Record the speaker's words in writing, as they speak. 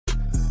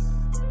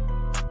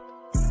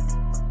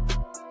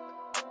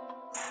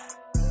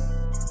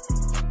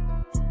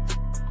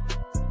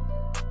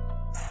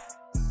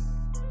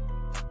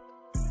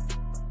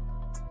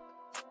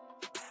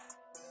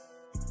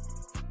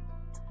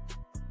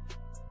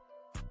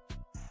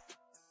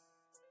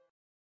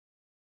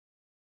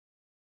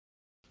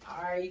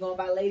right, you going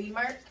by Lady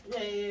Murk?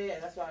 Yeah,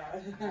 that's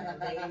right.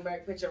 Lady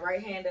Murk, put your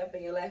right hand up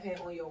and your left hand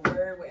on your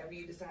word, wherever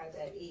you decide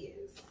that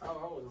is. Oh,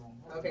 hold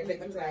on. Okay, take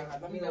your time.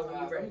 Let me know when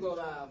you're ready. Let me go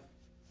live.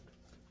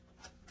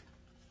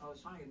 I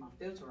was trying to get my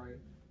filter right.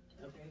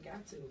 Okay,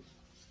 got to.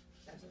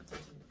 That's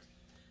important.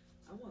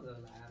 I want to go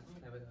live.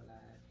 I'm never go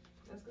live.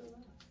 Let's go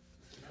live.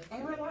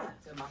 Ain't we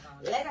live? To my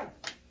phone. Let go.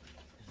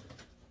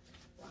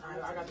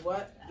 I got the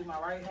what? Do my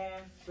right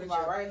hand. Put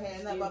my right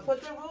hand up. I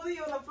put the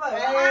ruler on the floor.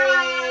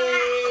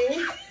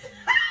 Hey!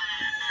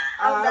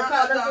 I'm not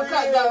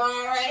cut though,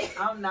 all right?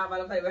 I'm not about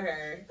to play with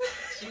her.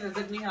 She done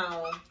took me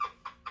home.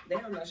 They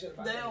don't know shit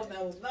about They don't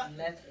know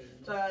nothing.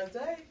 Trying to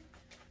tell you.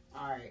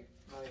 All right.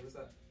 What's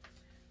up?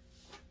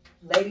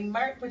 Lady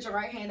Murk, put your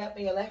right hand up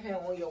and your left hand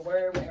on your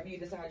word, wherever you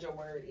decide your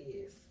word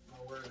is. My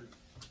word.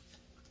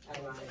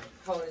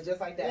 Hold it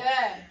just like that.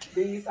 Yeah.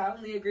 Do you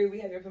solemnly agree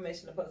we have your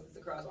permission to post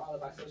this across all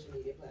of our social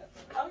media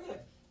platforms? Oh,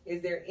 yeah.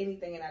 Is there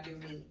anything, and I do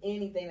mean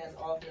anything, that's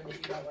off limits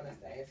you don't want us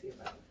to ask you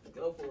about?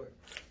 Go for it.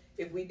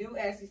 If we do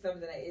ask you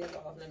something that is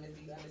off limits,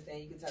 do you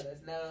understand? You can tell us,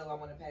 no, I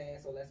want to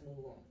pass, so let's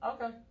move on.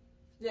 Okay.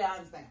 Yeah, I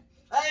understand.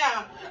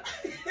 Yeah.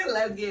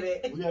 Let's get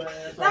it. We gotta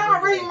add now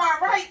I'm reading my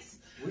rights.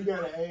 We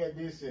gotta add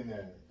this in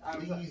there.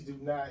 Please do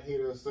not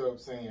hit us up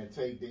saying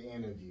take the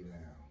interview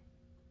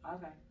now.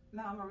 Okay.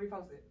 No, I'm gonna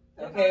repost it.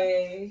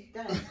 Okay.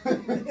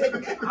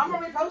 I'm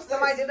gonna repost it.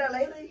 Somebody did that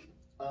lately?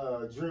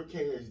 Drip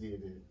Cash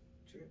did it.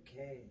 Drip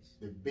Cash.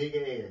 The big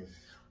ass.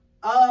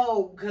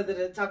 Oh, because of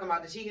the talking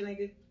about the cheater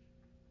nigga?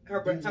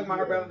 Talking about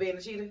her brother being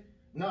a cheater?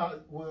 No,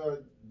 well,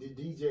 the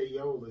DJ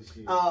Yola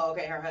shit. Oh,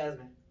 okay, her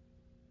husband.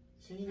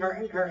 Her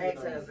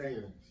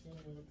ex-husband.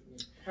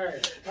 Her.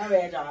 My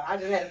bad, y'all. I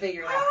just had to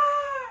figure it out.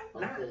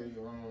 Okay,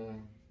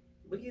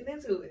 we getting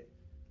into it.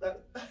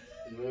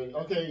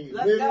 Okay,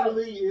 Let's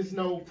literally, it's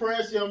no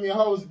pressure. I'm your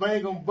host,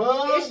 Bang 'em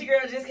Bug. It's your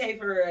girl, Just K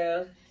for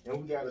real.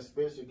 And we got a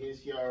special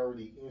guest. She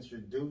already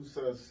introduced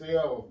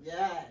herself.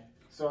 Yeah.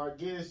 So I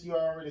guess you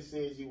already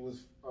said you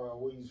was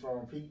where you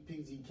from,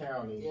 PG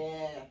County.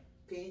 Yeah.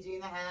 PG in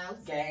the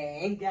house.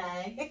 Gang.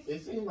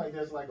 It seems like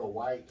that's like a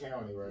white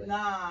county, right?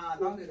 Nah,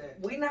 don't do that.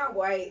 We not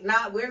white.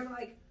 We're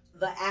like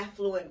the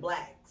affluent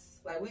blacks.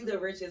 Like, we the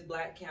richest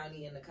black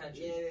county in the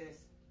country. Yes.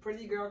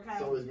 Pretty girl county.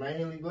 So it's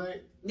mainly black?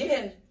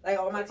 Yeah. Like,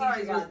 all my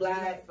teachers was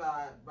black.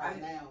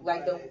 Right now.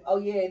 Like,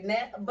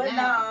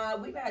 nah,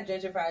 we not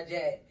gentrified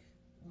yet.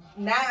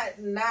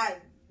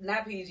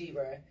 Not PG,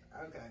 bro.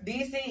 Okay.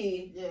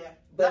 DC. Yeah.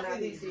 But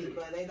definitely DC,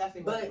 but they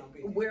definitely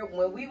But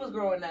when we was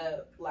growing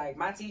up, like,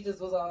 my teachers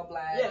was all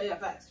black. Yeah,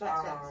 facts.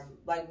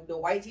 Like, the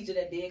white teacher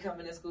that did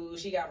come into school,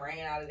 she got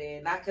ran out of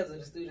there, not because of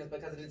the students, but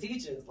because of the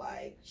teachers.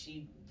 Like,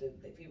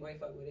 the people ain't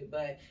fuck with it,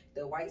 but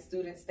the white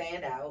students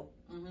stand out.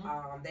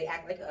 Mm-hmm. They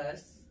act like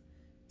us,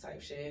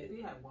 type shit.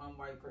 We had one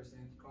white person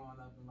growing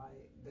up in like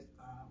this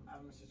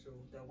elementary school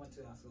that went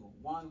to our school.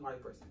 One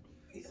white person.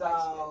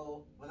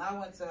 So when I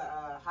went to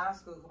high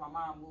school, cause my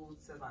mom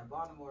moved to like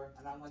Baltimore,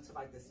 and I went to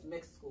like this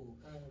mixed school.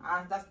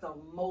 That's the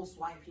most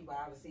white people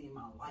I ever seen in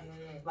my life.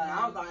 Like,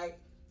 I was like,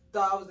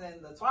 I was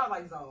in the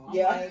Twilight Zone.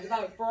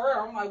 Like, for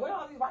real. I'm like, where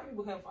all these white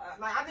people come from?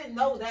 Like, I didn't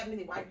know that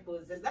many white people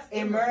exist. That's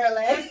in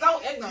Maryland. It's so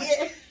ignorant.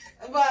 Yeah.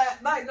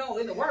 But like, no,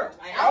 in the world.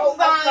 Like, I was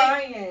like,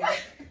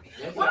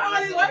 where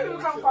all these white people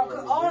come from?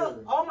 Because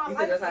all my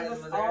life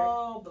was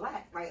all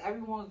black. Like,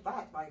 everyone was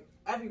black. Like,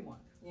 everyone.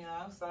 You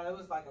know? So it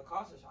was like a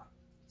culture shock.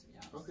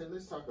 Okay,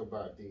 let's talk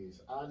about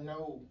this. I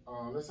know,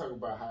 let's talk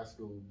about high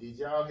school. Did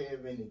y'all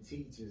have any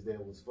teachers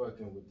that was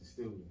fucking with the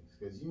students?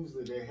 Because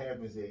usually that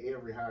happens at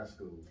every high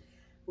school.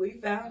 We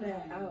found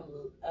that out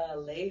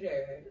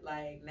later.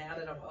 Like, now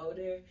that I'm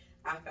older,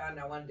 I found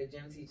out one of the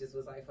gym teachers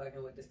was like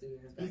fucking with the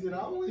students. Is it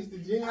always the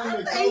gym?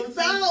 I think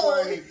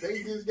so. Like,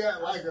 they just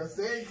got like a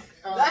sex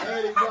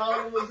addict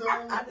problem or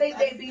something? I think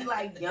they be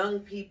like young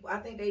people. I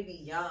think they be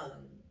young.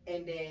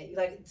 And then,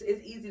 like,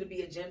 it's easy to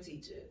be a gym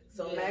teacher.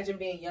 So imagine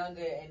being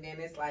younger, and then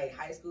it's like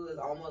high school is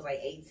almost like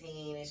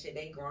 18 and shit.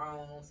 They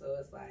grown, so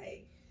it's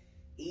like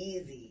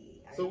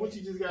easy. So what,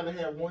 you just gotta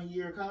have 1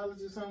 year of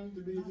college or something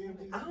to be a gym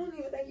teacher? I don't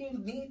even think you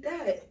need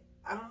that.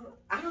 I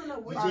don't know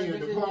what your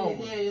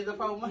diploma. Yeah, your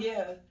diploma.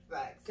 Yeah,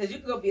 because you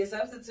can go be a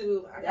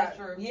substitute. That's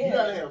true. Yeah, you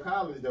gotta have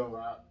college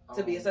though.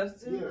 To be a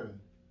substitute. Yeah.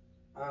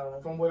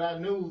 From what I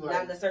knew, like,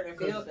 not in a certain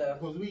field though.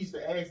 Because we used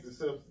to ask the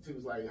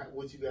substitutes like,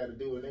 what you got to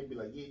do, and they'd be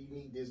like, yeah, you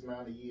need this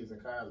amount of years in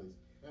college.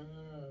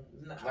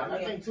 No,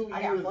 I think 2 years.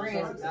 I got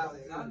friends.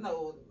 I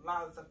know a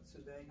lot of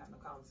substitutes that ain't got no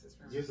college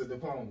experience. Just a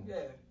diploma.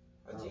 Yeah,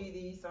 a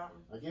GED something.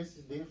 I guess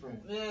it's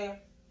different. Yeah,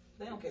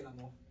 they don't care no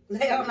more.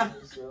 They don't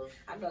know.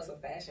 I know some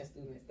fashion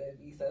students that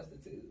be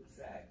substitutes.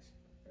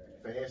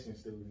 Fashion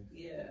students.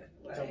 Yeah,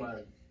 like, talking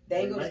about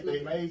they go to school.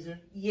 They major?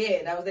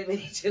 Yeah, that was their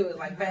major. It was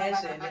like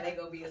fashion, and they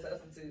go be a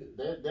substitute.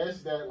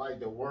 That's like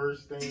the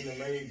worst thing to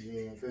major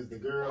in, because the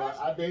girl,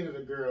 I dated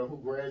a girl who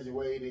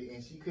graduated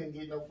and she couldn't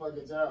get no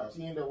fucking job.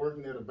 She ended up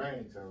working at a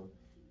bank, so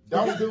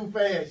don't do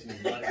fashion.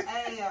 Like,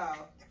 hey,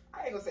 y'all.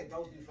 I ain't gonna say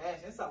don't do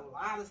fashion. It's a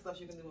lot of stuff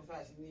you can do in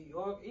fashion. New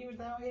York, even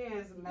down here,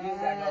 is mad. You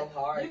gotta go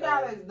hard. You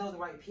gotta know the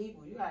right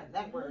people. You gotta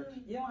network.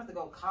 You don't have to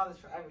go to college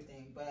for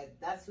everything, but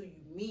that's who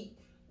you meet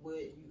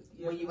with.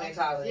 When you in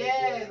college.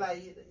 Yeah,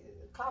 like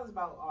college is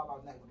all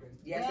about networking.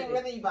 Yes, it ain't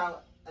really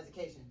about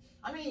education.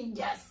 I mean,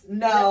 yes.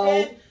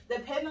 No.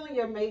 Depend on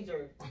your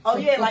major. Oh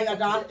yeah, like a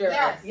doctor.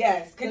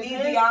 Yes.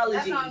 Kinesiology.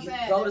 That's what I'm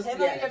saying. Go to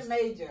depend on your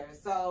major.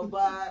 So,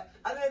 but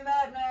other than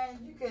that, man,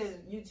 you can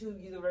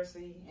YouTube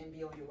university and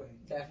be on your way.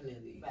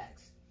 Definitely.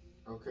 Facts.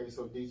 Okay,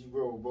 so did you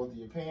grow with both of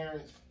your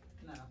parents?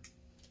 No.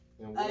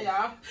 And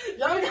Y'all.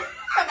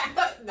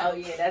 Oh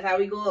yeah, that's how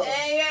we go.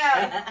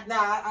 Yeah. Nah,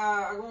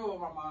 I grew up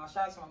with my mom.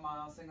 Shout out to my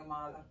mom, single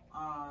mother.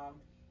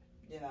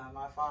 You know,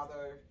 my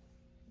father.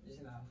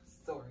 You know,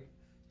 story.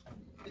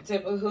 The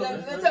typical.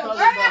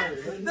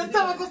 The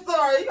typical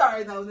story. You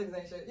already know niggas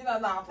ain't shit. You know,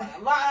 nah, I'm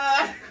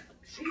playing.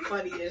 She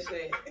funny as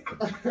shit.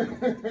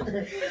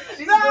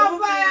 She's I'm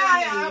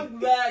playing. I'm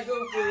mad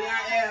goofy.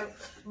 I am.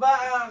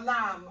 But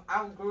nah,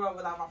 I grew up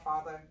without my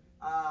father.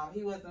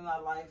 He was in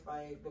our life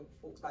like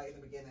in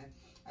the beginning,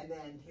 and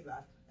then he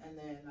left, and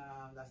then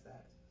that's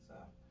that. So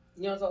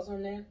you don't talk to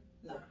him now?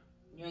 No.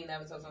 You ain't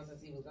never talked to him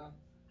since he was gone.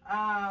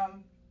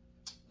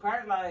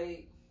 Probably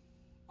like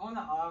on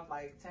and off,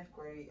 like 10th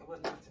grade. It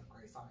wasn't 10th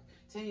grade. Sorry,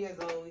 10 years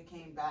old. He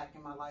came back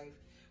in my life.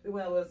 We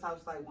went over his house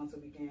like once a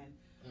weekend.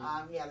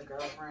 He had a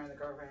girlfriend. The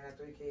girlfriend had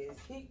 3 kids.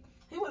 He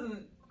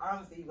wasn't,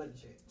 honestly, he wasn't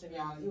shit. To be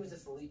honest, he was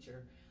just a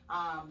leecher.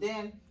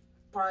 Then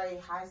probably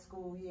high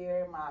school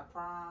year, my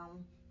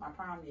prom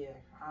year.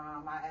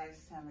 I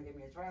asked him to give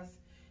me a dress.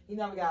 He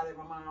never got it.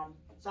 My mom.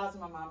 Shout out to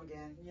my mom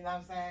again. You know what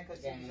I'm saying?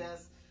 Because she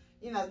just,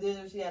 you know, did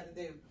what she had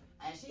to do.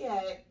 And she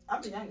had,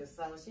 I'm the youngest,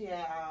 so she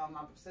had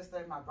my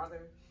sister, my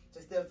brother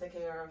to still take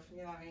care of.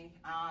 You know what I mean?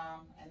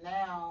 And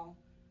now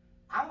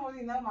I don't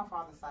really know my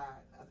father's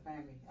side of the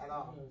family at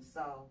all.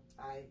 So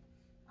I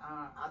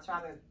try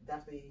to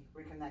definitely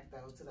reconnect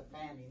though to the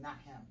family, not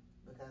him,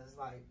 because it's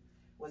like,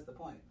 what's the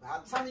point? But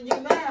I'm telling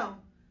you now,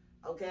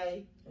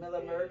 okay,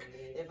 Miller Murk,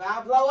 if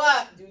I blow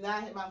up, do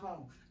not hit my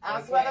phone.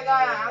 I swear to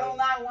God, I do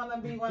not want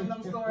to be one of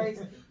them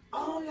stories.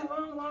 Oh, your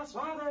long lost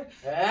father.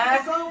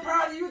 I'm so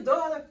proud of you,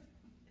 daughter.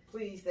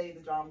 Please save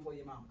the drama for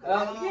your mom. I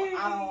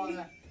don't want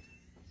to.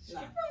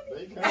 No.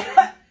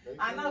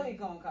 I know he's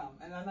gonna come,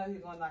 and I know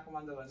he's gonna knock on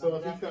my door. So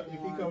if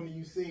he come to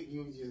you sick,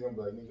 you just gonna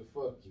be like, nigga,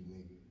 fuck you,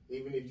 nigga.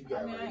 Even if you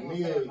got I ain't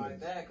millions. gonna say it like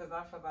that, because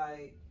I feel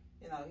like,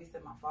 you know, he's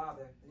still my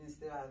father, and he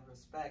still has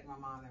respect. My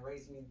mom that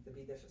raised me to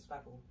be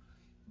disrespectful,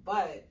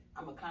 but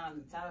I'm gonna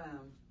kindly tell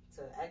him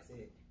to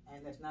exit,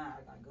 and if not,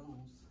 I got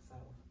goons. So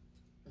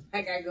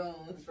I got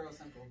goons. it's real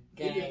simple.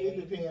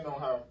 It depends on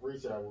how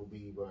rich I would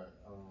be, but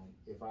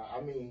if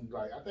I mean,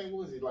 like, I think,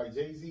 what was it, like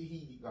Jay-Z,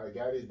 he like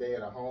got his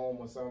dad a home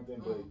or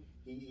something, but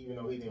he, even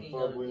though he didn't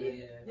fuck with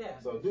him. Yeah.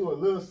 So do a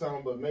little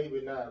something, but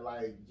maybe not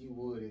like you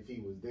would if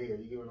he was there.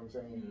 You get what I'm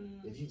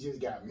saying? If you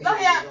just got me,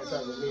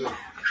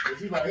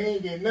 if you like, he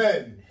ain't getting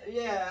nothing.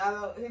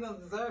 Yeah, he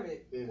don't deserve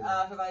it.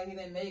 Yeah. I feel like he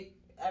didn't make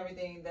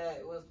everything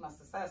that was my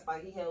success.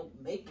 Like, he helped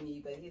make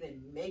me, but he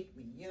didn't make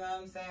me. You know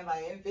what I'm saying?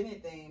 Like, if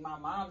anything, my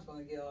mom's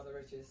gonna get all the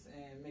riches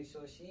and make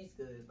sure she's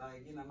good.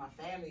 Like, you know, my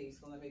family's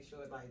gonna make sure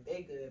like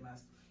they good.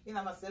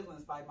 My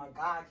siblings, like my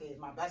god kids,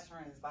 my best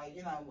friends, like,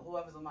 you know,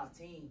 whoever's on my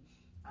team,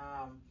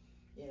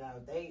 you know,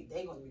 they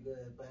gonna be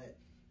good. But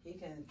he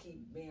can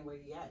keep being where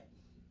he at.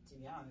 To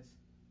be honest,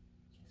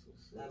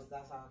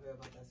 that's how I feel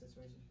about that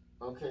situation.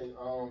 Okay,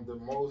 the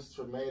most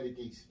traumatic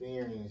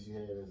experience you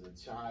had as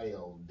a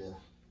child.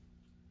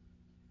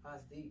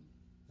 That's deep.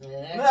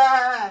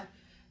 Yeah.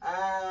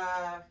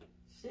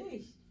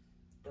 Sheesh.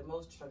 The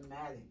most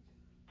traumatic.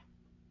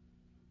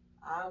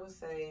 I would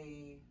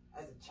say,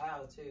 as a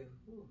child too.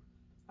 Ooh.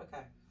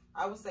 Okay.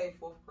 I would say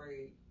 4th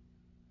grade.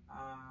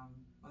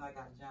 When I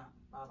got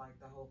jumped by like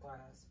the whole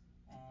class,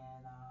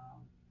 and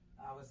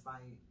I was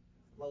like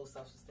low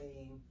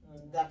self-esteem.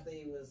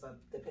 Definitely was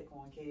the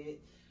pick-on kid.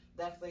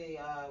 Definitely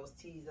was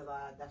teased a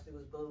lot. Definitely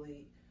was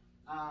bullied.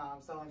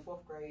 So in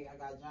 4th grade, I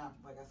got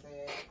jumped, like I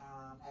said,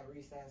 at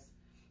recess.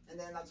 And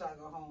then I tried to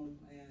go home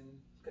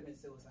and commit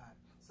suicide.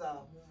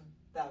 So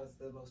that was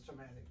the most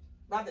traumatic.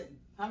 But I didn't.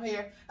 I'm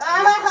here.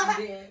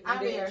 I'm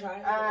here.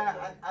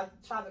 I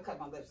tried to cut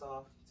my lips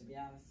off, to be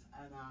honest.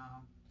 And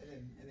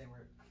it didn't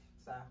work.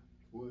 So.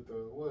 With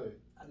what?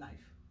 A knife.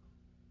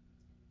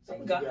 So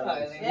got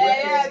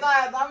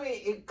I mean,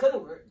 it could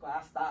have worked, but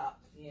I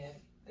stopped. Yeah.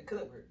 It could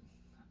have worked.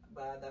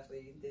 But I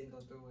definitely didn't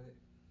go through with it.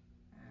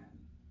 And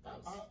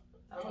that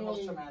was the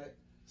most traumatic.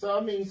 So,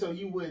 I mean, so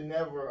you were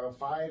never a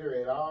fighter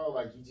at all?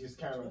 Like, you just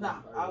kind of... No,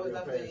 I was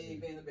definitely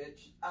being a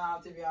bitch,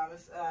 to be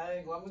honest.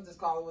 I'm going to just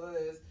call it what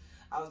it is.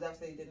 I was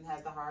definitely didn't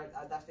have the heart.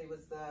 I definitely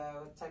was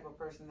the type of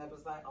person that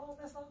was like, oh,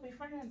 let's all be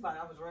friends. Like,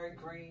 I was very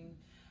green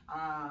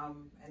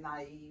and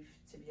naive,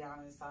 to be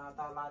honest. I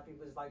thought a lot of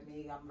people was like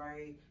me. I'm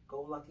very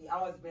go-lucky. I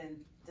always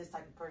been this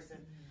type of person.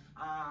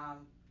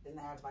 Didn't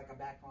have, like, a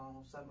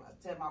backbone. So,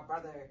 until my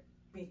brother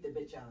beat the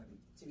bitch out of me,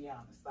 to be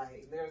honest.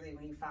 Like, literally,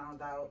 when he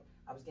found out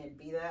I was getting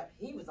beat up,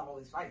 he was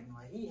always fighting.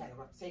 Like, he had a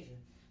reputation.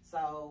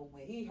 So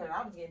when he heard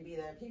I was getting beat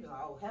up, he was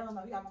like, "Oh hell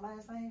no, you got my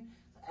last name."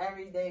 So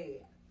every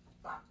day,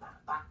 bop,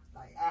 bop, bop,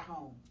 like at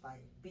home,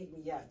 like beat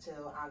me up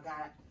till I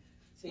got.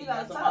 So you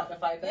got somebody to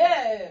fight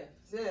back?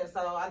 Yeah.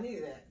 So I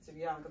needed that, to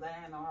be honest, because I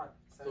had no heart.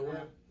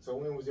 So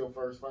when was your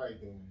first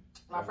fight then?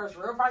 My first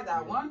real fight that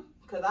I won,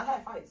 because I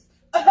had fights.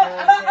 I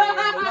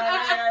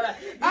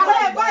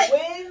had fights.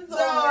 Wins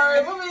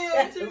Sorry,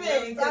 what you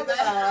mean?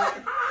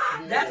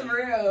 That's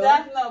real.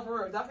 No,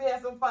 for real. Definitely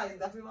had some fights.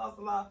 Definitely lost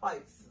a lot of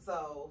fights.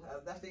 So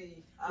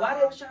definitely. Why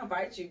they was trying to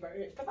fight you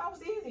first? Because I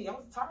was easy. I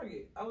was a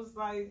target. I was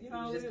like, You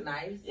was just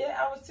nice. Yeah,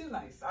 I was too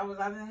nice. I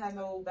didn't have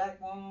no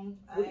backbone.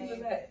 Where you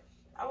was at?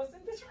 I was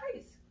in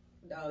Detroit.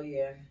 Oh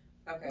yeah.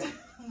 Okay.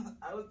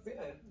 I was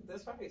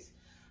Detroit.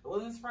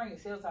 Woodland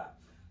Springs, Hilltop.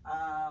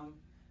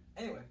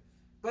 Anyway,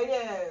 but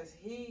yes,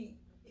 he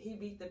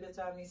beat the bitch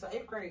out of me. So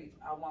 8th grade,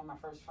 I won my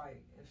first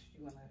fight. If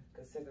you want to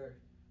consider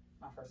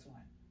my first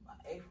one, my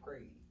 8th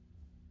grade.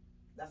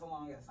 That's a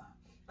long ass time.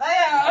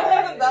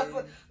 Yeah,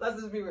 let's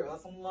just be real.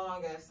 That's a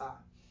long ass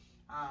time.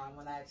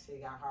 When I actually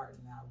got hard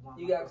and I won.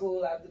 You got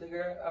cool after the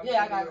girl?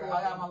 Yeah, I got cool.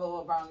 I got my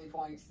little brownie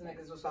points.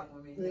 Niggas was fucking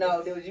with me.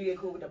 No, did you get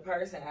cool with the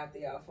person after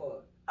y'all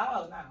fought?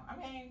 Oh no, I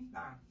mean,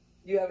 nah.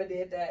 You ever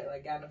did that?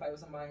 Like got in a fight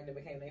with somebody and then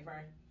became their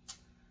friend?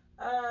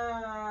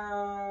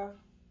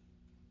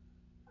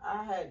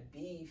 I had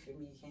beef and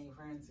we became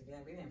friends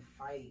again. We didn't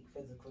fight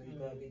physically,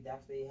 but we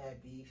definitely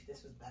had beef.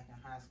 This was back in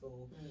high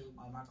school.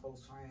 One of my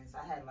close friends.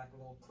 I had like a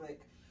little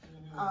clique.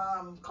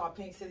 Called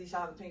Pink City.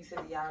 Shout out to Pink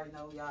City. Y'all already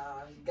know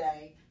y'all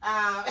gang.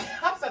 I'm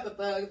such a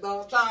thug,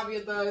 though. Trying to be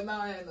a thug. No,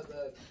 I ain't a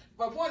thug.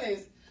 But point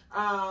is,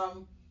 I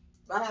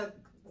had a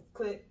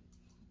clique,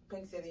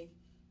 Pink City,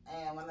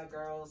 and one of the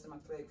girls in my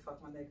clique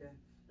fucked my nigga.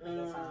 At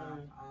the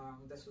time.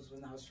 This was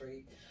when I was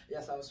straight.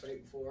 Yes, I was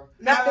straight before.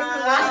 No, this is when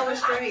I was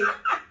straight.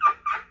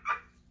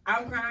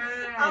 I'm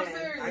crying. I'm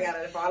serious. I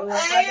gotta follow up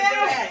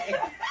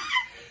that.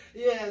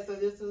 Yeah, so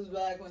this was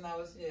back when I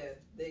was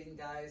dating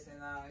guys,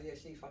 and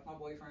she fucked my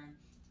boyfriend.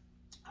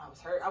 I was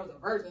hurt. I was a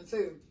virgin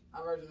too.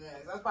 A virgin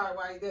ass. That's probably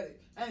why he did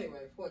it.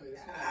 Anyway, for this.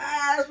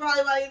 That's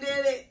probably why he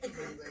did it.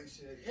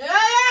 Shit.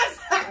 Yes.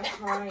 I'm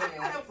crying.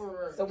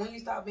 So when you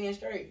stopped being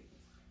straight?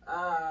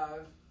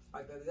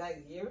 Like the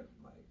exact year.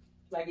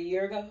 Like a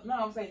year ago?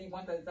 No, I'm saying you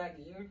want the exact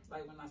year,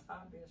 like when I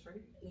stopped being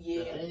straight.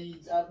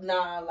 Yeah.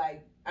 Nah,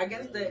 like I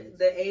guess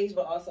the age,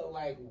 but also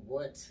like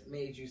what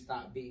made you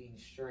stop being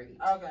straight?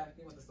 Okay,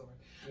 you want the story?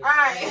 Yeah. All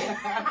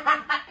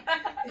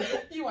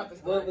right. You want the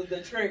story? What was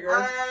the trigger?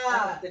 What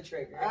was the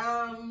trigger?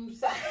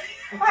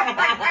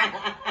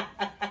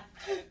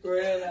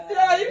 Real life.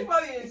 Yeah, you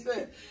funny as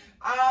shit.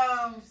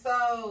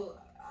 So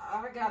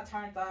I got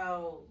turned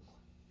out.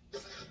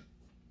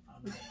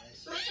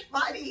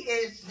 Funny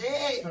as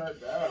shit.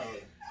 Turned out.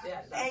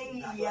 Yeah.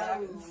 Hey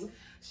yo.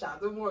 Shout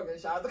out to Morgan.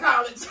 Shout out to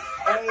college.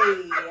 Hey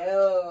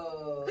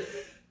yo.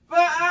 But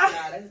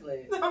nah, that's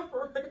lit. No,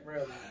 for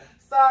real life.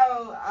 So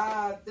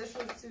this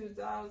was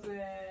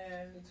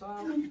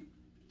 2012.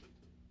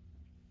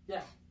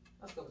 Yeah,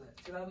 let's go with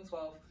that.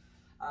 2012.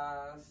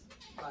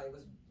 Like it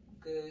was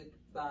good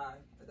by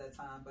at that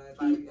time, but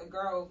like a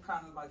girl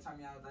kind of like turned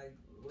me out like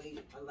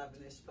late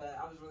 11ish. But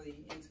I was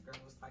really into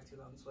girls like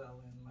 2012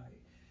 and like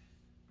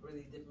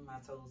really dipping my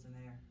toes in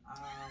there.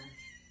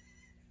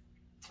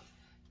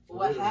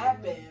 What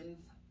happened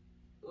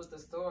with the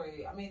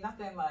story, I mean,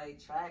 nothing like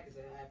tragic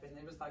that happened.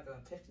 It was like an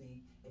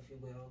epiphany, if you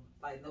will.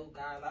 Like, no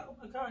guy, like, oh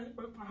my God, you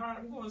broke my heart.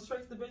 I'm going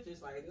straight to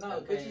bitches. Like,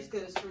 no, bitches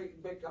could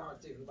straight break your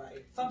heart too.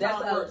 Like,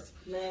 sometimes worse.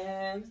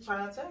 Man,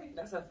 trying to tell you.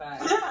 That's a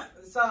fact.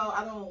 So,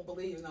 I don't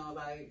believe,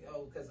 like,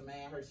 oh, because a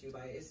man hurts you.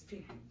 Like, it's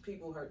people.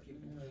 People hurt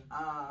people.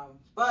 Mm-hmm.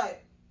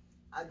 But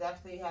I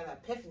definitely had an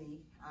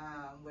epiphany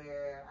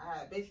where I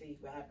had, basically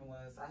what happened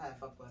was I had a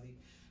fuck buddy.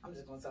 I'm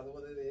just going to tell you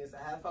what it is.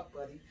 I had a fuck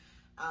buddy.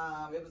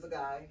 It was a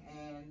guy,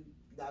 and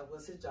that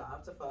was his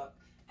job to fuck.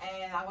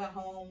 And I went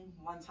home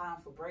one time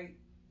for break,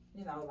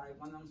 you know, like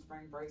one of them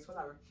spring breaks,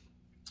 whatever.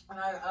 And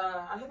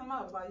I hit him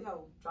up. I was like,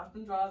 yo, drop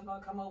them drawers,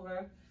 gonna come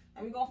over,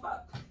 and we gonna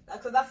fuck.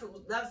 Cause that's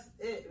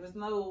it. It was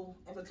no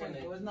in between.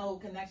 There was no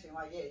connection.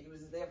 Like, yeah, you was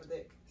just there for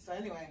dick. So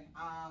anyway,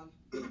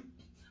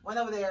 went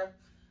over there,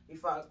 we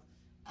fucked,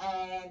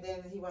 and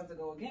then he wanted to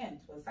go again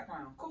for the second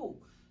round. Cool.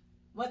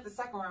 Went the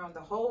second round.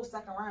 The whole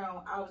second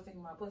round, I was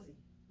thinking about pussy,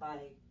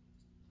 like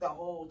the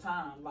whole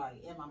time,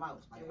 like in my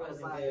mouth. Like I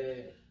was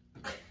like.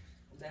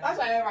 That's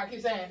why everybody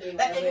keeps saying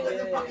that nigga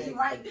wasn't fucking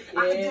right.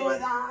 I can do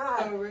it.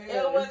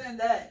 It wasn't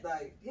that.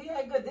 Like, he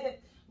had good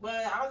dick, but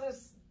I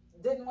just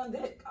didn't want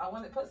dick. I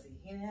wanted pussy.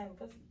 He didn't have a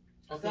pussy.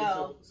 Okay,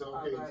 so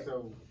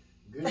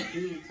good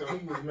dick. So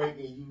he was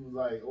making you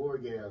like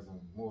orgasm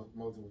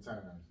multiple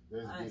times.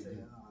 That's good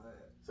dick.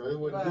 So it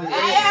wasn't good.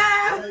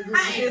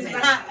 It's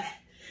not.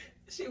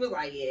 She was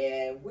like,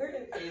 yeah,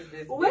 where is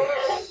this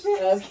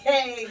bitch?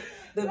 Okay.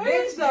 The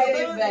bitch did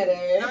it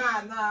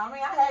better. Nah. I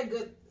mean, I had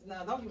good.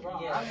 No, don't be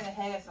wrong. Yeah. I mean, I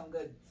had some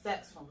good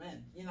sex from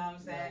men. You know what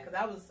I'm saying? Because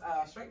I was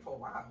straight for a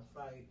while,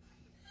 like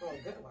for a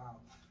good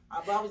while.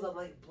 But I was a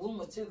late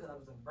bloomer too, because I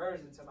was a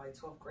virgin until like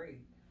 12th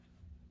grade.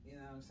 You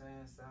know what I'm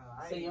saying?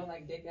 So you don't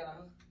like dick at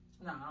all?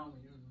 No, I don't.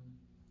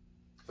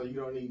 So you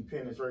don't need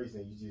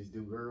penetration. You just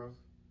do girls.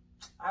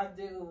 I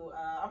do.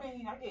 I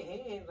mean, I get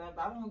head, but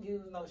I don't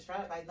use no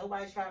strap. Like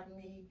nobody's strapping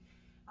me.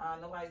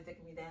 Nobody's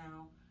dicking me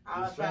down.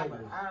 I'll strap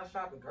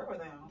a girl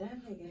down.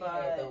 That nigga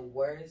had the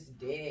worst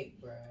dick,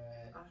 bruh.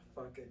 I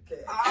fucking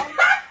can't.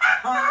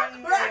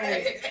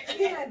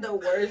 He had the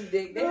worst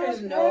dick.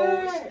 There's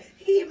no.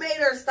 He made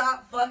her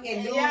stop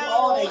fucking dudes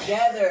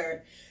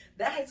altogether.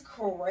 That's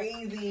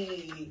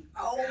crazy.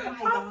 Oh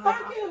my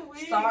god.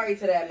 Sorry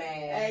to that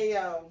man. Hey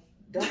yo.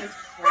 That's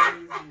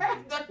crazy.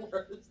 The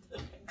worst.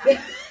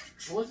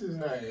 What's his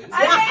name?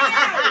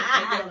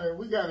 I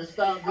we gotta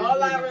stop this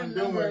all I nigga from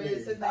remember doing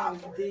is his name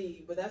is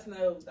D, but that's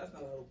no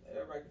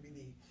everybody can be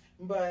D.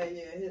 But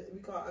yeah,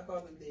 I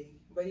called him D.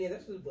 But yeah,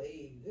 this was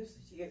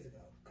years ago.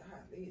 God,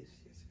 this years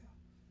ago.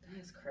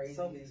 That's crazy.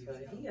 So many years ago.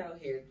 He out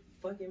here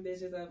fucking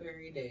bitches up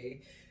every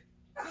day.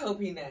 I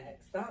hope he not.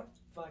 Stop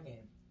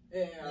fucking.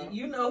 Yeah.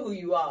 You know who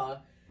you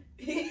are.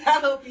 I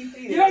hope he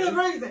see this. You're the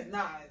reason.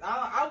 Nah,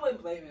 I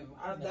wouldn't blame him.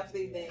 I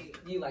definitely think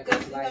you like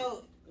because you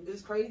know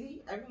it's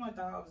crazy. Everyone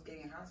thought I was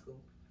gay in high school.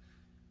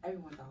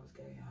 Everyone thought I was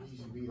gay in high You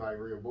school. should be like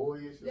real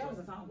boyish. Yeah, I was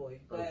a tomboy,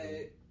 but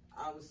Okay.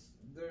 I was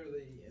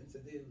literally into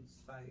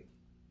dudes. Like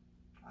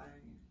I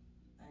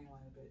ain't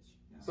like a bitch.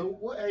 You know? So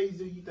what age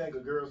do you think a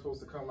girl's supposed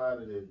to come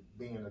out of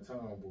being a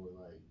tomboy?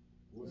 Like,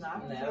 what's I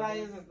don't feel like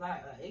it's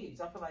not an age.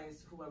 I feel like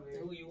it's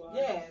who you are.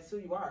 Yeah, it's who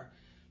you are.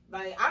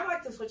 Like, I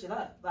like to switch it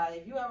up. Like,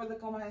 if you ever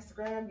look on my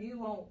Instagram, you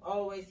won't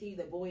always see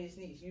the boyish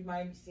sneaks. You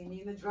might see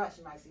me in the dress.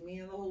 You might see me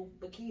in a little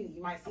bikini.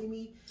 You might see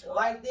me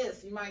like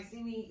this. You might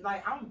see me,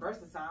 like, I'm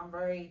versatile. I'm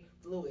very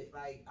fluid.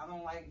 Like, I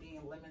don't like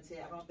being limited.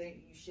 I don't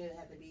think you should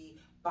have to be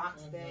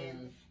boxed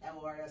in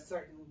or a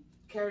certain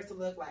character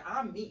look. Like,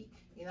 I'm me.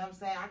 You know what I'm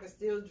saying? I can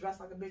still dress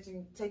like a bitch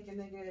and take your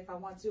nigga if I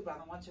want to, but I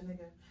don't want your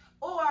nigga.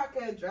 Or I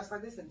could dress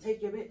like this and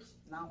take your bitch.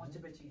 And I don't want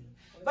your bitch either.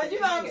 But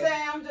you know what I'm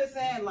saying? I'm just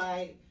saying,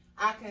 like,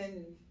 I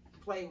can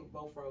play with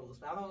both roles,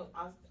 but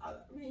I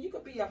mean, you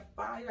could be a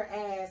fire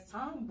ass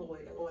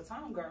tomboy or a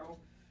tomgirl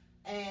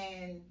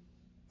and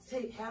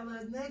take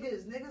hella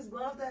niggas. Niggas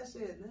love that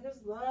shit.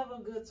 Niggas love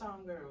a good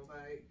tomgirl,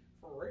 like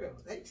for real.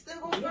 They still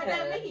gonna front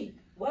at me.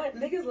 What?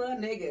 Niggas love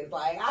niggas.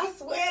 Like, I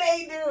swear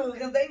they do.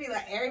 Because they be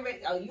like,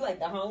 everybody, oh, you like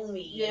the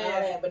homie and all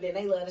that, but then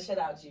they love the shit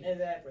out you.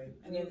 Exactly.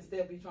 And then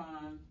still be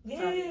trying to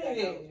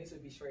get to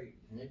be straight.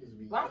 Niggas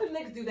be. Why do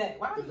niggas do that?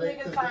 Why do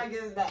niggas try to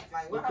get us back?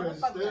 Like, what because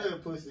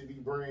stud pussy be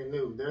brand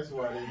new. That's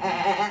why they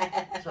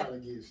be trying to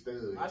get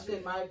stud. My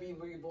shit might be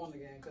reborn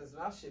again because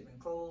my shit been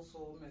closed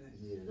for a minute.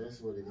 Yeah, that's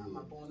what it is. I'm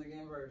a born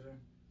again version.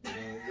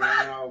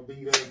 Getting all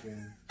beat up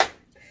and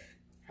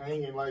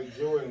hanging like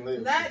Jordan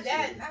lips.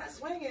 Not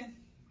swinging.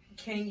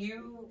 Can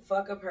you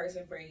fuck a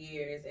person for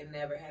years and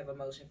never have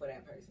emotion for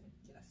that person?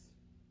 Yes.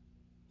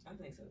 I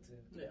think so too.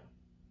 Yeah.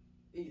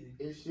 Easy.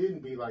 It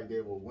shouldn't be like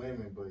that with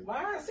women, but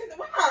why?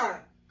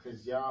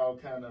 Cause y'all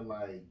kind of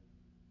like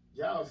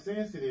y'all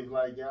sensitive,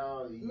 like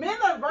y'all. Men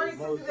are very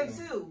sensitive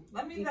too.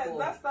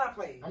 Let's stop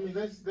playing. I mean,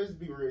 let's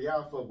be real.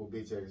 Y'all fuck with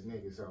bitch ass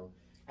niggas, so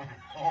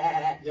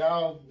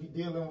y'all be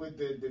dealing with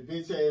the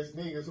bitch ass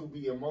niggas who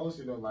be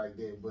emotional like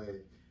that,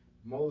 but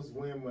most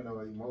women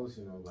are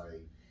emotional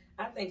like.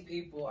 I think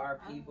people are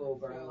people,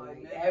 bro.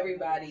 Like,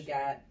 everybody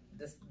got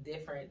the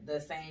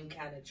same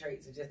kind of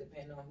traits. It just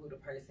depends on who the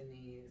person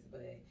is.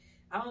 But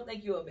I don't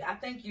think I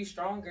think you're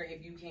stronger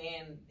if you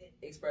can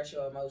express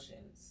your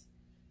emotions.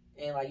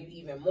 And, like, you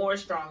even more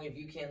strong if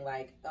you can,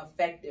 like,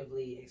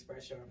 effectively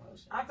express your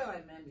emotions. I feel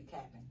like men be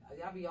capping.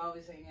 Y'all be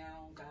always saying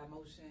y'all don't got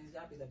emotions.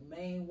 Y'all be the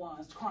main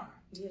ones crying.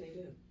 Yeah, they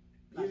do.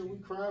 Yeah, we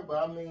cry, but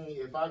I mean,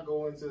 if I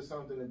go into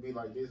something and be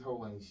like, this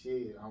hoe ain't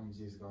shit, I'm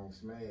just gonna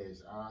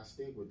smash. I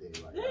stick with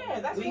it. Like, yeah,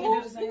 that's we cool.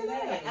 can do the same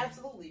thing.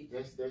 Absolutely.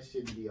 That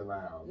shouldn't be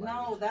allowed. Like,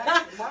 no,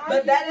 that's why.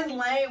 But that is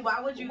lame.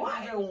 Why would you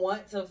even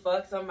want to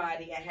fuck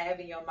somebody and have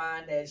in your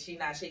mind that she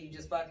not shit, you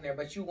just fucking her,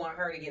 but you want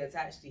her to get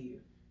attached to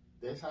you?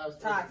 That's how it's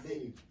supposed to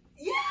be.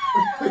 Yeah.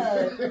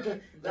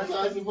 That's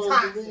how it's supposed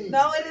to be.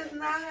 No, it is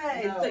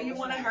not. No, so you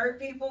want to hurt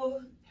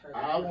people?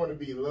 I want to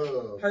be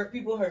loved. Hurt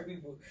people.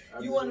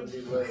 You want to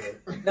be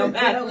loved. No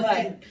matter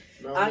what.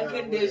 No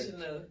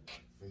Unconditional.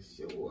 For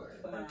sure.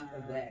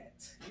 Fuck that.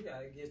 You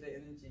gotta get the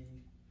energy.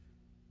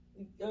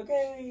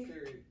 Okay.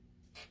 Period.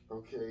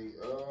 Okay.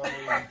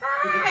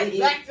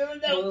 Back to the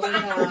note.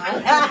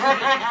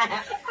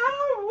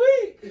 I'm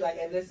weak. Like,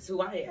 and this is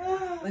who I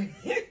am.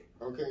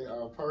 Okay,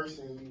 a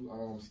person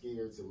you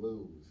scared to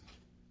lose.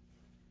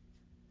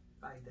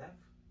 Like death.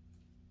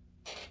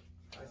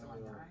 Like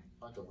somebody dying.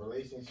 Like a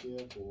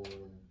relationship or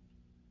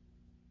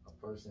a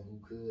person who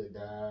could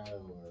die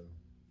or.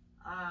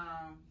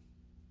 I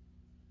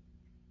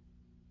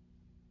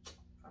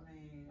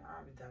mean,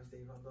 I'd be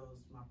devastated if I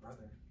lose my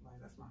brother. Like,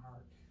 that's my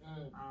heart.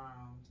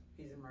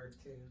 He's a Murk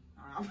too.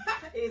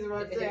 He's a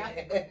Murk too.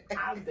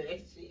 I'm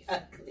dead. She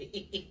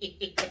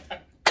ugly.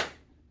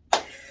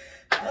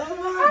 Oh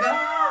my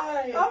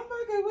god. I'm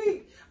fucking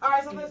weak.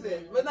 Alright, so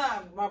listen. But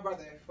nah, my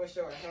brother, for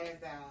sure. Hands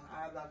down.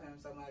 I love him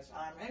so much.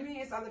 I mean,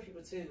 it's other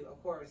people too,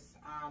 of course.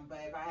 But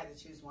if I had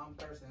to choose one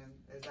person,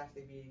 it'd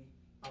definitely be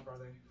my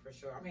brother, for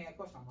sure. I mean, of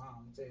course, my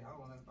mom, too. I don't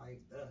want to,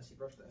 like, she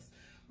birthed us.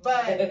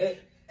 But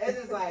it's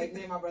just like,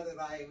 me and my brother,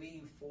 like,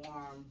 we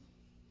formed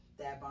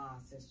that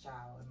bond since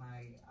child. And,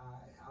 like,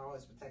 I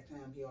always protect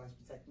him. He always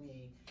protect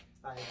me,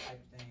 like,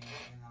 type thing.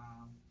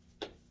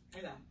 And,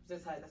 you know,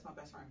 just like, that's my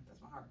best friend.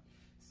 That's my heart.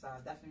 So,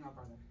 definitely my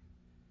brother.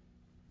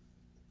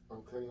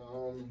 Okay,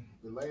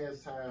 the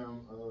last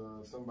time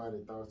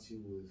somebody thought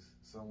you was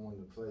someone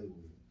to play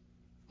with.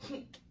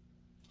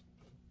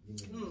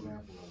 Give me an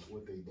example of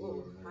what they did.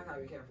 Ooh, I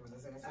gotta be careful with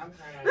this answer. I'm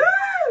crying.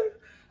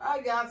 I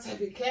got to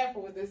be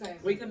careful with this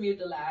answer. We can mute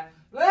the live.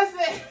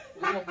 Listen.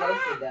 We gonna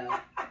post it though.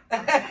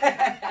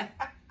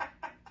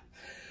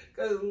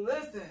 Cause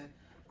listen,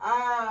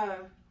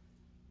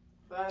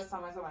 last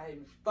time I saw my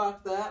head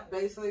fucked up.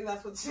 Basically,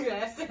 that's what you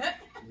asked.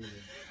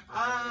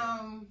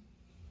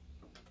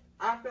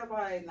 I feel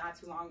like not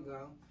too long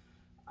ago,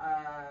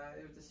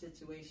 it was a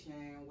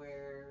situation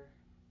where,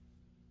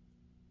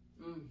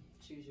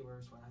 choose your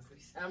words wisely.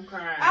 I'm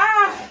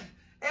crying.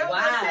 It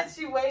was a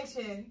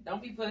situation.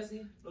 Don't be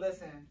pussy.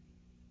 Listen.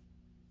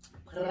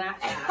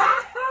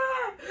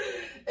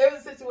 It It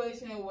was a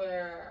situation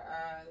where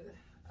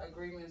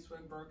agreements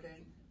were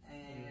broken,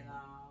 and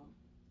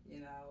you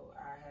know,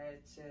 I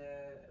had to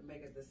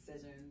make a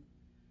decision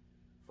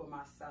for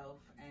myself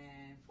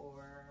and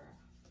for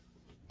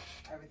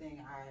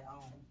everything I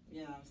own.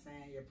 You know what I'm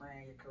saying? Your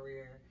brand, your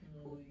career,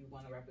 who you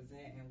want to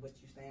represent, and what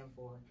you stand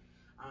for,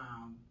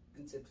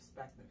 into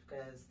perspective.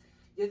 Because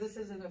your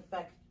decisions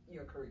affect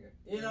your career.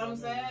 You know what I'm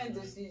saying?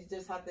 You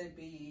just have to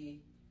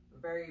be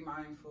very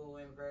mindful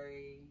and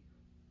very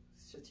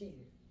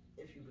strategic,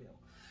 if you will.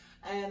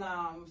 And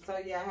so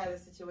yeah, I had a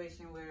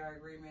situation where our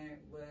agreement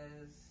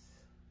was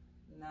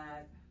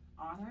not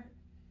honored,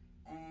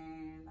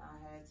 and I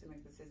had to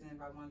make a decision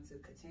if I wanted to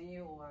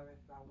continue or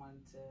if I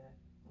wanted to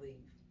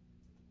leave.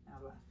 And I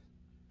left.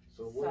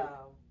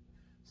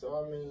 So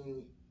I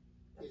mean,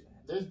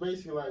 that's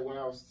basically like when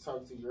I was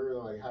talking to you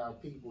earlier, like how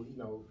people, you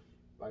know,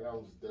 like I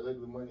was the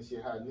ugly money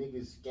shit, how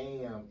niggas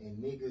scam and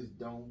niggas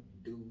don't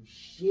do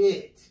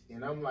shit.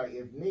 And I'm like,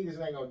 if niggas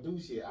ain't gonna do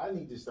shit, I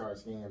need to start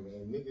scamming.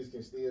 And niggas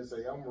can still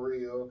say I'm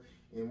real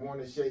and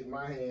want to shake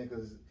my hand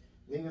because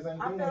niggas ain't doing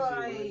shit. I feel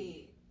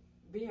like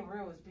being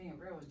real is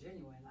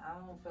genuine. I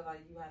don't feel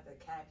like you have to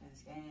cap and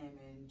scam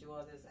and do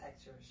all this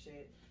extra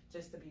shit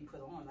just to be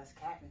put on. That's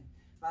capping.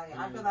 Like,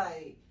 I feel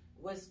like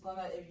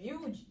if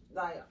you,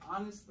 like,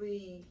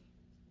 honestly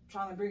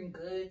trying to bring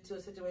good to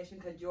a situation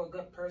because you're a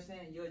good person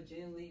and you're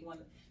genuinely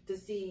want to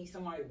see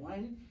somebody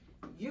win,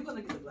 you're going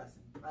to get a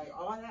blessing. Like,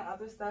 all that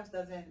other stuff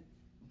doesn't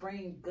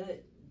bring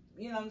good.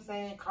 You know what I'm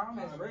saying?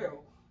 Karma is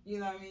real. You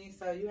know what I mean?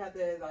 So you have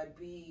to, like,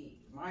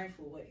 be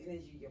mindful what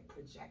energy you're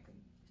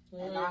projecting.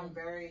 And I'm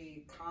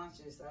very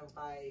conscious of,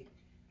 like,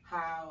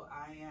 how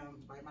I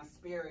am, like, my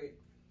spirit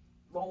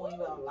won't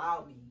even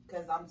allow me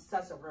because I'm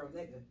such a real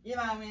nigga. You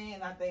know what I mean?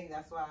 And I think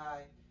that's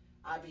why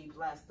I be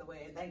blessed the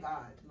way, and thank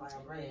God. Like,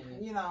 I'm very,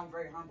 you know, I'm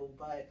very humble,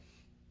 but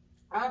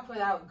I put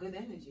out good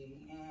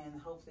energy, and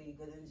hopefully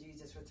good energy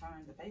just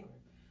return the favor.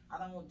 I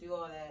don't do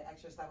all that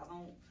extra stuff. I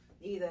don't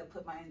need to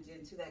put my energy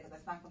into that because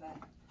that's not going to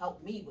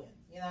help me win.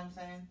 You know what I'm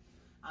saying?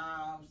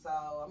 So,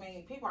 I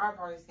mean, people are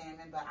probably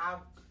scamming, but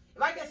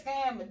if I get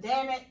scammed,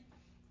 damn it,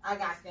 I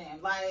got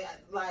scammed. Like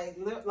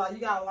you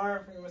gotta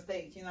learn from your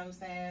mistakes. You know what I'm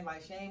saying?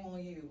 Like, shame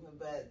on you,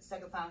 but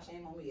second time,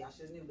 shame on me. I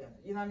should have knew better.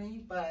 You know what I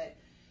mean? But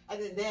at the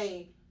end of the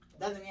day,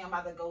 doesn't mean I'm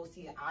about to go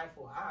see an eye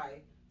for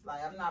eye.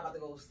 Like, I'm not about to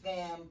go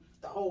scam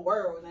the whole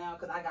world now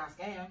because I got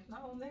scammed.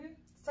 No, nigga,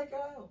 take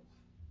your L.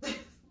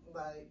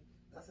 Like,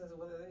 that's just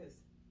what it is.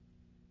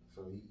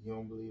 So you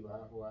don't believe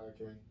eye for eye,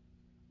 okay?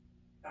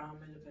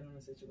 It depends on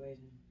the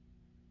situation.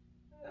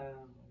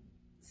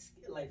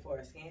 Like for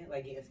a scam,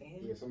 like getting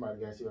scammed. Yeah,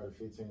 somebody got you out of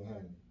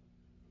 1,500.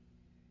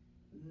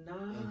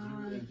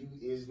 Nah. And you,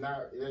 it's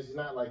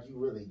not like you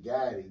really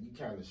got it. You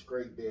kind of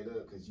scraped that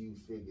up because you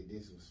figured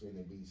this was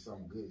finna be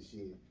some good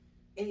shit.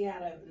 It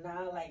gotta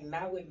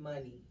not with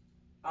money.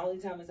 Only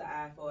time it's an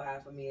eye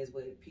for me is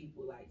with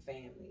people, like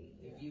family.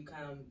 Yeah. If you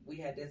come, we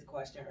had this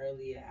question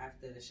earlier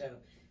after the show.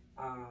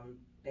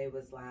 They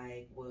was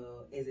like,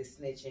 well, is it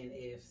snitching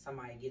if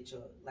somebody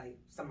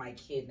somebody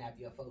kidnap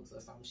your folks or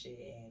some shit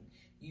and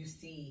you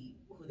see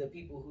who the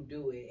people who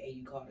do it and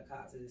you call the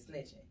cops? Is it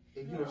snitching?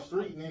 If you're a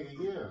street nigga,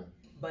 yeah.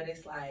 But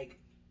it's like,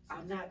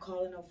 I'm not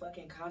calling no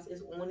fucking cops.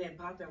 It's on and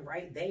popping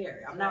right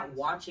there. I'm not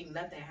watching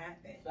nothing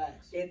happen.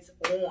 Facts. It's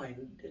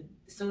on.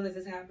 As soon as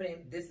it's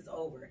happening, this is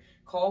over.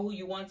 Call who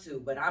you want to,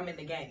 but I'm in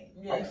the game.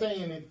 Yeah. I'm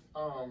saying if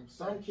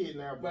some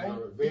kidnappers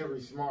are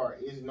very smart,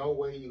 there's no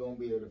way you're going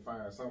to be able to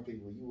find some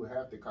people. You would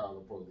have to call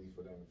the police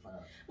for them to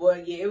find. Well,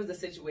 yeah, it was a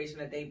situation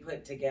that they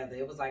put together.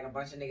 It was like a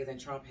bunch of niggas in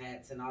Trump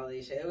hats and all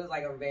this shit. It was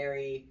like a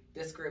very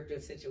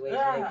descriptive situation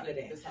they put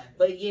in.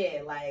 But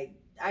yeah, like,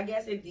 I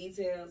guess in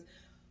details,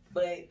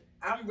 but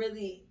I'm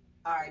really,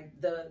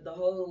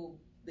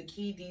 the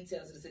key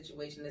details of the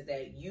situation is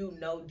that you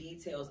know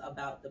details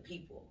about the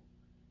people.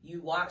 You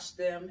watch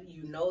them,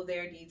 you know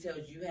their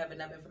details, you have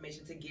enough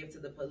information to give to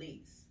the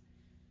police.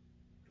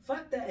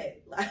 fuck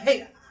that.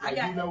 Like I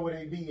got, you know where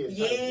they be at.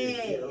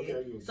 Yeah.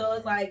 Okay, So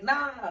it's like,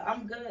 nah,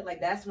 I'm good. Like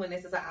that's when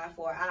this is an eye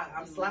for an eye.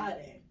 I'm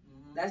sliding.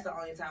 Mm-hmm. That's the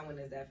only time when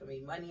it's that for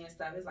me. Money and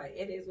stuff. It's like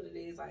it is what it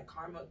is. Like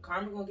karma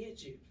gonna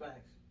get you.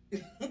 Facts.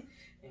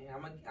 And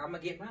I'm gonna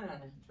get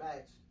mine.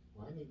 Facts.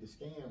 Well, I need to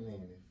scam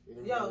then.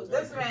 Yo,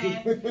 this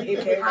man,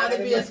 How to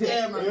be a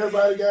scammer.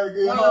 Everybody got a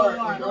good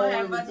heart. You gonna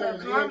have fucked up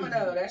karma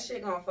though. That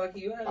shit gonna fuck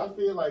you up. I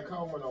feel like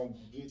karma don't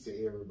get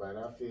to everybody.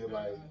 I feel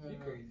like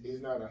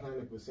it's not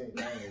 100%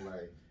 thing.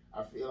 Like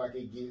I feel like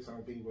it gets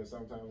some people and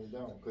sometimes it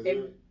don't. Cause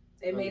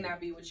it may not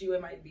be with you.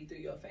 It might be through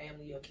your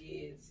family, your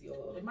kids,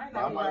 your. It might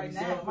not be right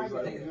now. It might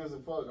like, be who gives a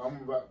fuck?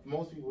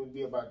 Most people would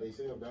be about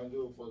themselves. They don't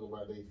give a fuck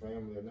about their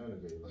family or none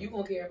of it. Like, you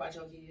gonna care about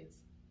your kids?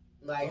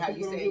 Like how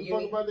you don't said give a you.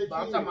 fuck about their But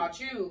I'm kids. talking about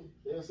you.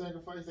 They'll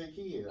sacrifice their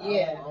kids.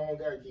 Yeah. I don't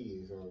got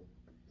kids, so.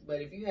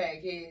 But if you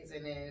had kids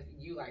and then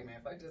you like,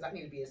 man, fuck this, I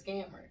need to be a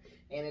scammer,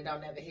 and it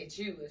don't never hit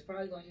you, it's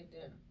probably gonna hit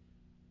them.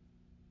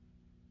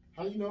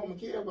 How you know I'm gonna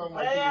care about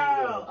my kids?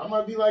 Though? I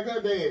might be like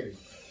her daddy.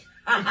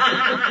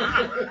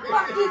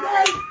 Fuck you,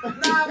 daddy.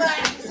 Nah,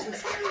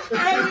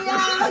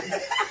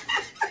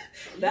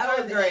 That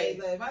was great.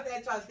 If my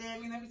dad tried to scam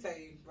me, let me tell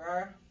you, bro.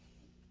 Let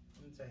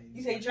me tell you.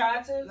 You say you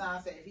tried to? Nah, I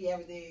said if he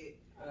ever did.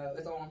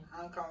 It's on.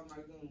 I'm calling my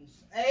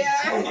goons. Hey,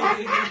 I'm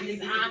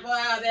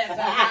for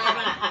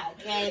that.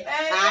 Okay.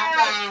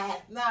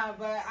 Nah,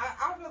 but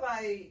I feel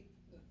like,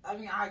 I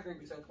mean, I agree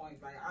with your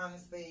point. Like,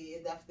 honestly,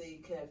 it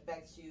definitely could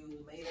affect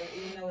you later,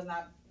 even though it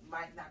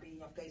might not be in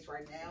your face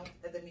right now.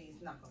 That doesn't mean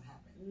it's not gonna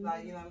happen. Mm-hmm.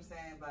 Like, you know what I'm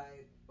saying?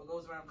 Like, what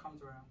goes around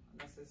comes around.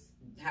 And that's just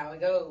how it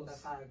goes.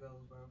 That's how it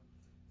goes, bro.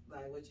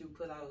 Like, what you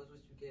put out is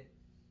what you get.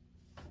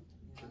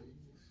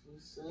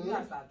 You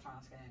gotta stop trying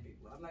to scam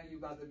people. I know you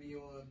about to be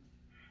on.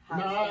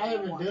 No, I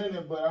haven't done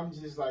it, but I'm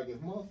just like, if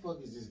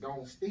motherfuckers is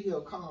gonna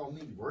still call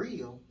me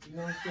real, you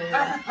know what I'm saying?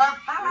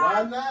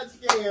 Why not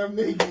scam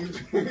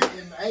niggas?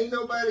 And ain't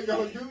nobody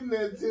gonna do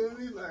nothing to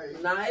me.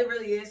 Like, nah, it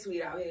really is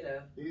sweet out here,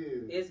 though.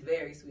 Yeah. It's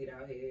very sweet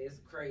out here. It's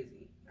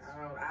crazy.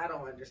 I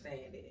don't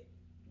understand it.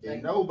 And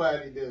like,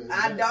 nobody does.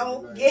 I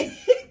don't get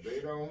it. They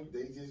don't.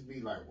 They just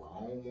be like, well, I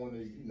don't want to,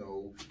 you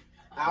know.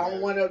 I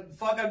don't want to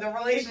fuck up the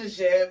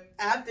relationship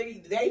after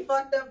they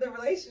fucked up the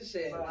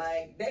relationship. Right.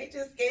 Like, they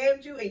just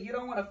scammed you and you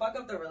don't want to fuck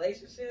up the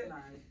relationship? Nah,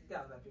 you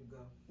gotta let people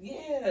go.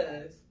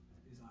 Yeah.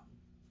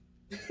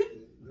 Do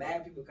something.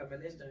 Mad people come in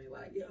this joint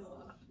like, yo,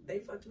 they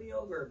fucked me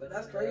over. But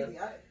that's crazy.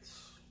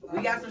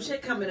 We got some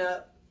shit coming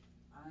up.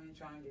 I ain't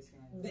trying to get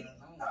scammed. Okay.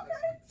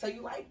 So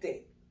you liked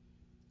it.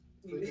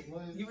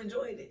 You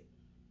enjoyed it.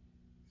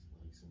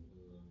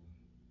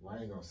 Well, I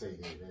ain't gonna say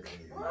that.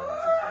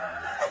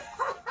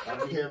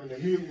 I be having to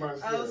mute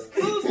myself.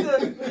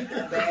 Exclusive.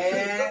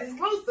 Man.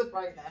 Exclusive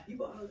right now. You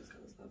bought all this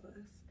kind of stuff for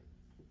us.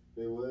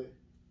 They what?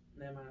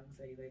 Never mind, I'm gonna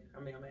say you later.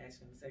 I'm gonna ask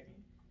you in a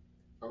second.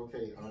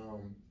 Okay,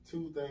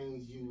 2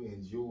 things you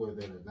enjoy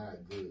that are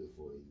not good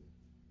for you.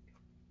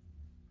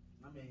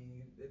 I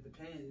mean, it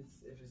depends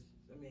if it's,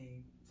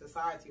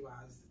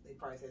 society-wise, they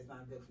probably say it's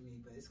not good for me,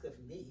 but it's good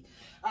for me.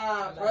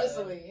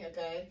 Personally,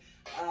 okay.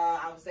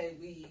 I would say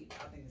weed,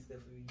 I think it's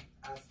good for me.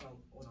 I smoke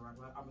on the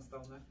regular. I'm a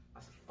stoner.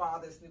 My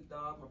father is Snoop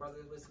Dogg. My brother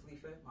is Wiz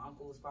Khalifa. My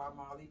uncle is Bob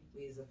Marley.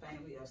 We is a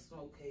family of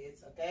smoke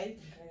heads, okay?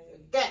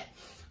 Okay.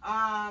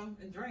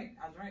 And drink.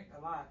 I drink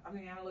a lot. I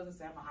mean, I wasn't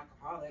saying I'm an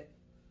alcoholic,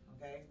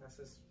 okay? That's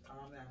just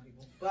calm down,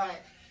 people.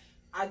 But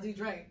I do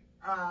drink.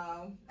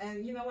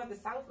 And you know what? The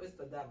South is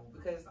the devil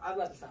because I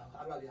love the South.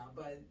 I love y'all.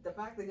 But the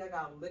fact that y'all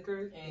got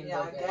liquor in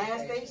y'all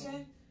gas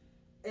station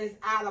is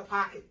out of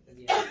pocket.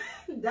 Yeah.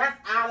 That's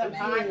out of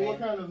pocket. What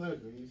kind of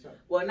liquor?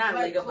 Well, not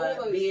like liquor,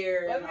 but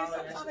beer. I mean,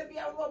 sometimes they be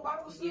out little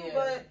bottles too, yeah.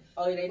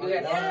 but they do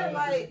that. Yeah,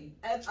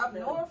 like up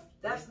north,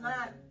 that's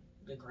not.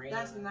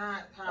 That's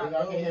not how.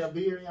 Y'all can have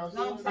beer in y'all.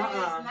 No, I'm saying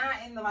it's not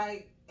in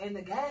the in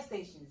the gas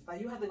stations. Like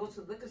you have to go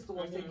to liquor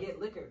stores to get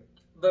liquor.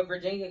 But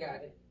Virginia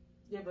got it.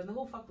 Yeah, but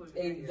who fuck with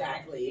Virginia?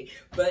 Exactly.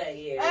 But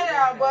yeah.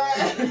 Yeah, but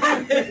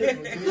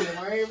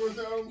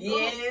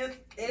yes,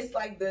 it's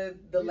like the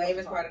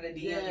lamest part of the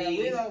DMV. Yeah,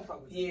 we don't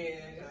fuck with you. Yeah.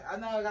 I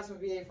know I got some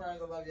VA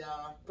friends. I love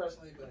y'all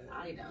personally, but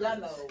I know. Y'all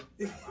know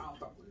I don't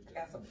fuck with it.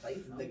 Got some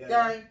places to go.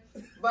 Okay.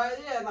 But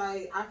yeah,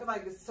 like I feel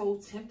like it's so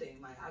tempting.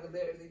 Like I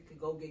literally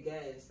could go get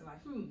gas and like,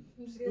 I'm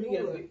just getting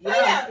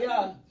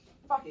yeah.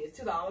 Fuck it, it's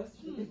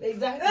 $2.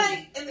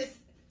 Exactly. And it's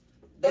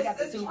they got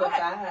the 2 for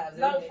 $5.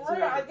 No, for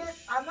real, I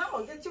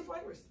get 2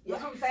 flavors. Yeah.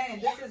 That's what I'm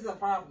saying. This is a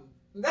problem.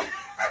 They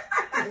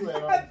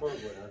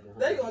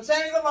gonna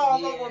change the law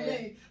over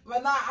me,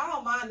 but nah, I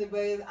don't mind it.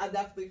 But I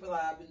definitely feel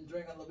like I've been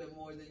drinking a little bit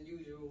more than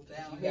usual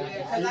down here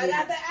because I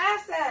got the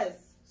access.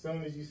 As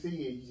soon as you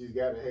see it, you just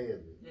gotta have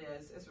it. Yeah,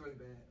 it's really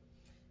bad.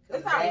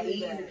 It's not really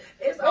easy. bad.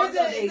 It's also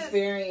the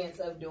experience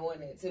of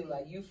doing it too.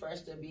 Like you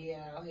fresh to being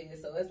out here,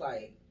 so it's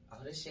like, oh,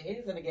 this shit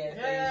is in the gas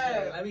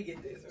station. Let me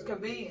get this. It's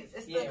convenience.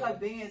 It's the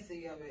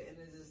conveniency of it, and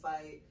it's just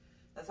like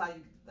that's how they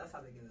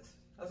get us.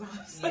 That's what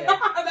I'm saying. Yeah.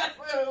 That's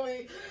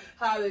literally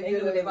how they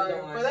get us.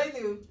 But they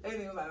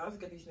knew like let's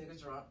get these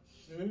niggas drunk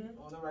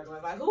on the regular.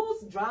 Like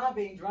who's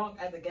driving drunk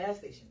at the gas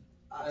station?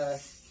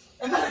 Us.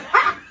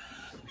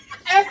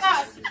 It's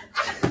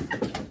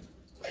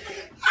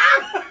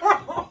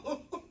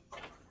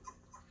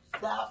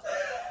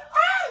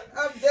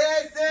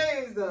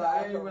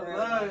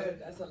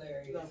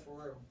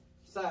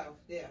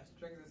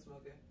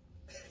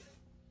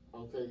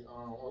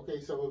Okay.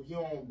 So if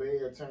you're on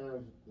bad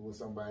terms with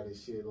somebody,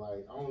 shit,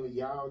 like only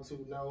y'all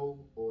two know,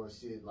 or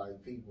shit,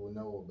 like people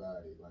know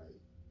about it, like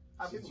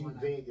should you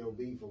vent your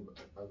beef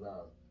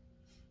about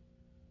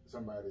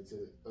somebody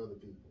to other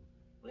people?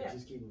 Yeah.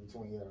 Just keep it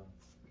between y'all.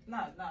 No.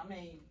 I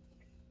mean,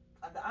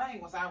 I ain't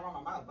gonna say I run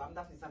my mouth, but I'm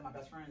definitely telling my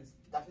best friends,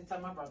 definitely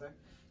telling my brother,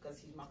 because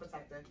he's my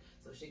protector.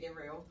 So if shit get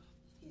real,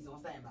 he's on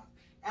standby.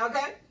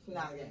 Okay?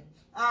 Not again.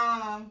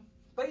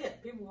 But yeah,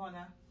 people going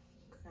now.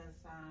 Because,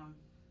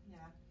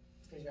 yeah.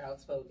 Because you're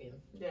outspoken.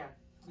 Yeah.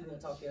 You gonna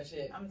talk your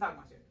shit. I'm talking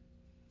my shit.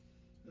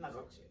 I'm not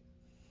talking shit.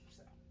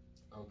 So.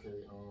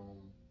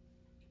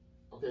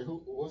 Okay,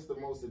 what's the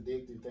most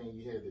addictive thing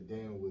you had to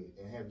deal with?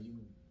 And have you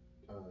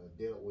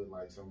dealt with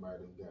like somebody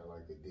who got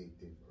like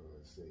addictive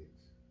sex?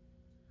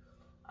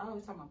 I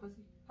always talk about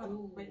pussy. Hold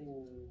on, wait.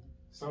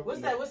 Something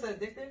What's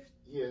addictive?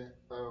 Yeah.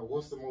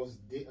 What's the most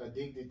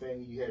addictive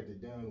thing you had to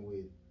done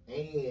with?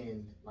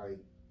 And like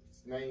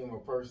name a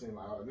person,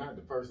 not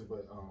the person,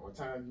 but a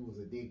time you was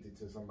addicted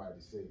to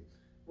somebody's sex.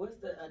 What's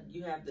the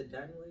you have the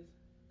done with?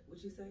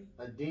 What you say?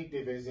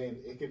 Addictive as in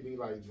it could be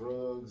like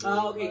drugs.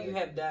 Oh, okay, like you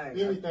have done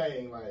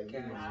anything like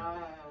okay.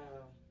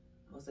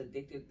 Most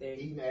addictive thing?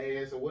 Eating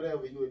ass or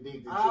whatever you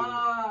addicted to.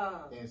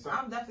 And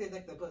I'm definitely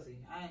addicted to pussy.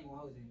 I ain't gonna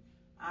hold you.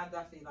 I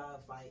definitely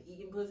love like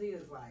eating pussy.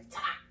 Is like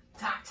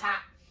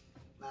top.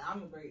 Like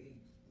I'm a great eater.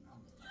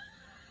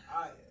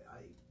 I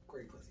eat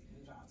great pussy.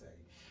 I'm trying to tell you.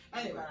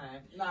 Anyway,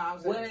 I'm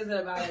what is it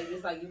about it?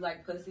 It's like you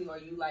like pussy, or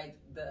you like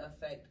the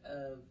effect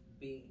of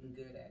being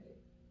good at it?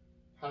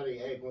 How they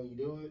act when you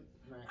do it?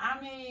 Right. I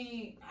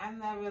mean, I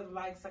never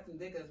like sucking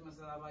dick as much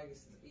as I like to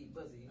eat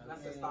pussy.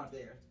 Let's just start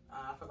there.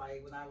 I feel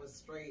like when I was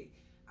straight,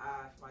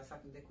 I feel like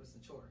sucking dick was a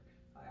chore.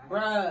 Like,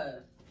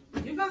 Bruh.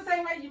 You feel the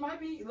same way? You might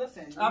be.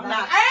 Listen, I'm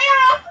not.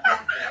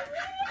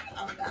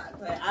 I'm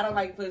not. I don't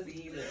like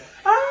pussy either.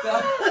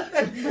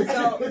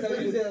 So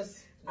you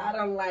just. I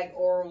don't like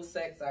oral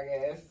sex, I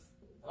guess.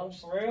 Oh,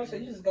 for real? So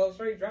you just go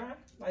straight dry?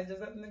 Like,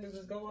 just let the niggas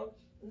just go up?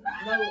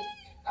 No.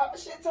 Oh,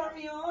 shit turn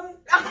me on.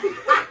 I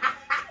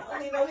don't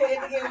need no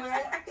head to get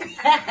wet.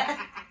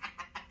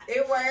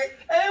 It worked.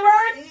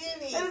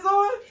 It's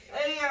on?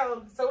 Hey,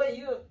 yo. So wait,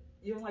 you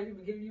don't like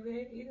people giving you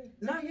head either?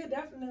 No, yeah,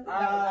 definitely.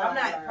 I'm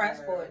not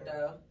pressed for it,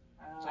 though.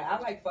 Like, I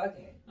like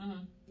fucking.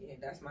 Mm-hmm. Yeah,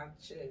 that's my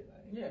shit.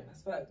 Like, yeah.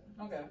 That's fuck.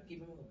 Okay.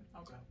 Keep it moving.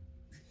 Okay.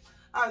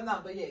 No,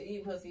 but yeah,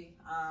 eating pussy.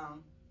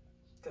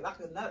 Cause I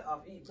could nut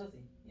off eating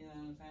pussy. You know what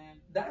I'm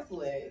saying? That's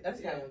lit. That's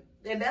kind of,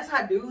 and that's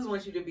how dudes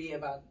want you to be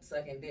about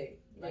sucking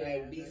dick.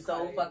 Like, be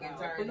so fucking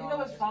turned on. But you know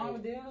what's wrong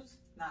with dudes?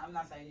 Nah, I'm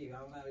not saying you. I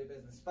don't know your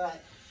business,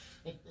 but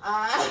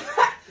I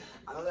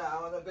don't know. I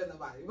don't know about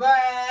nobody,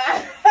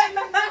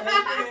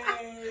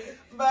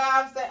 but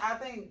I'm saying I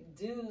think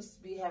dudes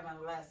be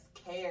having less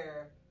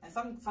care. And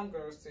some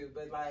girls too,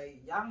 but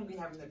like y'all don't be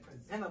having it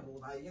presentable,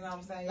 like you know what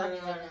I'm saying? Y'all be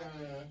having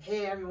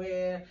hair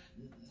everywhere,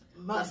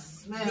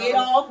 must smell. Get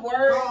off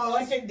work,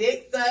 want your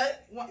dick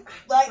sucked,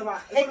 like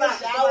take a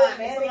shower,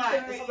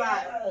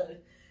 manicure,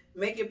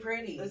 make it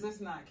pretty. This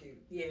is not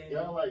cute. Yeah,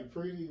 y'all like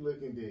pretty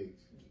looking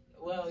dicks.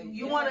 Well,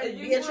 you want to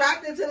be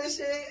attracted to the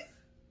shit.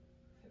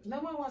 No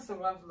one wants a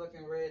rough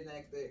looking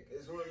redneck dick.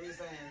 Is what we're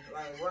saying,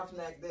 like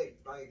roughneck dick.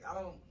 Like I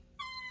don't.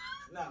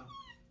 No,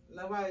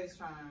 nobody's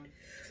trying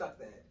to suck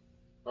that.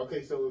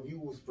 Okay, so if you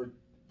was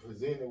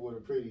presented with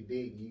a pretty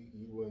dick,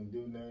 you wouldn't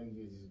do nothing.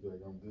 You just be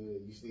like, I'm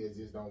good. You still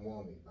just don't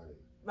want it,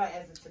 like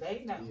as of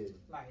today, no. Yeah.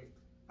 Like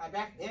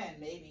back then,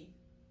 maybe.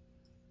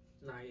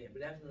 Not yet,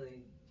 but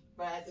definitely.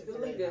 But as if of it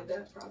today, look good,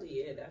 that's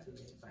probably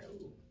definitely. It's like,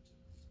 ooh.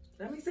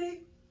 Let me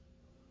see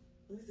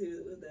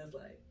what that's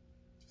like.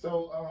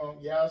 So,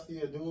 y'all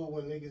still do it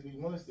when niggas be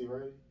musty,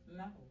 right?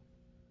 No.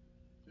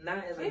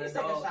 Not as an adult.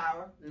 Take a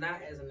shower. Not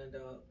as an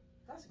adult.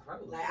 That's gross.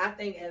 Like, I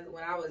think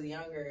when I was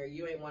younger,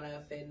 you ain't want to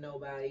offend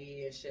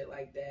nobody and shit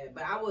like that.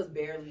 But I was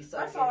barely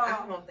sucking.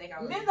 I don't think I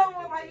was. Men don't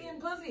want like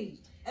eating pussy,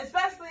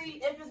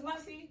 especially if it's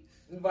musty.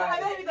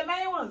 Right. Like, baby, the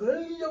main ones.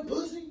 They eat your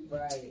pussy.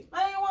 Right.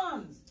 Main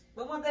ones.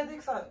 The ones that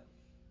dick suck.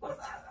 What's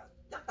that?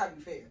 Y'all gotta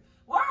be fair.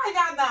 Why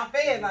y'all not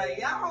fair? Like,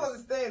 y'all don't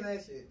understand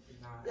that shit.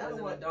 Nah, as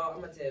an adult,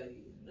 I'm gonna tell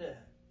you. Yeah.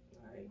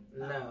 Like,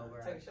 no,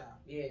 bro. Take a shower.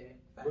 Yeah.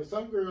 But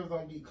some girls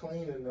don't be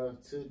clean enough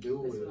to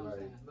do it.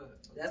 Like,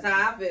 that's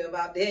how I feel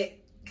about that.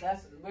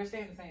 We're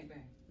saying the same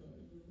thing.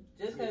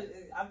 Just because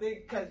I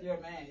think because you're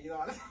a man, you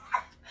know.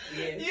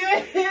 Yeah.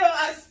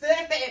 I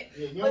said it.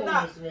 Yeah, you don't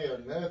want to smell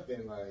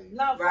nothing like.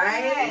 No,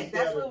 right.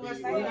 That's what we're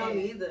saying. We don't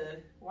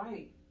either.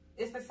 Right.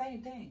 It's the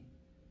same thing.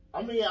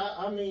 I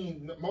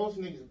mean, most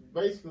niggas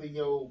basically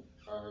your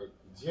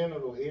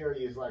genital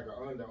area is like an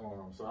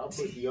underarm, so I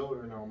put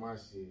deodorant on my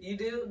shit. You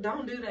do?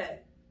 Don't do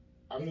that.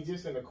 I mean,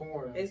 just in the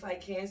corner. It's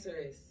like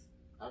cancerous.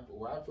 I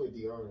put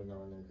deodorant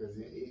on there because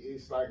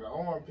it's like an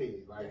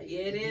armpit. Like, yeah,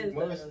 it is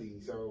musty.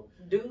 So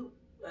do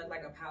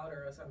like a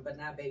powder or something, but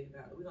not baby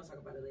powder. We're gonna talk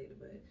about it later,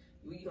 but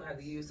you're gonna have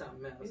to use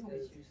something else.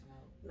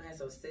 You have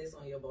some cysts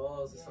on your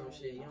balls or some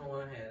shit. You don't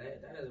want to have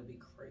that. That'll be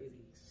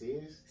crazy.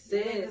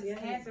 Cysts? Yeah.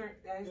 Cancer.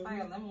 It's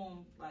like a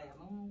lemon,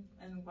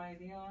 and by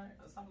DR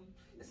or something.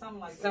 It's something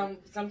like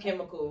some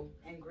chemical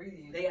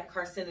ingredient. They got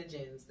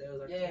carcinogens.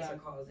 Those are cancer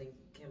causing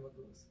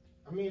chemicals.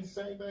 I mean, the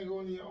same thing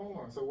going to your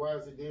arm. So why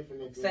is it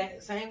different?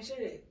 Same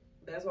shit.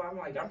 That's why I'm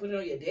like, don't put it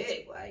on your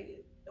dick.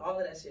 Like, all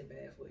of that shit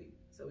bad for you.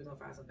 So we're gonna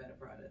find some better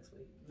products for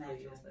you.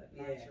 Natural.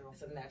 Yeah,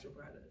 some natural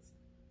products.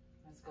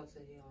 Let's go to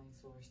the healing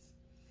source.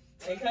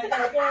 Okay.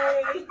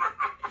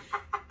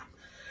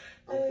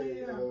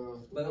 Okay,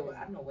 but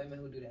I know women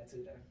who do that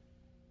too, though.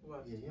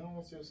 What? Yeah, you don't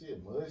want your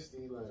shit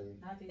musty,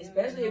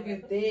 especially if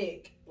you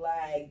thick,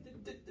 like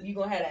you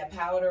gonna have that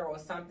powder or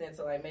something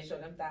to like make sure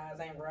them thighs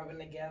ain't rubbing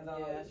together.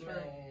 Yeah, that's man.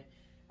 right.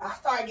 I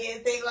started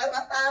getting thick, like my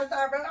thighs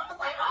started rubbing. I was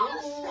like,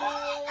 oh shit,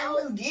 I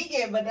was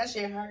geeking, but that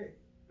shit hurt.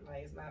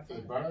 Like it's not fun.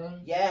 It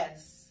burn?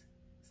 Yes,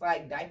 it's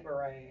like diaper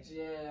rash.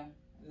 Yeah.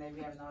 And they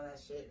be having all that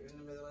shit in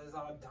the middle. It's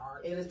all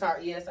dark. It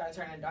start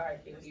turning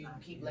dark if you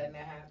keep cute. letting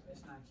that happen.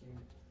 It's not cute.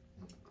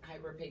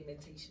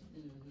 Hyperpigmentation.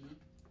 Mm-hmm.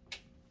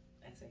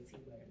 SAT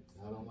words.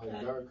 I don't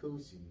like dark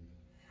coochie.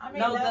 I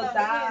mean, no, the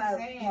thighs,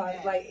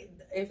 that. like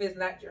if it's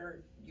not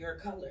your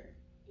color,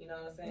 you know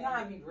what I'm saying? You know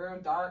how it be real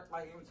dark,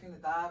 like in between the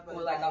thighs, but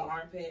with like an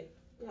armpit.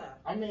 Yeah.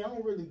 I mean, I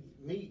don't really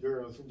meet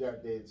girls who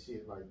got that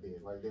shit like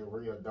that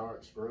real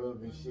dark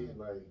scrub and shit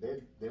like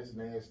that. That's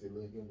nasty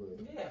looking, but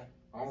yeah,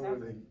 I don't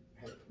really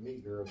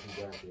meet girls who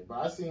got that. But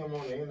I see them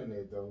on the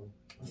internet though.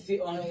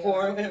 See on the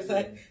porn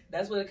website.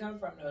 That's where it comes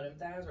from though. Them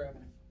thighs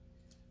rubbing.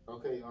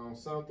 Okay,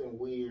 something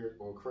weird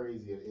or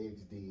crazy an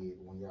ex did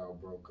when y'all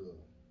broke up.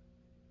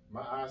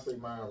 I'll say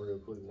mine real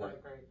quick.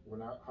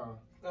 When I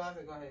Go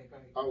ahead.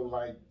 Oh,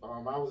 like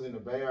I was in the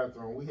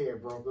bathroom. We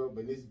had broke up,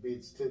 and this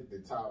bitch took the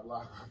top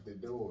lock off the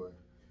door,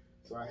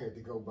 so I had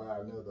to go buy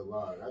another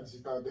lock. I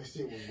just thought that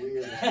shit was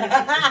weird.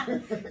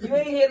 You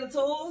ain't hear the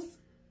tools?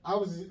 I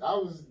was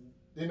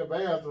in the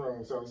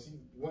bathroom, so she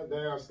went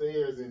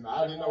downstairs, and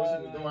I didn't know what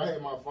she was doing. I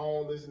had my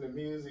phone, listening to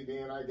music.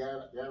 Then I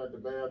got out the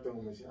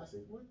bathroom, and I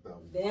said, "What the?"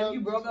 Damn, fuck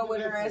you broke up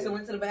with her ass and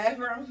went to the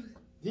bathroom?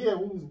 Yeah,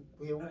 we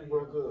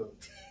broke up.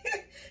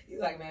 He's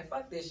like, man,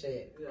 fuck this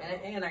shit. Yeah.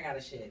 And I got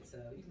a shit, so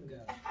you can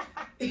go.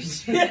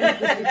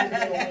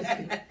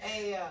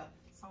 Hey,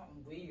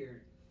 something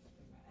weird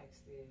my ex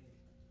did.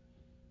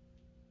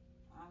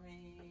 I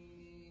mean,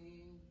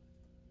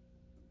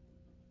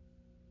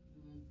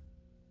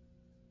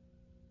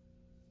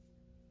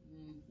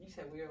 you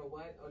said weird or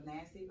what? Or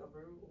nasty or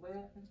rude? What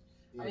happened?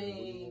 Yeah, I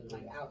mean,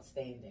 like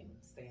outstanding,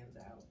 stands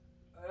out.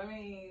 I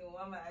mean,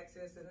 one of my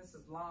exes, and this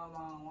is long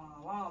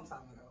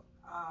time ago.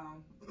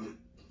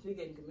 He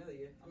getting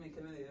chlamydia.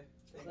 Chlamydia.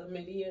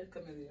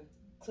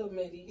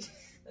 Chlamydia.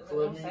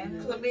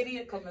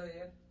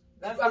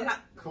 That's I'm not.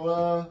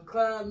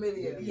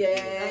 Chlamydia.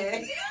 Yeah.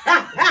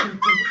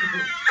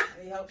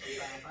 He helps you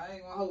guys. I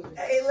ain't gonna hold you.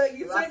 Hey, look,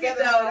 you took it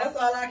though. That's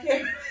all I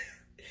care.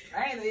 I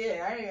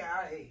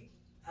ain't.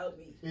 Help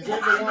me. Is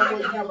that the one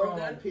where you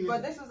piss?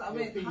 But this is, I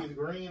mean, your pee is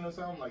green or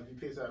something? Like you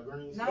piss out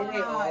green? No, it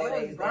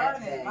was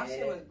burning. My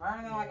shit was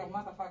burning like a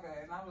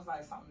motherfucker, and I was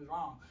like, something's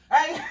wrong.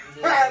 Hey,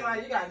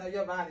 like you gotta know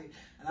your body.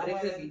 And but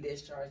it could be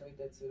discharged like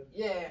that too.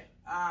 Yeah,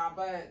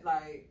 but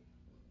like,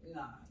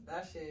 nah,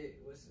 that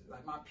shit was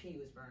like my pee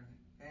was burning.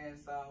 And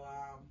so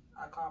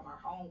I called my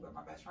homegirl,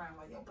 my best friend. I'm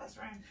like, yo, best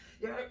friend,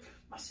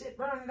 my shit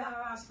burning.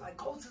 I was like,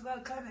 go to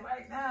the clinic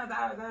right now.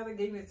 They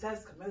gave me a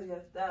test,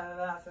 chlamydia.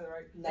 I said,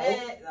 right. No.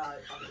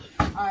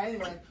 All right,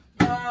 anyway.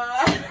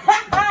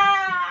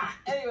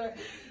 Anyway,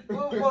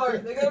 move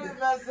forward. They gave me the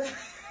message.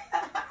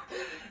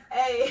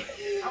 Hey,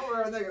 I'm a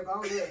real nigga, so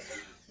I'm good.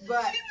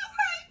 But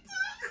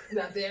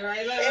that's it,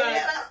 right?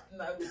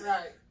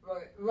 Right.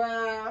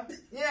 Well,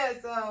 yeah,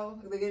 so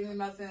they gave me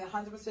my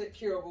 100%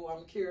 curable.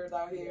 I'm cured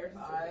out here,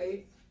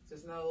 alright?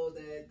 Just know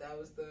that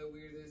was the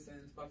weirdest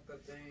and fucked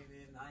up thing,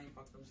 and I ain't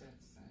fucked them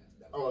since.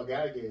 Oh, a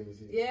guy gave it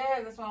to you?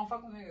 Yeah, that's why I don't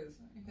fuck with niggas.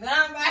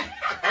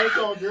 Oh,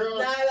 so girl?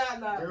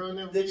 Nah. Girl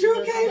never the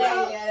truth came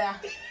out? Yeah.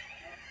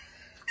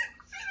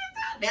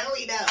 Now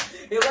we know.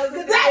 It wasn't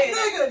the dick.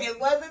 It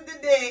wasn't the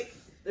dick.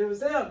 It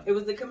was him. It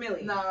was the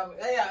chameleon. Nah,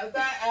 yeah, it's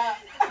not,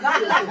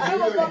 I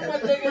was fucking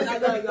with niggas.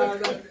 No.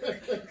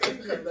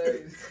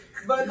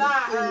 But nah, I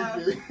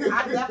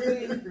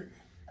definitely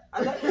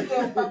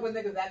still fuck with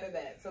niggas after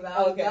that. So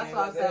that's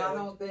why I said I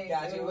don't think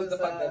it was the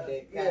fucked up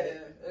dick. Yeah,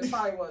 it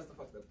probably was the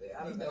fucked up dick.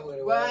 I don't know what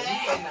it was.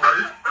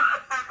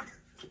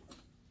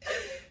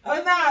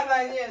 But nah,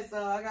 like, yeah,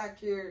 so I got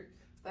cured.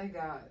 Thank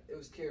God it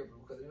was curable.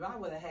 Because if I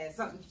would have had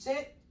something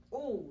shit,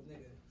 ooh,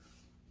 nigga.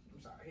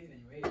 I'm sorry, he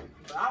didn't even hear me.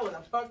 But I would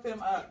have fucked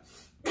him up.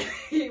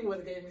 He would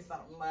have gave me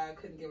something like I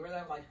couldn't get rid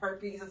of, like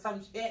herpes or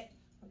some shit.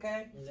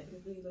 Okay?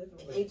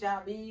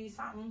 HIV,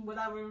 something,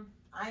 whatever.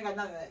 I ain't got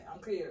none of that. I'm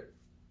cleared.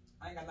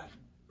 I ain't got nothing.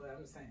 But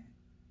I'm just saying.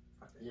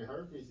 Yeah,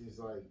 herpes is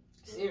like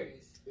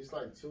serious. It's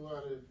like 2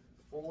 out of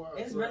 4.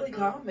 It's really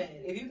common.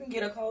 If you can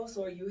get a cold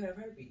sore, you have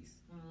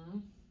herpes. Mm-hmm.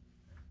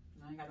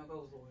 I ain't got no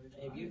clothes for it.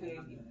 If you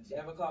could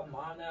ever call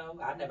mono,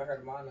 I never heard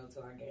of mono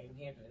until I came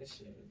here to this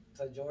shit.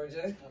 To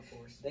Georgia. Of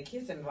course. The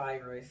kissing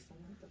virus.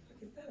 What the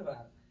fuck is that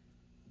about?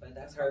 But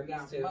that's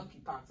herpes too.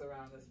 Monkeypox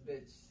around this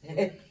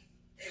bitch.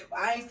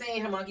 Well, I ain't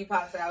seen her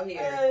monkeypox out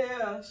here.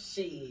 Yeah.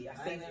 She. I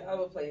seen it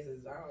other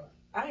places.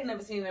 I ain't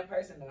never seen that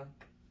person though.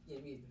 Yeah,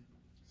 me either.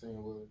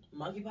 Seen what?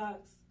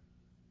 Monkeypox?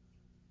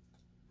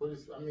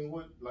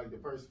 What, like the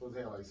person supposed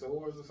to have like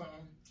sores or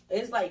something?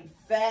 It's like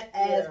fat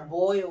ass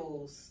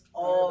boils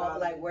all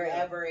like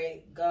wherever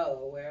it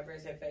go, wherever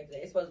it's infected.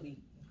 It's supposed to be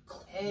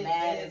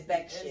mad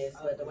infectious,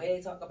 but the way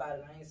they talk about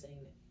it, I ain't seen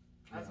it.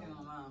 I seen it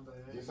online, but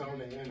it's on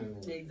the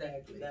internet.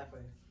 Exactly.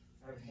 Definitely.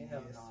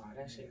 Hell no,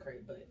 that shit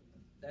crazy. But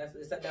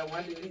that's that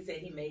one dude. He said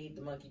he made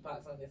the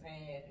monkeypox on his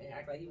hand and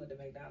act like he went to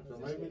McDonald's. So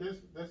maybe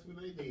that's what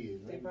they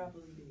did. They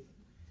probably did.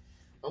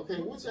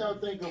 Okay, what y'all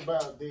think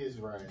about this,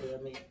 right?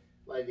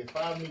 Like if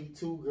I meet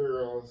two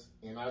girls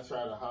and I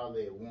try to holler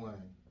at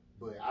one,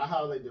 but I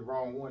holler at the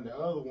wrong one, the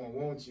other one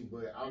wants you,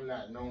 but I'm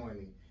not knowing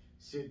it.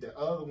 Should the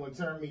other one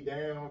turn me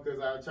down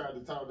because I tried to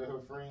talk to her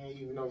friend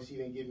even though she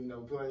didn't give me no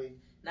play?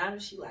 Not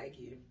if she like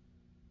you.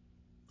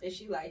 If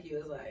she like you,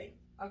 it's like...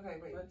 Okay,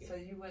 wait. So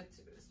you went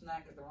to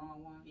snack at the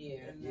wrong one?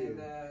 Yeah. And then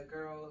the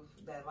girl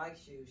that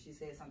likes you, she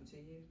said something to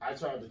you? I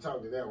tried to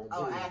talk to that one too.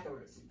 Oh,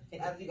 afterwards.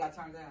 After you got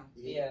turned down?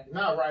 Yeah.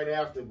 Not right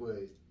after,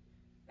 but...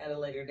 At a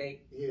later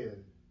date? Yeah.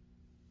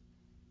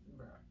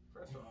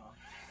 First of all,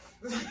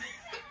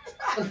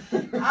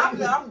 I'm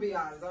gonna be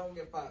honest. I don't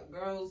give a fuck.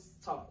 Girls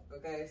talk,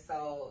 okay?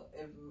 So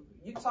if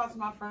you talk to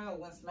my friend or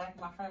want to smack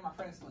my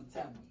friend's gonna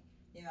tell me.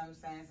 You know what I'm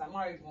saying? So I'm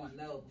already gonna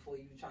know before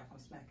you try to come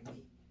smacking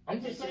me.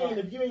 I'm just saying,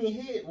 if you ain't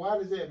hit, why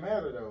does that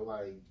matter though?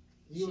 Like,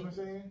 you know what I'm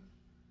saying?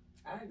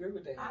 I agree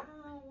with that. I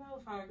don't know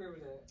if I agree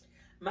with that.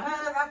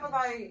 Because I feel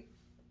like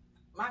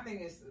my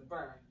thing is,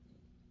 bruh,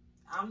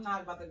 I'm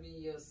not about to be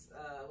your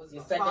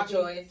second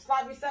choice.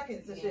 Sloppy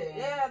seconds and shit.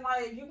 Yeah,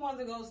 like if you want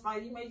to go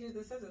slide, you made your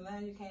decision,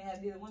 then you can't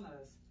have either one of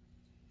us.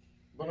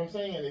 But I'm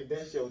saying if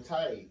that's your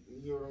type,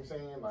 you know what I'm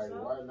saying? Like,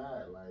 why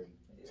not? Like,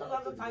 there's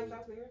other types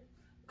out there.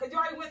 Cause you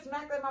already went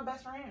smacked at my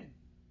best friend.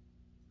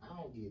 I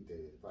don't get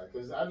that. Like,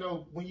 cause I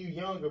know when you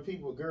younger,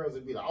 girls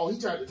would be like, "Oh, he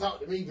tried to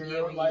talk to me, girl."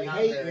 Yeah, like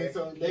hating,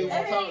 so they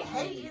won't talk to me.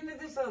 Hating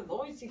is just a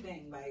loyalty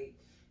thing, like,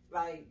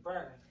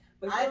 bruh.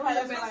 But I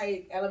remember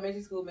like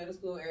elementary school, middle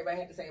school, everybody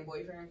had the same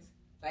boyfriends.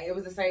 Like it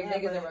was the same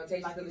niggas in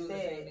rotation because we was the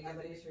same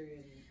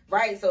niggas.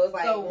 Right, so it's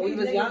like when we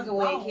was younger,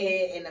 when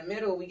kid in the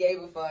middle, we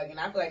gave a fuck, and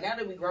I feel like now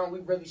that we grown, we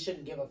really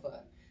shouldn't give a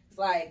fuck. It's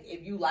like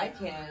if you like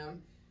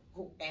him.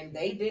 And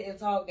they didn't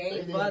talk, they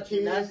ain't fucked,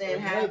 nothing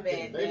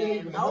happened.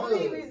 The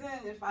only reason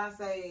if I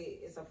say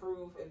it's a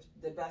proof, if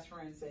the best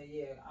friend say,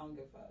 yeah, I don't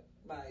give a fuck.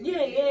 Like, you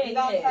know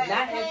what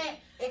I'm saying?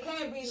 It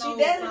can't be no.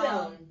 She dated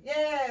them.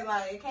 Yeah,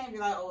 like it can't be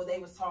like, oh, they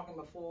was talking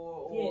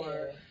before,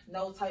 or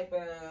no type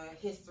of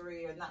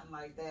history or nothing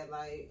like that.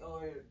 Like,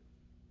 or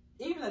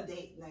even a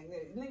date. Like,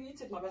 nigga, you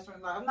took my best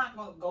friend. Like, I'm not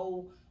gonna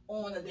go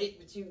on a date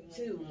with you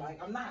too.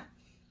 Like, I'm not.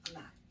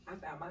 I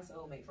found my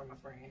soulmate from a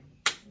friend.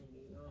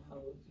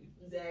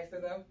 Did you ask her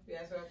though? You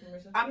asked her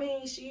permission? I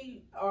mean,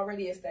 she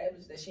already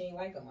established that she ain't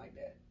like him like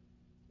that.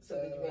 So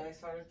did you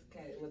ask her?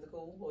 Was it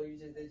cool, or you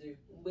just did you?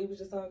 We was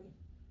just talking.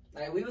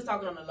 Like we was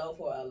talking on the low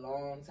for a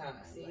long time.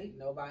 See? Like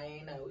nobody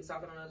ain't know. We was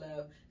talking on the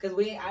low because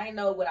I ain't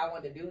know what I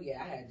wanted to do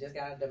yet. I had just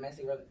got a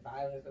domestic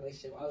violence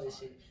relationship, all this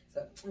shit.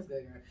 So it's good,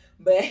 girl.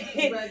 But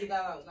I'm glad you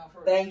got out. No,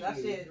 for thank that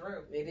you. Shit is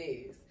real. It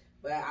is.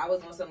 But I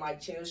was on some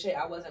like chill shit.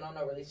 I wasn't on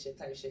no relationship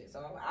type shit.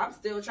 So I'm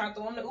still trying to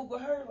throw on the Uber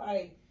her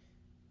like.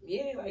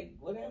 Yeah, like,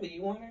 whatever,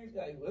 you want her?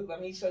 Like, let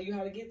me show you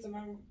how to get to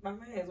my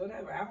mans,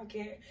 whatever. I don't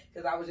care,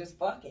 because I was just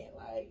fucking.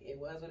 Like, it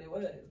was what it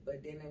was.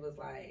 But then it was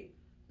like,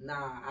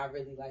 nah, I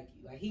really like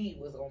you. Like, he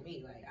was on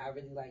me. Like, I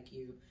really like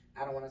you.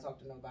 I don't want to talk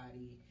to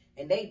nobody.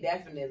 And they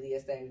definitely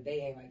established they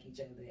ain't like each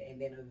other.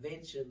 And then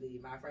eventually,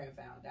 my friend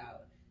found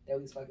out that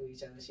we was fucking with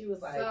each other. She was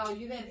like... So,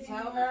 you didn't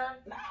tell her?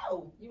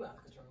 No. You out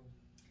of control.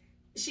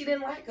 She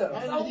didn't like him.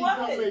 So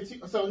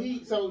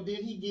what? So did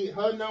he get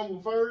her number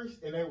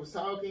first and they was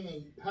talking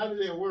and how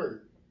did that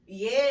work?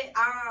 Yeah,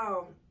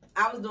 I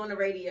was doing the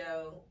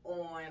radio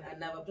on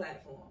another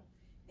platform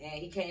and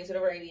he came to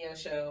the radio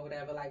show,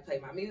 whatever, like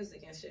play my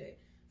music and shit.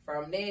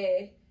 From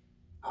there,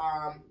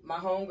 my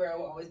homegirl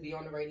will always be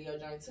on the radio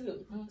joint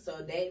too. Mm-hmm.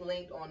 So they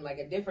linked on like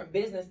a different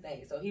business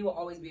thing. So he will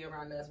always be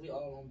around us. We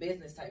all on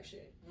business type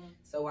shit. Mm-hmm.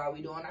 So while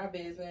we doing our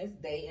business,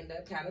 they end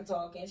up kind of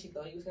talking. She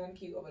thought he was kind of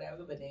cute or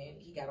whatever, but then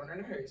he got on her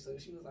nerves. So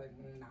she was like,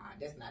 nah,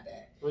 that's not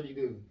that. What do you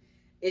do?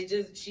 It's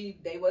just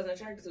they wasn't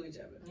attracted to each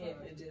other. Yeah,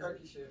 it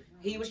just shit.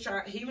 He was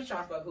trying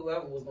to fuck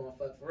whoever was gonna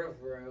fuck for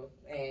real,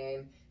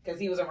 and because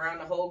he was around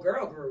the whole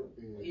girl group,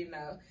 you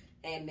know.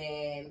 And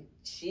then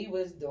she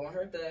was doing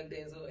her thug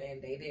dizzle,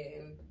 and they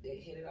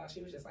hit it off. She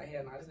was just like,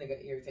 hell no, this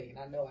nigga irritating.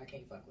 I know I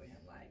can't fuck with him.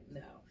 Like,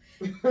 no.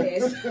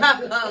 And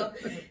so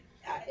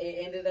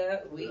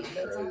we ended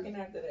up talking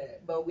after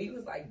that. But we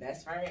was like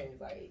best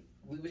friends. Like,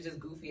 we was just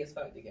goofy as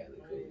fuck together.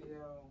 Cool.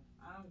 Yo,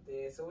 I'm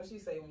dead. So what she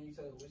say when you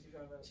told her? What she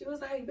talking about? She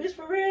was like, bitch,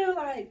 for real?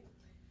 Like,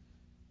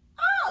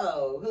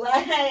 oh,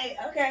 like,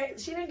 okay,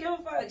 she didn't give a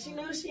fuck. She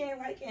knew she ain't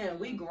like him.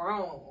 We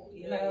grown,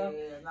 you know?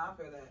 Yeah, no, I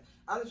feel that.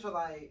 I just feel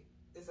like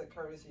it's a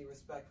courtesy,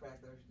 respect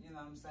factor. You know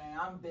what I'm saying?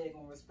 I'm big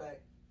on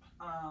respect.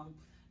 And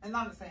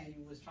I'm not saying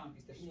you was trying to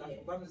be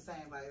disrespectful, but I'm just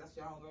saying, like, that's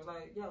your homegirl.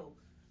 Like, yo,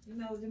 you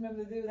know, you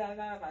remember the dude that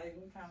like,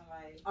 we kind of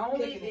like.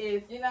 Only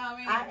if, you know what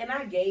I mean?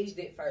 I gauged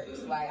it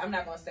first. Like, I'm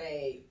not going to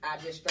say I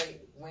just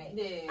straight went.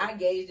 Yeah. I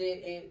gauged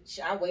it.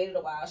 I waited a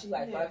while. She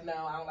like, fuck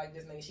no, I don't like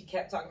this nigga. She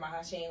kept talking about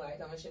how she ain't like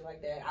him and shit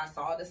like that. I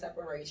saw the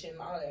separation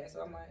and all that.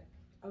 So I'm like,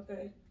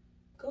 okay,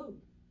 cool.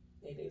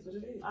 It is what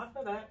it is. I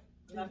feel that.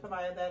 And I feel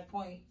like at that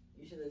point,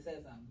 you should have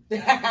said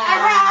something.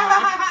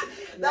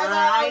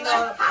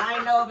 I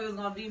ain't know if it was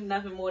gonna be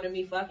nothing more than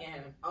me fucking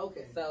him.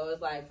 Okay. So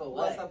it's like, for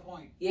What's what? the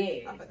point?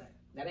 Yeah. I feel that.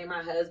 That ain't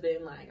my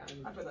husband. Like,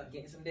 I feel that.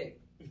 getting some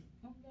dick. Okay.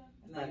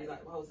 And then you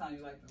like the whole time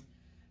you liked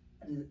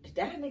him.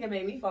 That nigga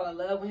made me fall in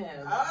love with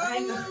him.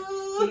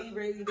 Oh. He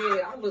really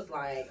did. I was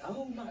like,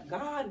 oh my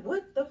God,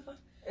 what the fuck?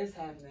 It's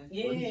happening.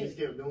 Yeah. Well, he just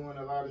kept doing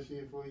a lot of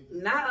shit for you?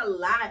 Not a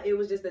lot. It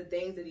was just the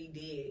things that he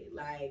did.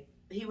 Like,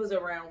 he was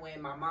around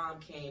when my mom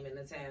came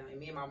into town, and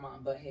me and my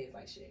mom butt heads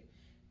like shit.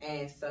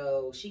 And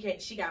so she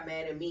got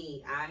mad at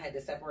me. I had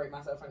to separate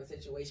myself from the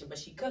situation, but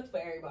she cooked for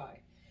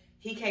everybody.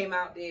 He came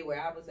out there where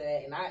I was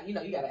at, and you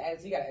gotta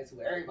ask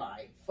with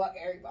everybody. Fuck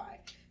everybody.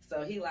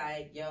 So he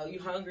like, yo, you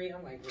hungry?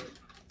 I'm like,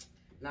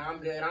 nah, I'm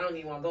good. I don't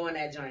even want to go in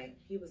that joint.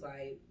 He was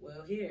like,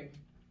 well, here.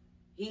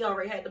 He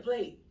already had the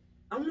plate.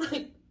 I'm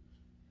like,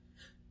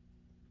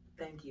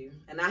 thank you.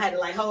 And I had to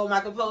like hold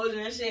my composure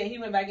and shit. He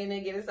went back in there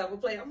and get himself a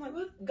plate. I'm like,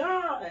 what?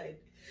 God.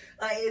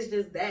 Like, it's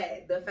just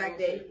that. The fact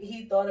that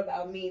he thought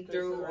about me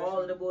through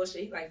all of the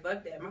bullshit. He's like,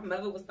 fuck that. My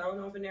mother was thrown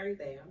off and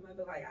everything. My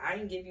mother like, I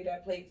didn't give you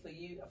that plate for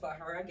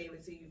her. I gave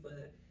it to you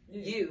for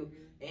you.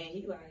 And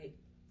he like,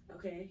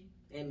 okay.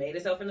 And made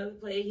himself another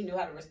plate. He knew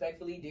how to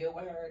respectfully deal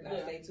with her,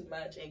 not say too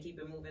much, and keep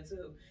it moving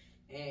too.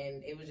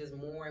 And it was just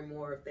more and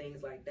more of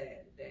things like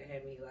that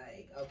had me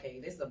like, okay,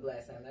 this is a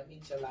blessing. Let me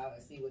chill out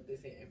and see what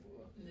this hitting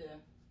for. Yeah.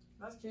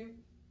 That's cute.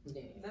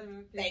 Yeah.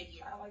 Thank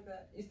you. I like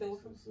that. You still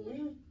with him?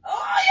 Mm-hmm.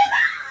 Oh, you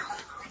know!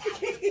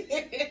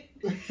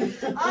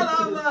 I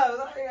love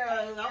love.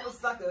 I'm a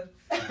sucker.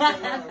 I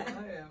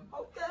am.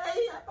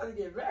 Okay. I'm about to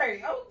get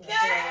married.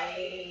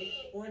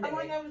 Okay. One day. How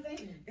long you ever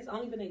dating? It's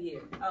only been a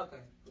year.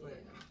 Okay. Yeah.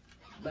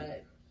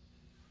 But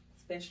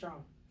it's been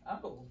strong.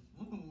 Oh.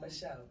 For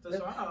sure.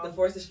 The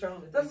force is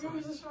strong. The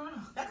force is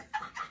strong.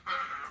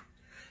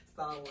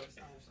 Star Wars.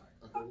 I'm sorry.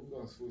 Okay, we're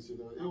gonna switch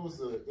it up. It was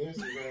an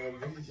Instagram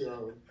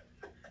video.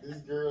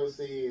 This girl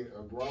said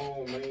a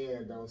grown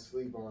man don't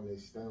sleep on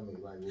his stomach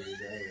like with his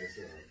ass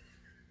up.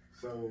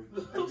 So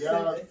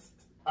y'all,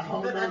 I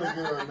don't know the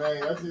girl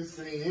name. I just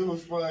seen it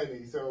was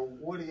funny. So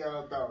what are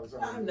y'all thoughts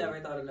on it? I've never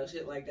thought of no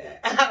shit like that.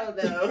 I don't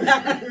know.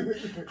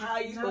 How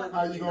you gonna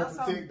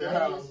protect the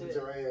house with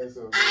your ass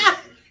up?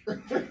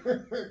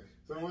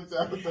 So what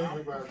y'all think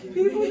about this?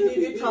 People need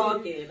to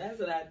talking. That's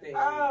what I think.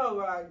 Oh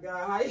my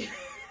God.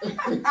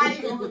 How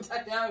you gonna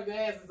protect your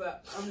asses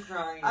up? I'm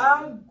crying.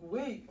 I'm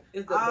weak.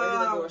 Is the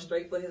burger going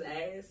straight for his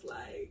ass?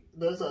 Like,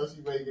 that's how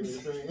she making it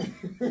seem.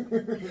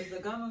 Is the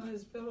gun on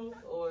his pillow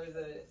or is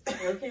it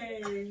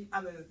okay?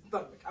 on his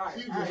stomach? All right.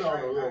 She just on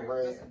a little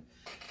rant.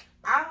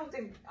 I don't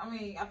think. I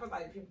mean, I feel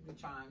like people be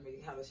trying to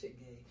make hella shit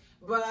gay,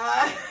 but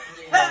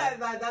that's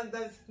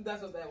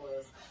what that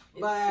was.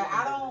 But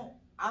I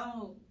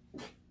don't.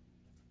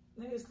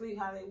 Niggas sleep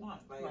how they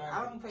want. Like, right.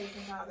 I don't pay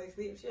attention how they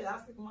sleep. Shit, I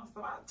sleep with my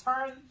stuff.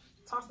 I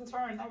toss and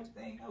turn, and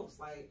everything else.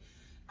 Like,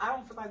 I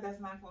don't feel like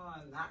that's not going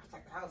to not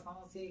protect the house. I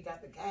don't see he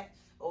got the cat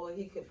or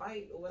he could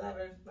fight or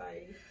whatever.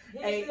 Like, he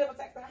can still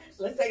protect the house.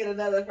 Let's take it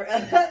another level.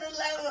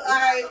 All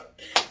right.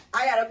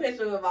 I got a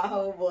picture with my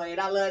homeboy, and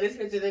I love this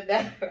picture to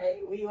death,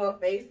 right? We on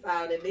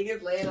FaceTime, and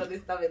niggas laying on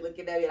his stomach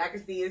looking at me, and I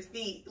can see his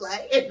feet,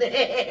 like, in the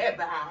air.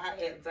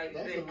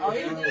 Oh,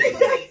 he was eating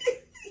pussy.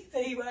 He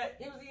said he what?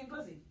 He was eating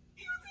pussy.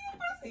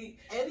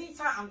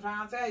 Anytime, I'm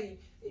trying to tell you,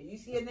 if you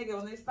see a nigga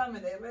on their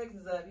stomach, their legs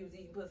is up, he was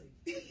eating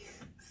pussy.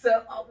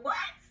 So, what?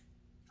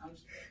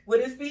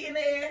 With his feet in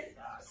the air?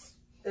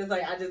 It's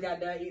like, I just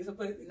got done eating some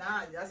pussy.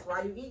 Nah, that's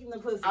why you eating the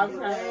pussy. I'm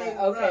crying.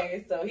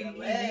 Okay, so he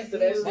used to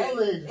that shit. My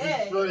legs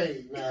be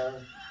straight now.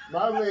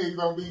 My legs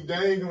don't be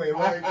dangling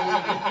like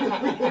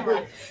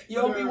that. You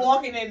don't be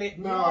walking in it.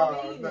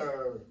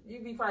 No.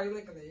 You be probably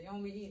licking it. You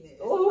don't be eating it.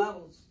 It's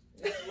levels.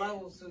 It's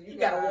levels, so you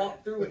gotta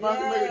walk through it. If I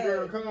can make a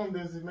girl come,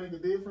 does it make a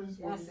difference?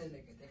 Yes, it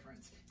make a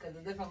difference. Because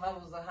the different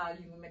levels of how you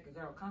can make a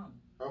girl come.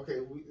 Okay,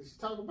 let's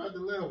talk about the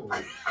levels.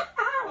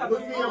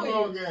 Put me up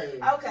on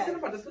game. Okay. I'm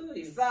about to school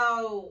you.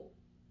 So,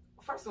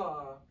 first of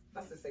all,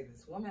 let's just say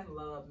this. Women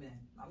love men.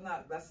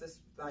 Let's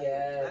just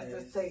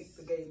take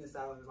the gayness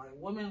out of it. Like,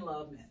 women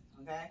love men,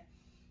 okay?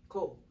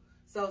 Cool.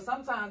 So,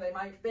 sometimes they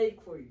might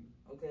fake for you,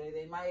 okay?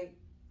 They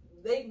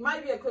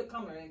might be a quick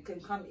comer and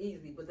can come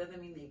easily, but doesn't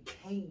mean they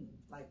came,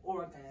 like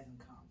orgasm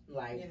come.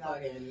 Like, you know,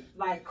 fucking,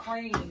 like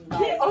cream, like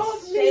get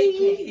off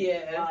shaking. Me.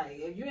 Yeah. Like,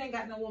 if you ain't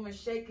got no woman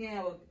shaking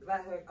or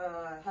like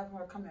having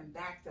her coming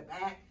back to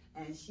back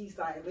and she's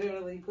like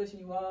literally pushing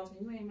you off,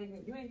 you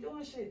ain't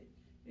doing shit.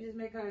 You just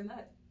make her a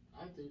nut.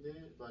 I do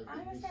that. Like I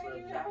they be understand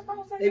you. slapping I was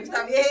supposed to They be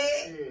stopping your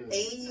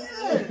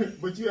head. Yeah.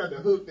 But you have to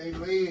hook their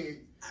legs.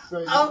 So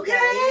Okay.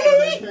 So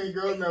they can't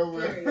go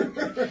nowhere.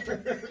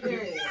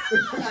 Period.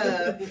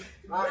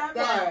 That down.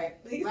 part.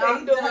 He said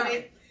he doing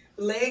it.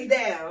 Legs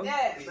down.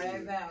 Yeah,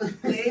 legs down.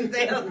 Legs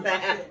down.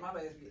 My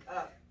legs be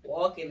up.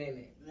 Walking in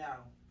it. No.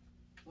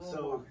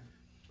 So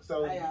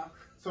Hey,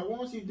 so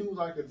once you do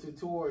like a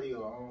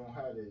tutorial on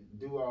how to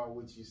do all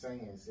what you're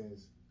saying,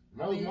 since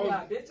I mean, you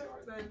got a bitch or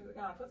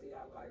got a pussy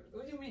out? Like,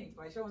 what do you mean?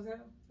 Like, show and tell?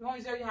 You want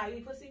me to show you how to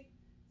eat pussy?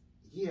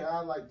 yeah,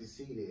 I like to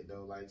see that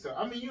though. Like, so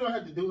I mean, you don't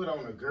have to do it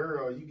on a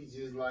girl. You can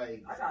just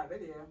like. I got a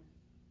video.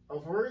 Oh,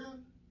 for real?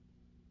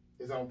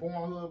 It's on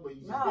Pornhub, but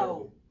you just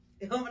No.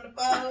 On the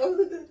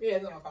phone. Yeah,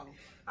 it's on my phone.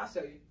 I'll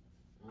show you.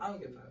 I don't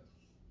give a fuck.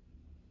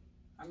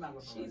 I'm not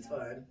gonna She's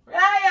fun. Yeah.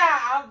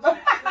 I'm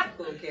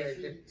Cool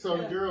character. So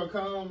the girl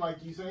come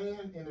like you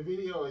saying in the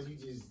video, or you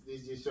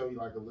just show you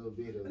like a little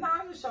bit of it? No,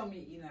 I'm just showing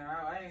me eating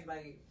her. I ain't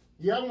like.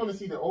 Yeah, I want to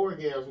see the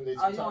orgasm that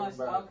Oh, you're you talking want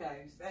about.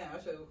 okay. Damn, I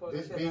should have recorded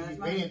This shit big last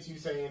night. event you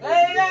saying.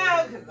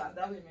 Yeah, because I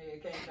definitely made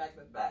it came back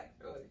to back.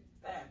 Really.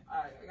 Damn.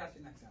 All right, I got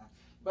you next time.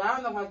 But I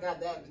don't know if I got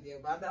that video,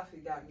 but I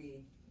definitely got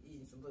me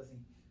eating some pussy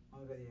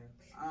on the video.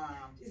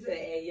 She said,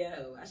 "Hey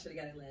yo, I should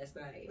have got it last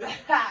night.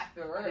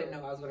 For real. I didn't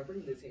know I was gonna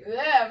prove this here."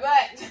 Yeah,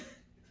 but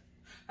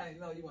I didn't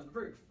know you wanted the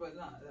proof, but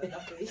no,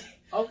 definitely.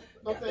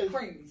 Okay.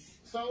 Creamies.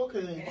 So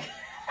okay.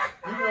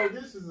 You know,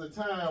 this is a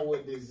time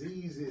where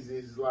diseases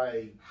is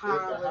like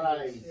at the High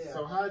highest. rates, yeah.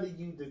 So how do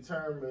you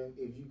determine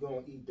if you're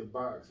gonna eat the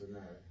box or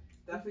not?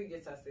 Definitely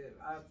get tested.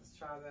 I have to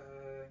try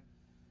to,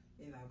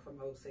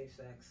 promote safe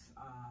sex.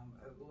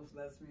 With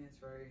lesbians,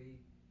 very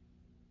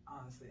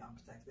honestly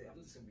unprotected.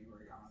 I'm just gonna be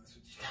very honest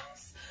with you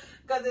guys,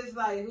 because it's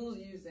like, who's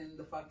using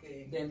the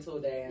fucking Dental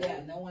dam.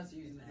 Yeah, no one's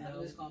using that. No.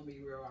 I'm just gonna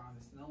be real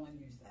honest. No one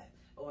used that,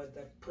 or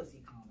the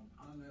pussy condom.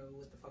 I don't know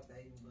what the fuck that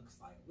even looks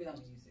like. We don't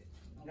use it.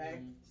 Okay,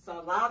 so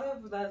a lot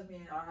of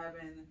lesbians are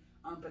having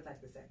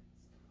unprotected sex.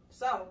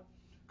 So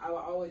I would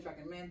always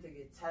recommend to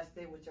get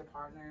tested with your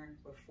partner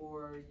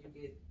before you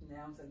get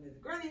down to the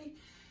nitty-gritty.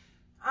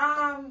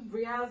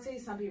 Reality,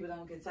 some people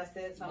don't get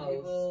tested.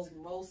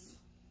 Most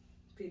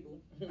people,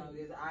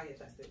 I get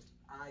tested.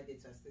 I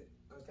get tested.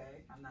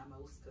 Okay, I'm not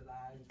most because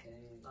I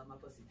love my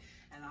pussy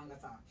and I don't got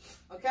time.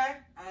 Okay,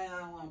 and I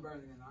don't want to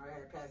burn it in. I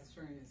already had past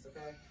experience.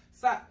 Okay,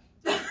 so.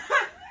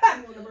 I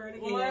want to burn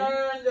again.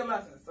 Learn your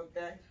lessons,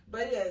 okay?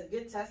 But yeah,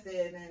 get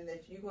tested, and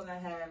if you're gonna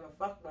have a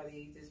fuck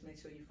buddy, just make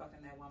sure you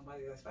fucking that one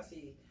buddy,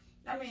 especially.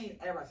 I mean,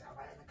 everybody says,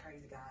 "Oh, the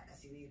crazy guy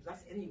STDs."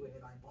 That's anywhere,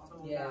 like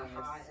Baltimore got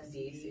high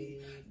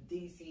STDs,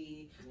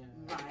 DC,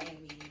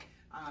 Miami,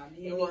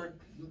 New York,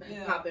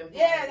 popping.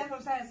 Yeah, that's what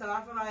I'm saying. So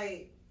I feel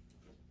like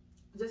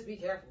just be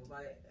careful,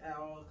 like at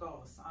all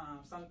costs.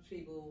 Some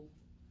people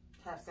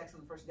have sex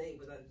on the first date,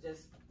 but that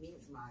just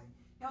means somebody.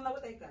 You don't know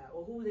what they got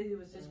or who they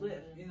was just with,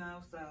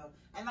 So,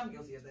 and I'm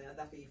guilty of that. I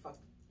definitely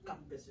fucked a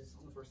couple bitches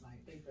on the first night.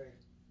 Big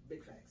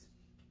facts.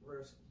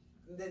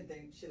 Didn't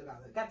think shit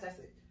about it. Got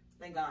tested.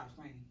 Thank God I was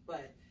clean.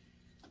 But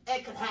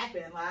it could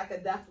happen. Like, I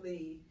could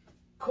definitely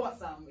caught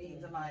something eating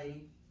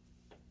somebody,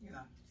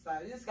 So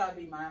you just gotta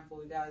be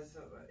mindful, guys.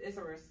 It's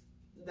a risk.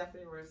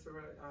 Definitely a risk.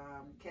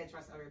 Can't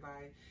trust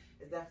everybody.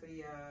 It's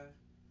definitely,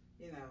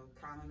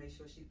 kind of make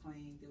sure she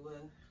clean. Do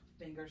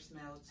a finger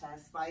smell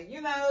test. Like,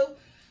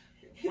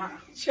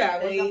 Try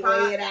to weigh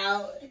it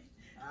out.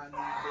 I'm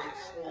not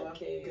bitch.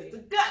 Okay. Good to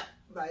go.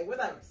 Like,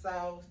 whatever.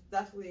 So,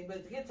 definitely,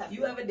 but to get tested.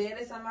 You ever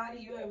dated somebody?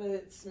 You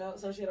ever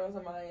smelled some shit on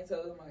somebody and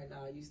told them, like,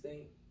 nah, you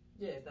stink?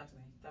 Yeah,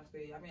 definitely.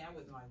 Definitely. I mean, I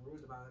wasn't, like,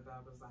 rude about it, but I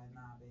was like,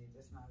 nah, babe,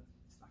 it's not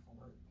gonna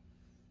work.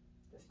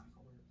 That's not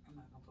gonna work. I'm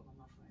not gonna put my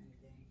mouth on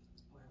anything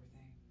or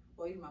everything.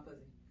 Or even my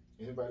pussy.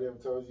 Anybody ever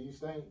told you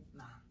stink?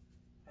 Nah.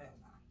 Hell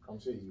no. I'm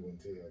sure you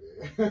wouldn't tell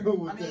that.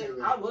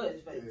 I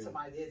would if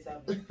somebody did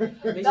tell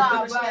me.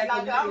 Nah, but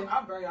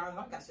I'm very honest.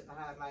 I got shit to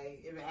hide.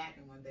 Like, if it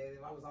happened one day,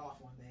 if I was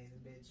off one day,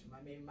 the bitch,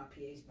 maybe my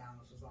pH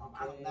balance was off.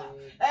 I don't know.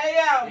 Hey,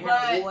 yeah,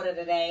 but water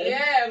today.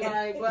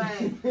 Yeah,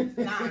 but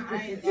nah,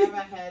 I ain't never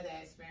had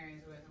that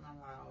experience with him. I'm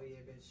like, oh yeah,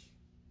 bitch.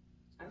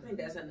 I think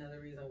that's another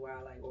reason why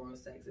like oral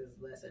sex is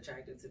less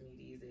attractive to me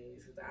these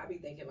days. Cause I be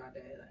thinking about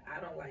that. Like,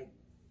 I don't like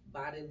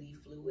bodily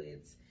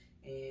fluids.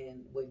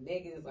 And with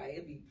niggas, like,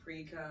 it be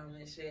pre-cum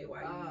and shit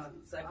while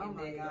you sucking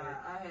dick. God.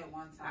 Like, I had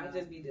one time. I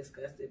just be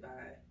disgusted by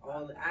it.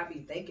 I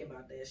be thinking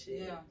about that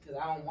shit. Yeah. Because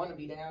I don't want to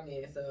be down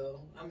there,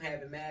 so I'm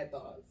having mad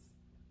thoughts.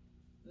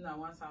 No,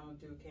 one time a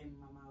dude came in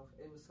my mouth.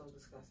 It was so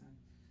disgusting.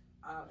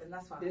 And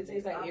that's why Did it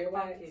taste like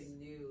earwax? I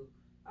knew.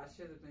 I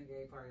should have been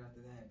gay party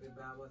after that,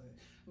 but I wasn't.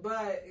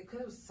 But it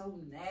was so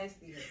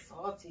nasty and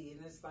salty,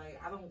 and it's like,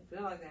 I don't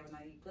feel like that when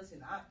I eat pussy.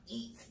 And I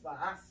eat. Like,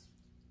 I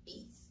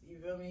eat. You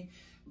feel me?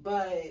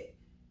 But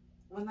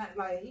when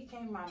he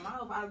came in my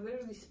mouth, I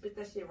literally spit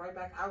that shit right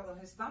back out on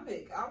his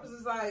stomach. I was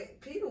just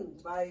like, pew,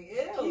 like,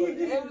 ew.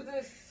 It was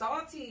just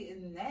salty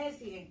and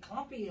nasty and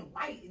clumpy and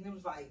white, and it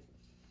was like,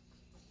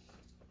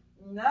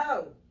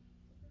 no.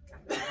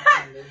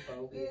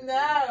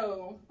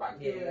 No. Fuck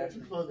Yeah, you. that's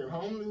You fucking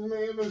homeless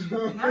man or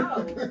something?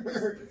 No.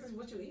 This is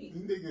what you eat.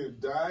 You niggas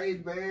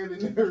died bad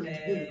and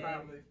everything.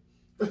 Probably.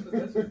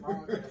 This was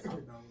wrong as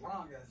something go.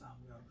 Wrong as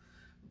something go.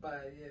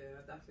 But yeah,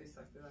 I definitely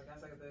sucked it. Like I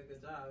sucked at a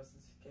good job since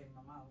it came in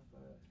my mouth.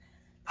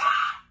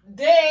 But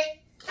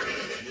dick.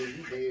 Yeah,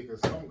 you did,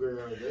 because some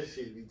girls, that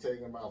shit be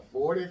taking about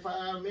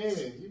 45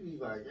 minutes. You be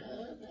like,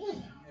 God damn.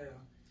 Yeah.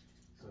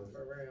 So,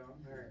 For real,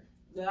 I'm hurt.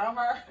 Yeah, I'm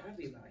hurt. I'd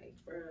be like,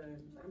 bruh,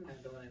 I'm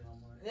not doing it no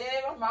more.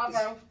 Yeah, my mouth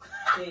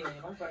hurt. Yeah,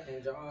 my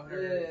fucking jaw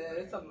hurt.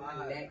 Yeah, it's a my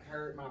lot. neck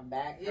hurt, my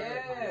back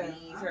hurt, Yeah. my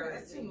knees hurt.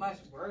 It's too much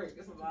work.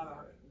 It's a lot of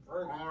work.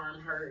 Arm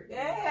hurt.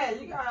 Yeah,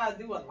 you gotta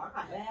do a lot.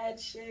 Bad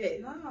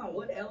shit. No.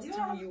 What else You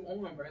turn know- you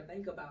on, bro?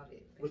 Think about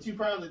it. but you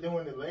probably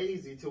doing it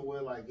lazy to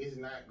where, like, it's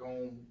not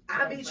going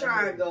I be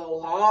trying to go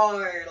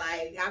hard.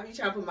 Like, I be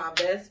trying to put my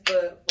best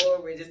foot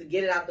forward just to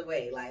get it out the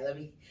way. Like, let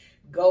me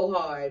go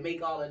hard,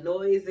 make all the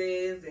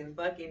noises, and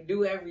fucking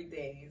do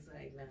everything. It's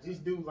like, nah.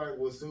 Just do like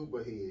what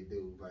Superhead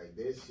do. Like,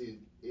 that shit,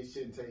 it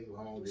shouldn't take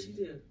long. What she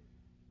do?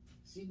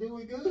 She do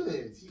it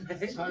good.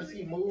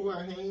 She move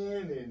her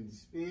hand and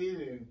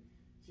spit, and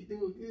she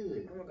do it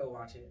good. I'm gonna go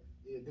watch it.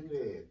 Yeah, do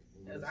that.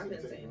 Cause I've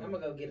been saying I'm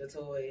gonna go get a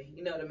toy.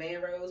 You know the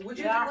man rose. Would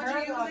you? Yeah, I would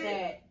heard you about use it?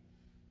 that.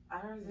 I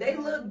heard They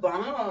that. look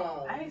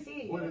bomb. I didn't see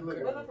it. What it look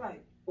What it look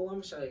like? Oh, I'm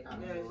gonna show you.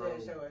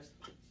 Yeah, show us.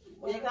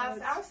 Yeah,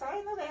 cause I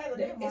didn't know they had a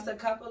new It's one. a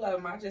couple of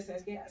them. I just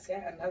said,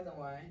 got another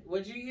one.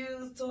 Would you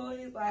use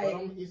toys But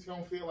like? it's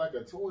gonna feel like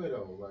a toy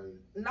though. Like,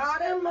 Nah,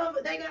 them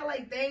they got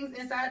like things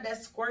inside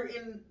that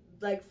squirting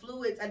like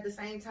fluids at the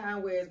same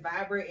time where it's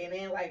vibrating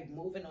and like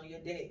moving on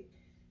your dick.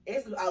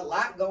 It's a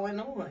lot going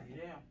on.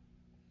 Yeah.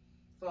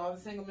 So all the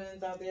single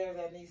men out there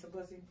that need some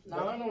pussy.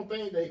 no, I don't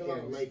think they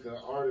can make an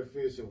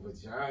artificial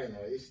vagina.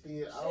 It's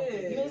still. I don't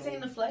think Shit. You they ain't seen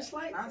the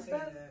fleshlights I and seen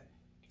stuff? that.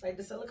 Like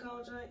the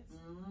silicone joints?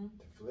 Mm-hmm.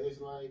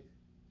 flashlight.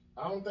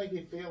 I don't think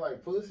it feel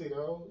like pussy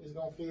though. It's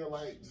gonna feel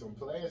like some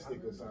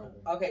plastic or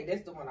something. Okay,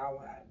 this the one I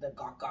want. The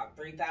Gawk Gawk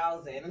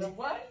 3000. The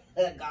what?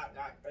 The Gawk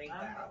Gawk 3000.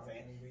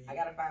 I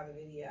gotta find the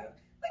video.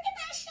 Look at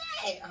that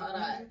shit. Hold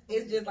on.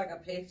 It's just like a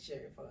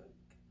picture. Fuck.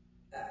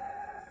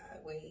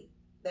 Wait.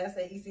 That's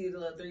it. You see the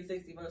little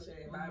 360 motion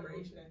and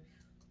vibration.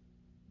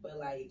 But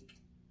like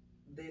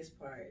this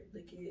part,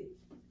 look at it.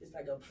 It's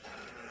like a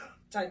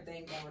type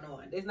thing going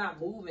on. It's not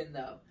moving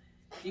though.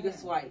 You can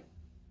swipe.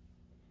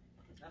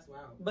 That's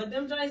wild. But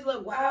them joints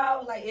look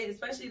wow. Like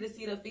especially to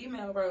see the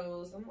female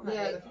rose. I'm like,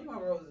 Yeah, the female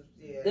roses.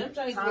 Yeah. them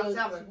joints Top look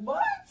seller.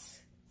 what?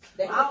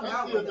 They I don't I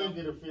know. still think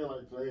it'll feel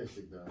like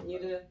plastic though. You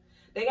do.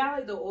 They got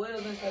like the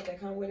oils and stuff that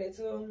come with it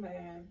too,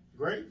 man.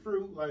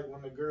 Grapefruit, like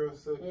when the girl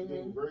suck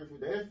grapefruit,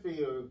 that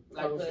feel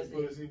Like close to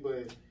pussy. pussy,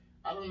 but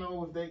I don't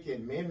know if they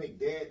can mimic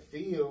that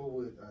feel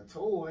with a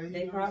toy.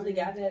 They you know probably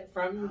what I'm got that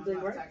from I don't the know,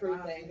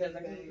 grapefruit thing. Cause I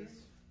technology mean, these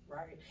days.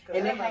 right. 'Cause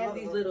And it everybody has love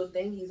these those. little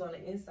thingies on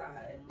the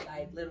inside,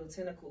 like little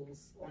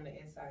tentacles on the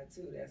inside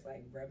too. That's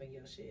like rubbing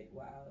your shit.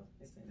 Wow,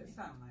 it's in It it.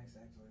 sounds nice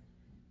actually.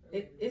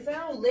 It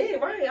sounds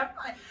lit, right?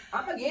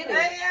 I'm gonna get it.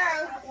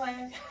 Yeah. I'm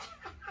playing.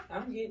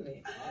 I'm getting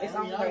it. It's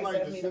I mean, only I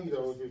like to like see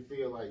though $70. if it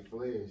feel like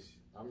flesh.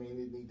 I mean,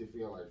 it need to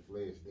feel like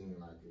flesh. Then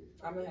like it.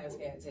 I'm gonna have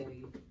Scat tell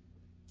you,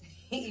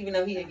 even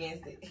though he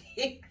against it.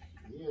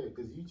 Yeah,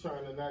 because you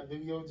trying to not do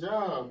your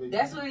job.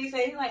 That's what he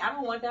said. He's like, I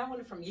don't want that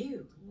one from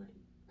you. I'm like,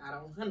 I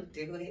don't want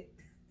to do it.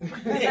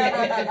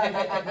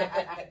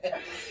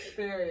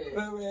 Period.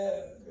 For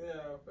real.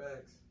 Yeah,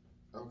 facts.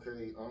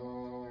 Okay,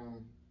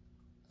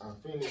 I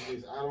finished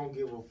this. I don't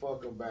give a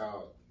fuck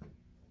about.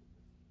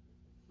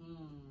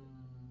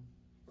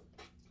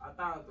 I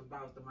thought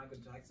about the Michael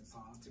Jackson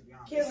song, to be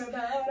honest. Give me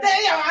that.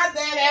 Damn, I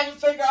did have a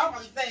trigger. I'm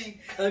gonna sing.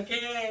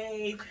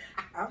 Okay.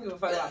 I don't give a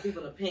fuck about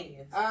people's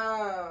opinions.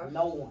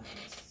 No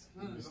one's.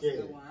 That's a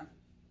good one.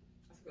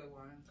 That's a good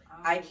one.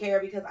 I care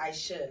because I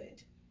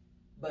should.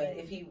 But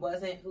if he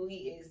wasn't who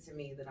he is to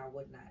me, then I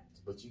would not.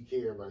 But you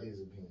care about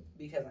his opinion.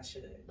 Because I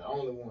should. The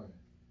only one.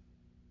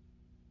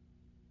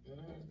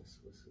 That's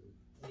what's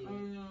up.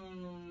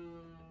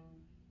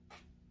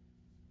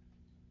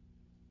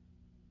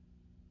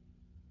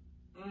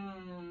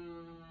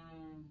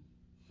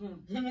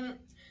 Yeah.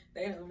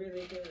 They don't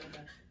really care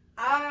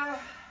about.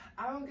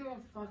 I don't give a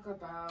fuck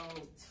about.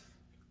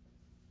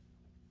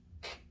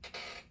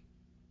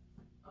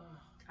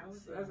 I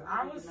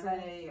would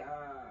say.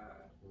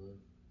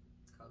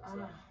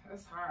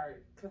 It's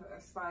hard because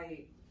it's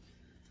like.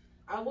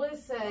 I would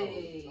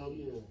say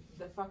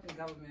the fucking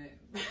government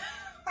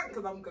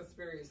because I'm a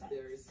conspiracy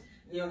theorist.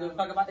 You don't give a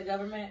fuck about the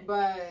government?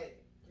 But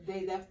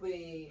they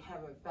definitely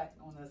have an effect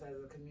on us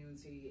as a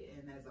community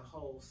and as a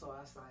whole. So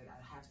I was like,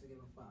 I have to give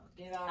a fuck.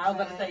 You know what I was I'm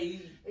about to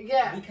say,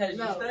 because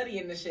you're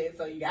studying the shit,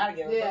 so you gotta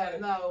give a fuck. Yeah,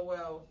 no,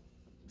 well.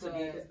 To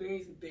be a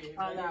conspiracy theorist.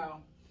 I know.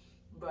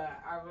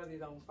 But I really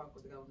don't fuck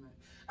with the government.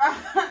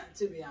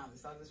 To be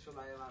honest, I just feel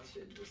like a lot of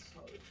shit just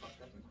totally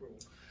fucked up and cruel.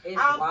 It's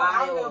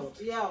wild.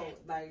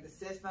 Like the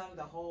system,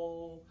 the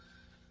whole.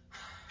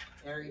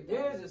 Everything.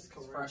 It's just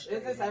corrupt.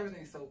 It's just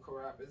everything's so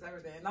corrupt. It's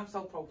everything. And I'm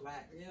so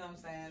pro-black. You know what I'm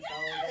saying? So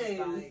it's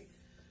like,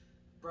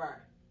 bruh.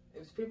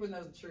 If people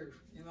know the truth,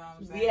 you know what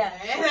I'm saying?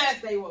 Yeah.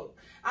 Stay woke.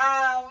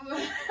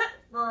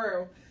 For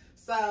real.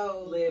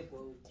 So Live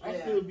woke. I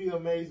still be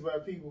amazed by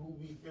people who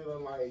be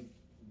feeling like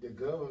the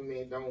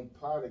government don't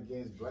plot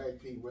against black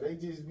people. They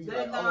just be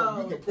like,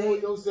 oh, you can pull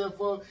yourself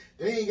up.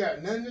 They ain't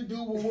got nothing to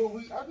do with what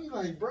we. I be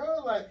like,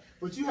 bro, like,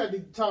 but you have to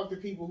talk to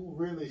people who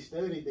really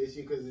studied this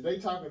shit. Because if they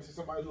talking to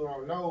somebody who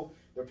don't know,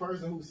 the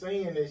person who's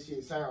saying this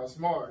shit sounds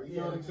smart. You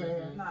know what I'm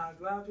saying? Nah,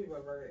 a lot of people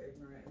are very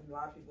ignorant, and a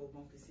lot of people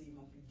monkey see,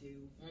 monkey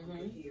do,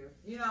 monkey hear.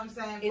 You know what I'm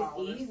saying? It's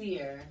Followers.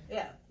 easier.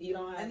 Yeah. You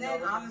don't have. And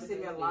then honestly,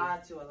 we're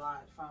lied to a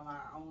lot from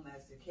our own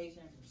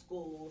education, from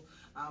school.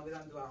 We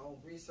don't do our own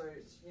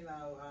research. You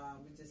know,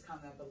 we just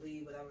kind of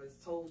believe whatever is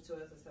told to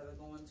us instead of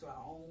going to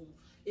our own,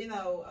 you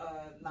know,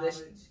 knowledge.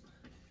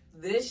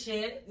 This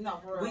shit, no,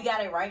 for real. We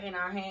got it right in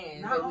our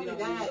hands. Not but we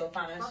only don't that, go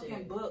find fucking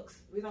shit.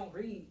 books. We don't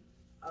read.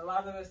 A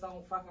lot of us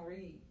don't fucking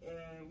read,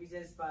 and we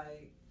just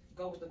like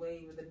go with the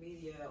wave of the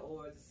media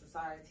or the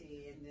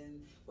society, and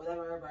then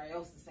whatever everybody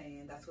else is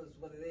saying, that's what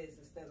it is,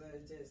 instead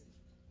of just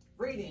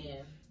reading.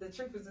 Yeah. The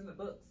truth is in the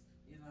books,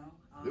 you know.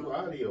 Do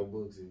audio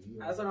books if you.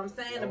 That's what I'm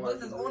saying. The like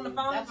books is on the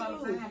phone that's too. what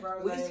I'm saying,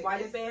 bro. We Like,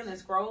 swiping and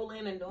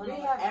scrolling and doing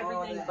we have everything,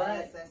 all the but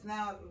access.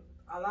 Now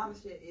a lot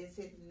of shit is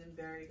hidden and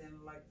buried, and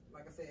like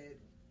I said,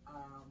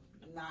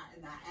 not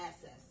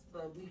access,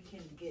 but we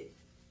can get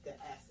the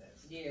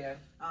access. yeah.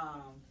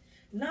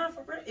 Nah,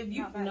 for real.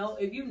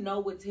 If you know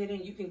what's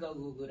hidden, you can go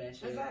Google that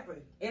shit. Exactly.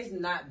 It's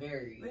not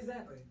buried.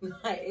 Exactly.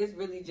 Like, it's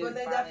really just. But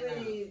they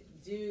definitely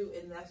do,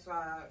 and that's why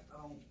I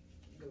don't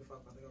give a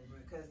fuck about the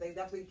government, because they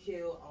definitely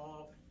kill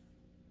all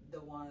the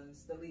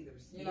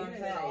leaders. You know what I'm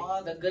saying?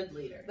 All the good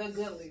leaders. The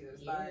good leaders.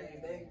 Yeah.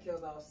 Like, they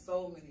killed off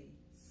so many.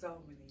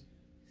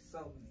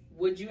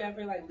 Would you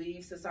ever like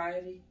leave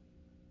society?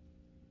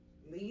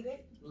 Lead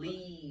it?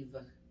 Leave.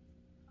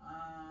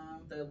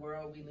 The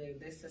world we live,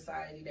 this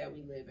society that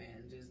we live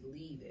in, just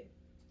leave it.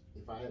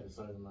 If I had a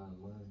certain amount of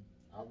money,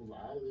 I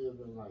live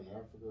in like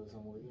Africa or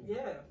somewhere.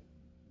 Yeah,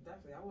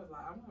 definitely. I want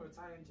to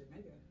retire in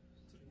Jamaica,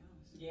 to be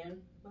honest. Yeah.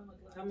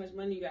 How much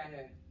money you got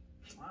here?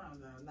 I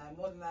don't know. Not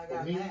more than I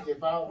got For me, now.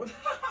 if I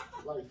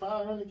like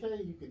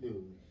 $500K, you could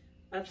do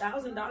it.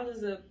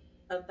 $1,000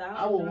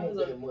 I would want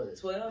that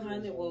much.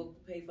 $1,200 will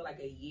pay for like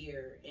a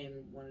year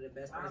in one of the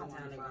best parts of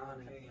town in Ghana.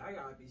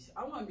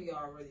 I want to be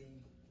already.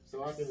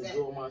 So I can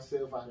enjoy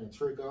myself. I can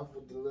trick off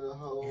with the little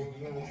hole.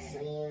 You know what I'm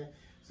saying?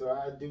 So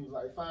I do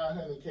like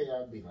 $500K.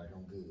 I'd be like,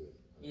 I'm good.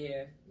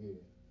 Yeah. Yeah.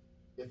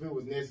 If it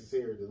was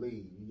necessary to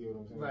leave, you get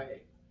what I'm saying?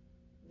 Right.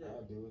 Yeah.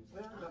 I'll do it.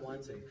 Well, I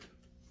want to.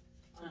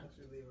 I want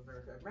to leave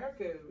America.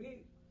 America,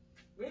 we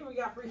even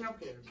got free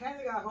healthcare.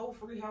 Canada got whole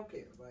free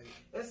healthcare. Like,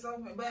 it's so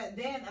many. But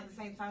then at the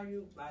same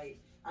time,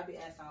 I be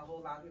asking a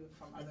whole lot of people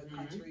from other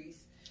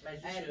countries. And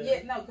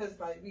because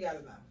like we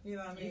gotta know, you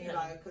know what I mean? Yeah.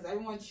 Like, because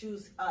everyone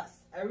choose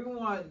us.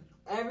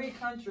 Every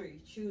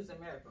country choose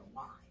America.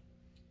 Why?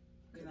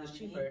 You know it's what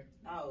I mean? cheaper.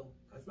 No,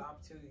 because the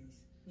opportunities.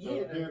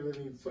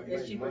 Yeah,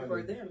 it's cheaper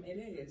for them. It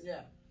is.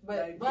 Yeah,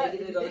 but they get get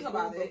to to go think to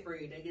about school it. for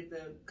free. They get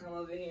to come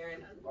over here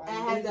and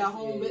have their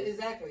home business.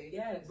 Exactly.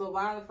 Yes. But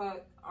why the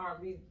fuck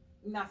aren't we?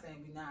 Not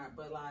saying we not,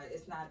 but like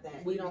it's not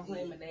that. We don't easy.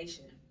 claim a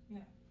nation. Yeah.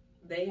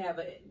 They have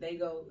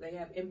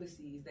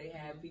embassies. They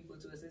have people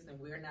to assist them.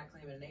 We're not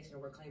claiming a nation.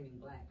 We're claiming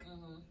black.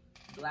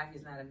 Mm-hmm. Black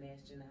is not a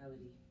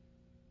nationality.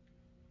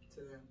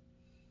 To them.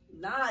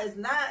 Nah, it's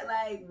not.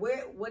 Like,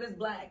 what is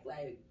black?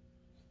 Like,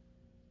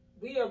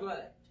 we are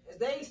black.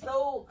 They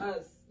stole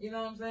us. You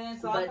know what I'm saying?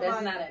 So but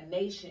that's not a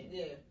nation.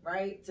 Yeah.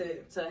 Right?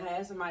 To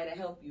have somebody to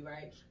help you,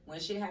 right? When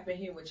shit happened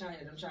here with China,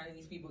 them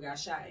Chinese people got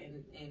shot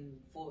in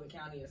Fulton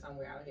County or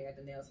somewhere out here at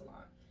the nail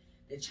salon.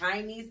 The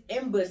Chinese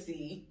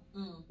embassy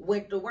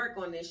went to work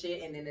on this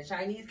shit, and then the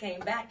Chinese came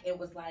back and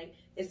was like,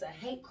 it's a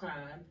hate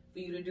crime for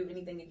you to do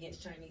anything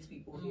against Chinese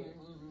people here.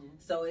 Mm-hmm.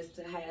 So it's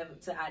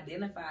to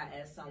identify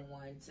as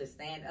someone, to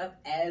stand up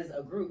as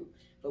a group.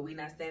 But we're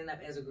not standing up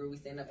as a group, we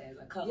stand up as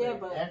a color. Yeah,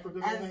 but at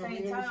the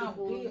same time,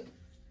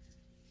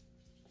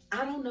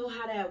 I don't know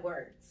how that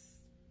works.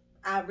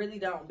 I really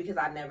don't, because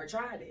I never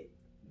tried it.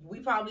 We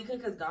probably could,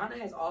 because Ghana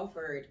has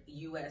offered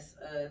U.S.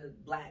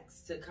 blacks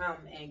to come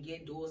and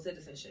get dual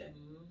citizenship.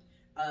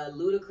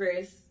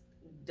 Ludacris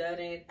done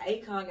it.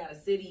 Akon got a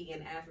city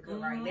in Africa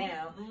right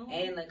now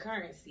and the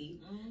currency.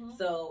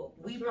 So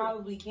we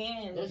probably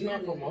can. That's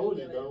not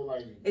promoted though.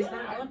 Like, it's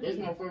not. That's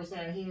my first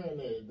time hearing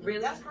that.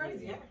 Really? That's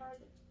crazy. Yeah.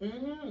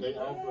 They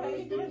offer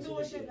us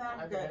doing shit in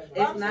Africa.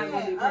 It's not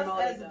going to be us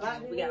promoted. As black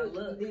people, we gotta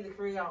look. Need to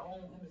create our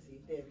own embassy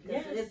there,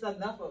 because it's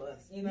enough of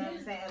us. You know what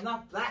I'm saying?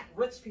 Enough black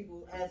rich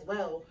people as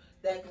well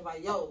that can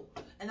like, yo.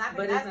 And I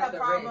think that's the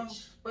problem.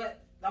 Rich.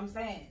 But I'm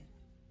saying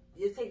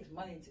it takes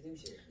money to do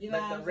shit. You know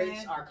but what the I'm rich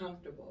saying? are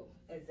comfortable.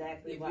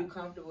 Exactly. If you're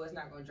comfortable, it's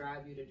not going to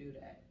drive you to do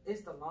that.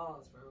 It's the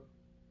laws, bro.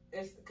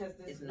 It's because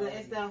it's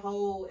the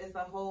whole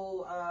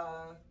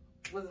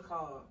what's it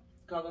called?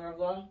 Color of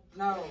law?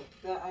 No,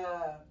 the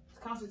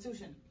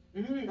Constitution.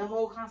 The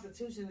whole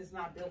Constitution is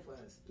not built for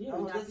us. Yeah,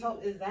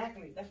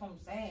 exactly. That's what I'm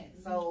saying.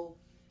 So,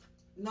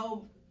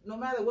 no, no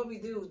matter what we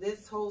do,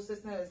 this whole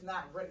system is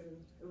not written.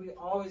 We're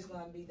always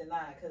going to be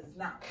denied because it's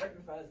not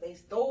written for us. They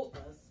stole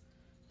us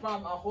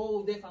from a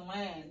whole different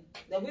land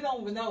that we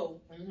don't even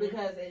know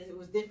because it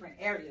was different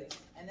areas.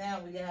 And now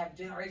we have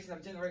generation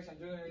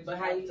of but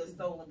how you just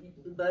stolen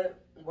people.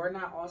 But we're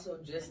not also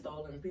just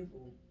stolen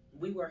people.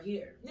 We were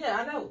here. Yeah,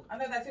 I know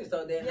that too.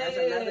 So then that's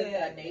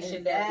another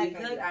nation that we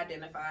could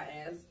identify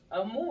as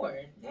a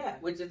Moor,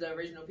 which is the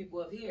original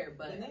people of here.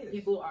 But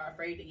people are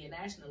afraid to get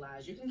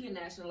nationalized. You can get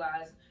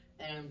nationalized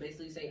and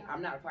basically say,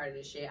 I'm not a part of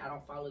this shit. I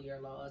don't follow your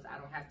laws. I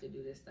don't have to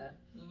do this stuff.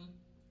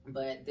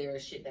 But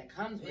there's shit that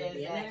comes with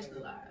being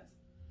nationalized.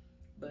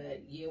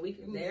 But yeah,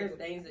 there's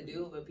things to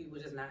do, but people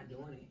just not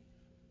doing it.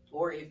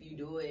 Or if you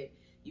do it,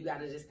 you got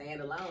to just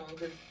stand alone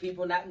because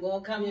people not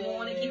going to come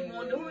on and keep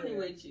on doing it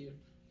with you.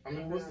 I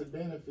mean, what's the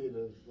benefit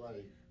of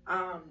like?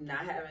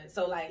 Not having,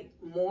 so like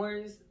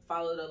Moors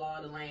follow the law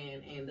of the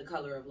land and the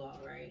color of law,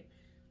 right?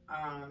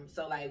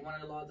 So like one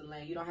of the laws of the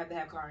land, you don't have to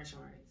have car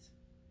insurance.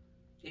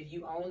 If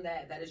you own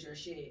that, that is your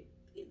shit.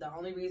 The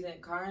only reason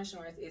car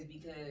insurance is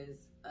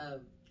because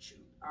of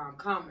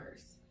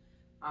commerce.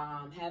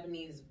 Having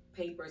these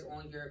papers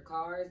on your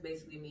cars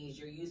basically means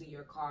you're using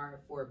your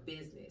car for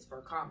business, for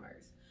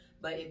commerce.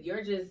 But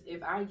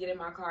if I get in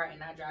my car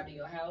and I drive to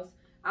your house,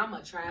 I'm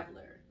a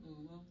traveler.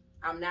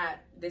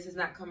 This is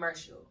not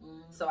commercial.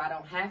 So I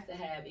don't have to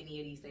have any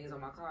of these things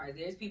on my cars.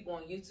 There's people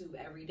on YouTube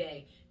every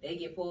day. They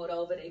get pulled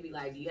over. They be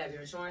like, do you have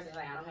your insurance?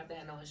 They're like, I don't have to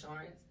have no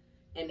insurance.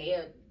 And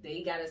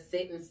they got to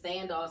sit in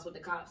standoffs with the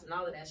cops and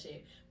all of that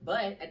shit.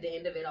 But at the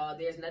end of it all,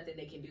 there's nothing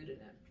they can do to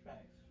them. Right.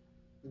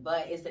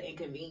 But it's an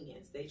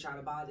inconvenience. They try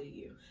to bother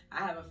you.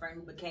 I have a friend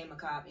who became a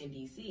cop in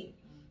D.C.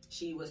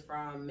 She was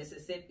from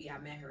Mississippi. I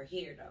met her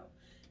here, though.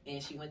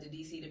 And she went to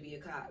D.C. to be a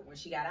cop. When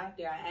she got out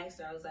there, I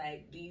asked her, I was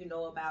like, do you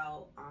know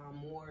about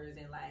Moors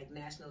and, like,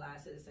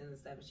 nationalized citizens and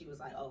stuff? And she was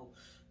like, oh,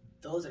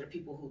 those are the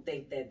people who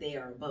think that they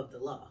are above the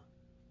law.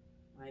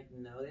 Like,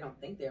 no, they don't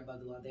think they're above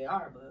the law. They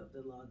are above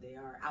the law. They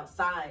are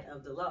outside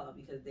of the law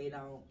because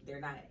they're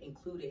not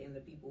included in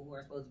the people who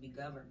are supposed to be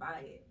governed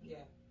by it. Yeah.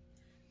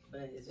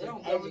 But it's they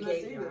just don't govern us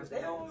educating either. ourselves.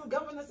 They don't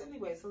govern us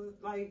anyway. So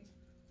it's like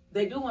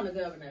they do want to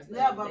govern us.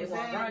 Yeah, but they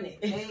won't run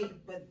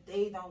it. But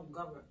they don't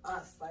govern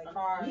us. Like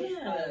far as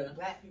like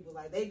black people,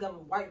 like they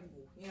govern white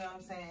people. You know what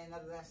I'm saying?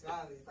 Other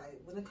nationalities.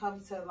 Like when it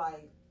comes to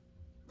like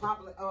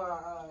popular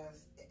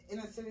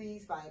inner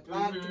cities, like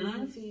black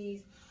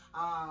communities,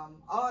 all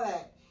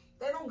that.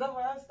 They don't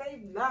govern us.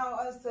 They allow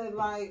us to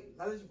like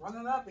let us run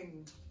it up,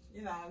 and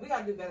you know we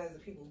gotta do better as a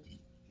people.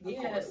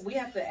 Yeah, we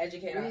have to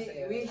educate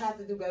ourselves. We have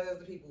to do better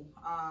as a people.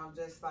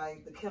 Just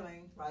like the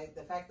killing, like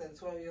the fact that a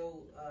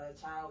 12-year-old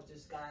child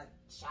just got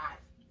shot.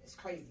 It's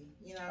crazy.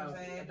 You know what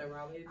I'm saying? The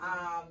Raleigh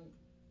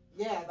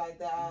yeah, like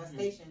the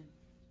station,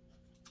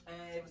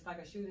 and it was like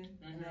a shooting,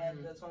 and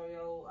then the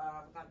 12-year-old,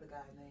 I forgot the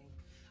guy's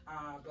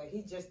name, but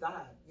he just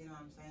died. You know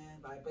what I'm saying?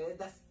 Like, but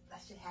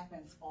that shit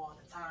happens all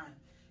the time.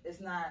 It's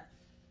not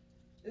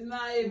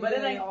even. But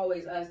it ain't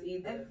always us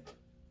either.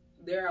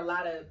 There are a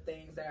lot of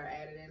things that are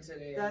added into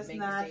there. That's make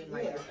not, it seem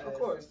like us. Of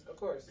course.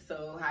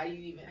 So how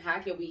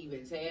can we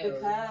even tell?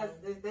 Because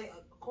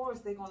of course,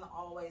 they're gonna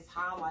always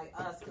highlight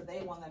us because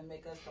they want to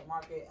make us the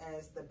market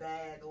as the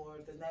bad or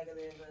the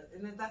negative,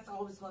 and that's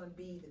always gonna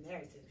be the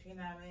narrative. You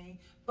know what I mean?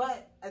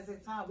 But at the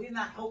same time, we're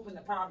not helping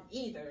the problem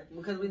either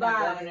because we're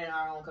not governing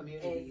our own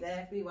communities.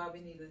 Exactly why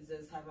we need to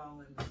just have our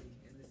own embassy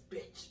in this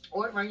bitch.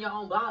 Or run your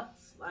own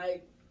blocks.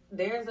 Like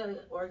there's an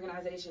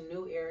organization,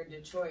 New Era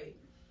Detroit.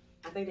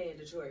 I think they're in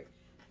Detroit.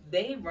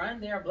 They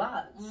run their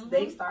blocks.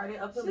 They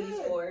started a police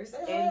force,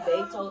 and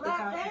they told the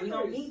cops, we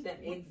don't need them.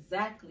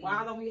 Exactly.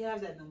 Why don't we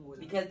have that no more?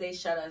 Because they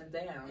shut us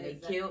down. Exactly.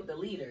 They killed the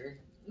leader.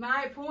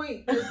 My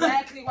point.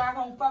 Exactly why I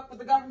don't fuck with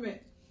the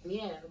government.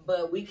 Yeah,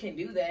 but we can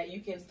do that.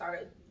 You can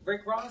start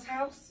Rick Ross'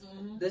 house.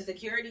 The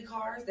security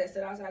cars that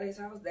sit outside his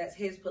house, that's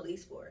his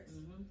police force.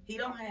 He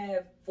don't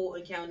have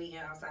Fulton County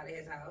outside of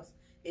his house.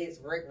 It's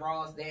Rick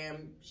Ross'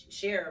 damn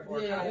sheriff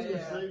or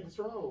State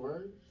Patrol,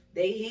 right?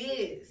 They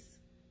his.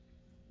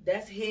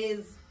 That's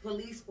his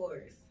police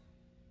force.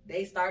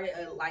 They started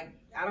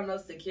I don't know,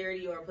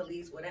 security or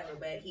police, whatever,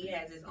 but he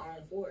has his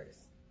own force.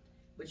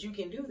 But you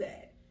can do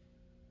that.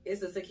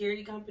 It's a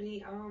security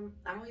company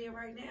out here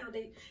right now.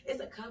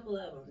 It's a couple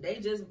of them. They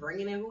just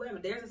bringing in whoever.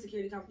 There's a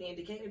security company in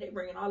Decatur. They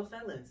bringing all the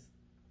felons,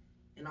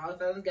 and all the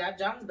felons got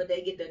jobs, but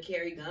they get to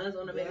carry guns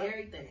on them and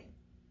everything.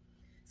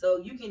 So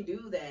you can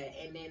do that,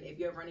 and then if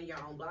you're running your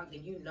own block,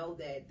 then you know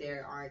that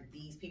there are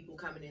these people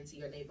coming into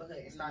your neighborhood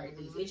and starting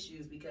these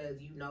issues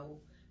because you know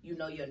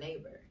your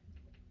neighbor.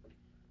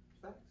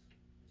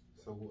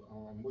 So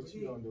what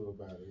you gonna do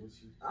about it?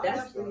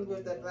 That's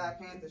with the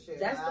Black Panther shit.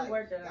 That's the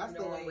work that I'm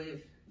doing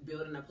with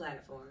building a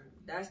platform.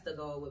 That's the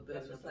goal with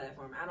building a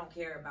platform. I don't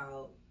care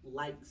about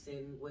likes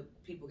and what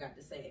people got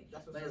to say,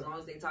 but as long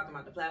as they talking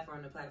about the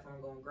platform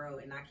gonna grow,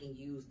 and I can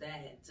use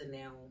that to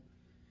now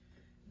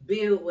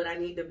build what I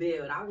need to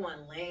build. I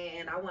want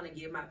land. I want to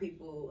give my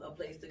people a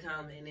place to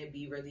come and it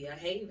be really a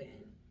haven.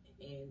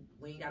 And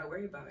we ain't got to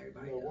worry about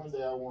everybody else. One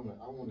day I want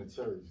a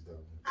church though.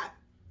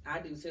 I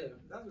do too.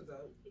 That's what's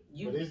up.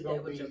 But it's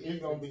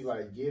gonna be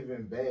like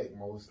giving back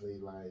mostly.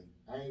 Like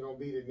I ain't gonna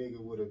be the nigga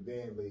with a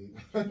Bentley.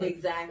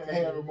 Exactly.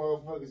 Having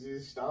motherfuckers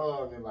just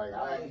starving. Like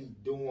I be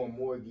doing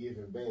more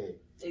giving back.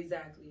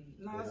 Exactly.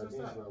 No, that's what's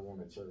up. I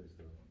want a church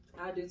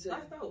though. I do too.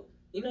 That's dope.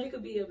 You know, you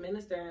could be a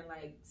minister in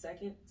like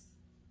seconds.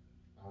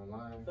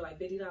 Online for like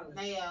 $50.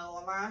 Yeah,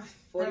 online.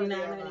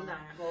 $49.99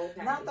 whole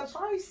package. Not the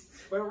price.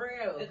 For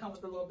real. It comes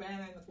with the little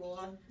banner and the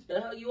floor.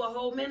 You a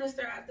whole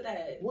minister after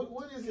that.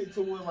 What is it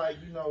to where like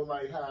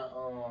like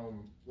how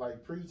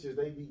like preachers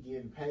they be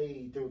getting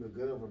paid through the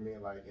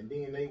government like and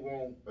then they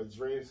won't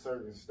address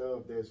certain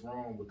stuff that's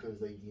wrong because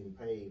they getting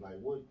paid like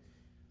what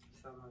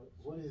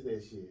is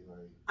that shit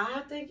like?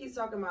 I think he's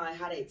talking about like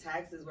how they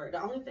taxes work.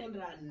 The only thing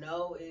that I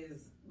know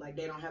is like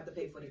they don't have to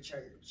pay for the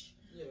church.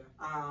 Yeah.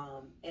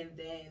 And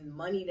then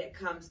money that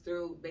comes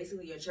through,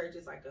 basically your church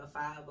is like a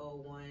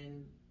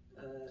 501.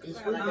 It's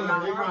like free.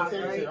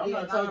 right? I'm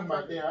not talking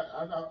about that.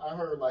 I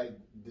heard like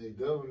the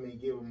government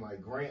give them like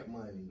grant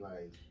money,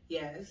 like.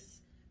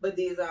 Yes, but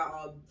these are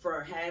all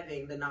for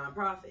having the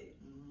nonprofit.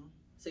 Mm-hmm.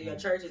 So your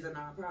church is a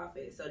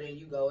nonprofit. So then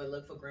you go and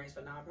look for grants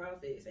for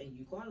nonprofits, and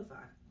you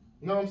qualify.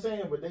 No, I'm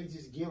saying, but they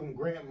just give them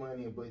grant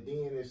money. But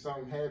then if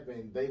something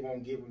happens, they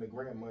won't give them the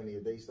grant money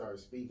if they start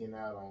speaking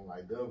out on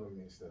like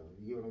government stuff.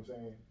 You get what I'm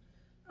saying?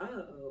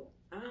 Oh,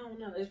 I don't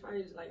know. It's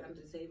probably just like under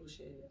the table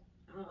shit.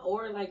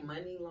 Or like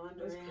money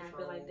laundering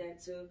happen like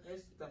that too.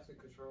 It's definitely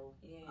control.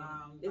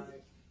 Yeah.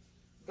 Like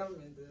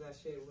government does that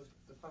shit with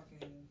the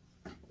fucking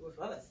with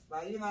us.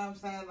 Like you know what I'm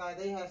saying? Like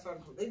they have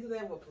certain. They do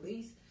that with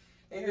police.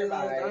 They do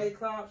that with dirty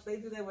cops. They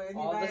do that with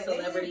anybody. All the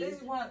celebrities. They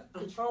just want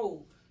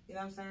control. You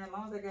know what I'm saying? As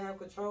long as they can have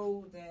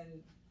control,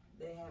 then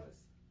they have us.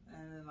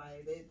 And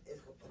like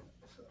it's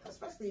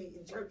especially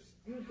in church,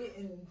 you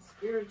getting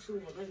spiritual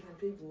religion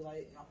people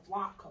like a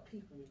flock of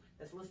people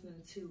that's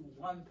listening to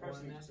one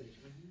person. One message.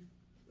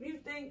 Mm-hmm. You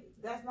think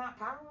that's not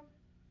power?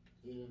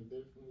 Yeah,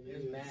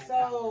 definitely.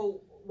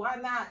 So why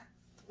not?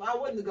 Why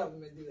wouldn't the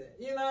government do that?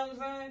 You know what I'm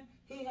saying?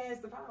 He has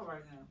the power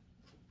right now.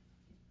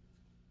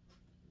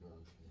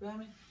 Feel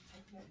me?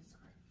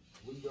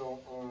 We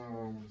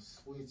gonna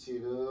switch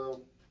it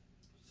up.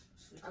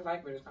 I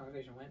like where this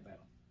conversation went though.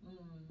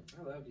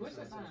 I love these. What's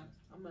the time?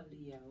 I'm a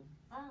Leo.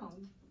 Oh,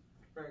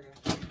 very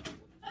good.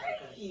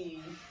 Hey,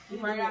 you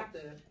right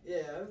after.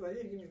 Yeah, I was like,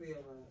 yeah, give me Leo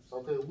vibes.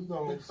 Okay, we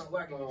gonna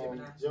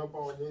jump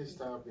on this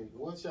topic.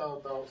 What's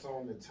y'all thoughts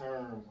on the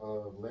term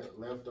of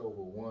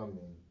leftover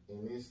woman?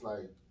 And it's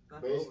like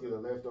basically a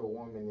leftover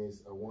woman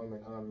is a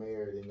woman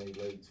unmarried in their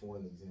late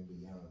 20s and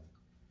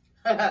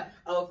beyond.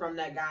 Oh, from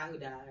that guy who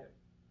died.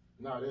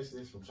 No, this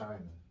is from China.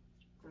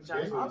 From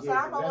China.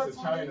 That's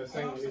a China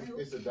saying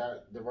it's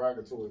a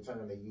derogatory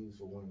term they use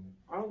for women.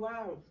 Oh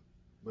wow.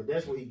 But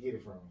that's where he get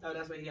it from. Oh,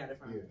 that's where he got it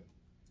from. Yeah.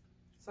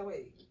 So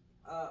wait,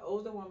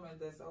 older woman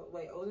that's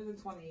older than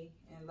 20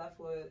 and left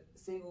with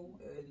single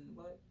and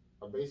what?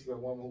 Basically a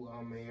woman who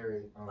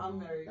unmarried.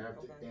 Unmarried.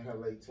 In her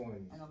late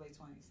 20s. In her late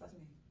 20s. That's me.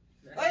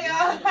 Oh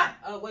yeah.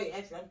 Oh wait,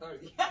 actually I'm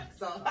 30.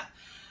 So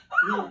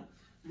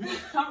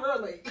I'm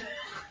real late.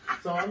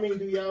 So I mean,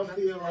 do y'all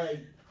feel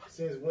like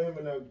since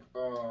women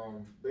are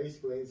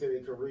basically into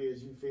their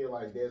careers, you feel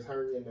like that's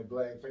hurting the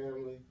black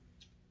family?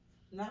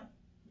 No.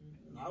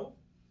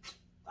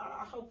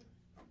 I hope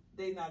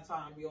they not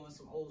trying to be on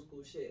some old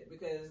school shit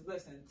because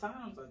listen,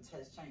 times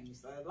has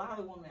changed. A lot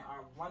of women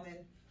are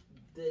running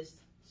this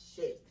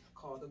shit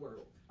called the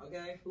world.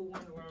 Okay, who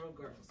won the world,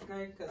 girls?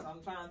 Okay, because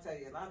I'm trying to tell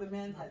you, a lot of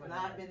men have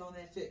not been on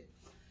that shit.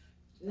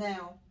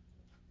 Now,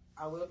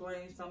 I will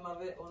blame some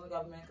of it on the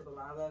government because a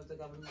lot of the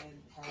government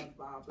have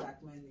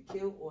black men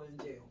killed or in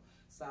jail.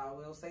 So I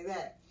will say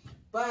that.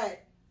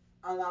 But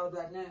a lot of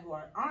black men who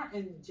aren't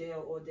in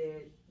jail or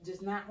they're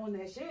just not on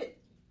that shit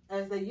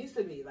as they used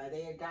to be. Like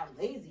they got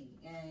lazy.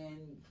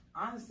 And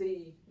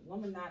honestly,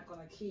 women not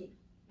going to keep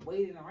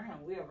waiting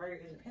around. We are very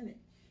independent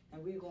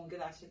and we're going to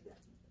get our shit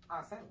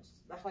ourselves.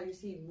 That's why you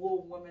see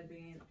more women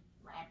being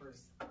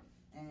rappers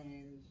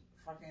and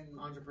fucking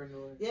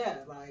entrepreneurs. Yeah,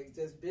 like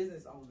just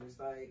business owners.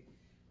 Like,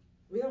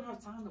 we don't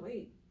have time to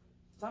wait.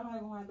 Somebody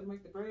gonna have to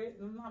make the bread,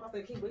 and I'm not about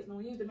to keep waiting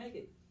on you to make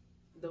it.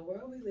 The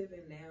world we live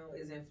in now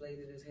is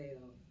inflated as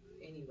hell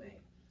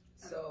anyway.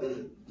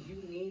 So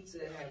you need to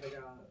have a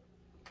job.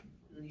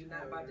 You're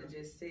not about to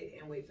just sit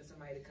and wait for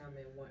somebody to come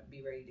and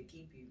be ready to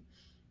keep you.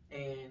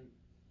 And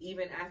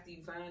even after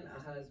you find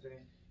a husband,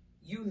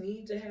 you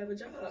need to have a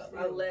job.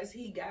 Unless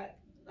he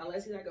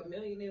like a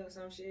millionaire or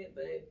some shit,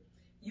 but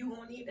you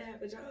gonna need to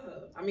have a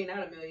job. I mean,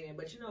 not a millionaire,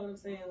 but you know what I'm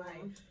saying?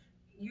 Like,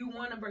 you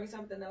want to bring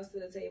something else to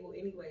the table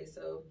anyway.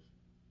 So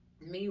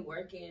me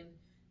working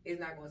is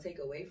not going to take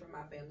away from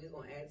my family. It's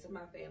going to add to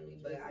my family.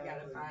 But I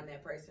got to find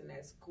that person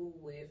that's cool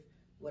with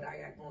what I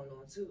got going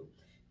on too.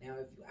 Now,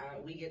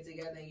 if we get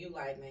together and you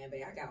like, man,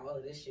 babe, I got all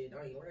of this shit.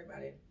 Don't even worry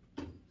about it.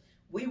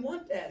 We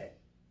want that.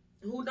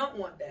 Who don't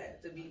want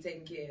that to be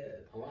taken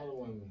care of? A lot of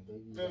women,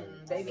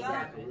 they be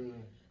happy.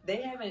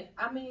 They haven't.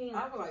 I mean,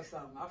 I feel like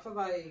something. I feel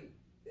like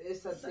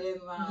it's a thin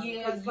line.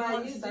 Yeah, because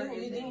like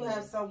you do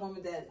have some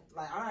women that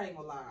like I ain't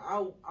gonna lie.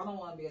 I don't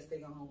want to be a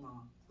stay-at-home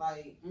mom.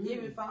 Like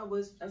even if I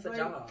was, that's a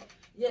job.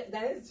 Yeah,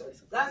 that's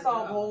a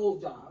whole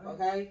job.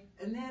 Okay,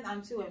 and then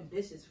I'm too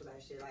ambitious for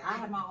that shit. Like I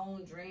have my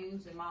own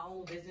dreams and my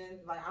own vision.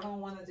 Like I don't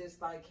want to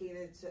just like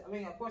cater to. I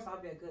mean, of course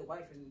I'll be a good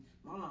wife and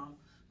mom,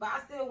 but I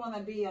still want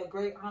to be a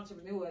great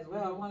entrepreneur as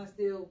well. I want to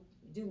still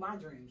do my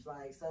dreams.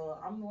 Like so,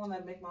 I'm going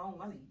to make my own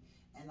money.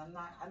 And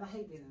I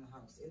hate being in the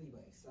house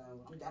anyway, so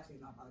I'm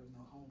definitely not probably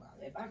no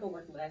homebody. If I could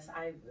work less,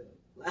 I would.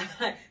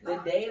 Like, the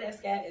day that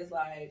Scat is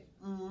like,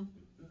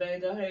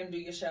 babe, go ahead and do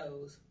your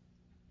shows.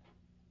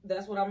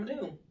 That's what I'm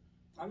gonna do.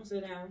 I'm gonna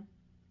sit down.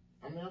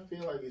 I mean, I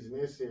feel like it's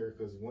necessary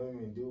because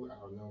women do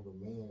outnumber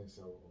men,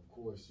 so of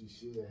course you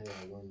should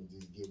have women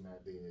just getting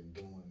out there and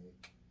doing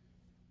it.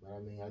 But I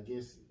mean, I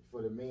guess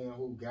for the men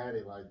who got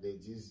it like they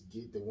just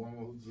get the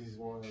woman who just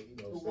want to,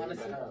 stay in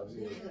the house.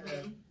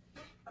 Yeah.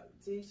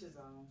 Teach his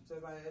own. So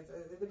like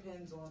it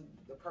depends on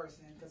the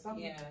person, because some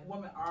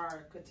women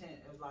are content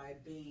of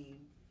like being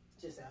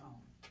just at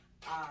home.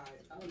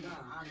 I'm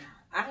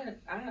not.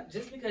 I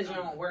just because you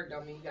don't work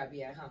don't mean you gotta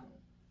be at home.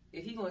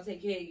 If he's gonna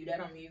take care of you, that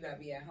don't mean you gotta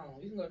be at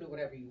home. You can go do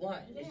whatever you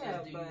want. It's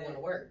just do you want to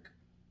work?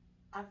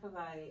 I feel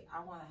like I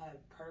want to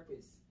have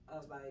purpose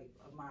of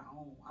my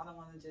own. I don't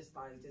want to just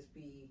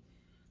be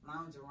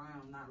lounge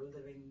around, not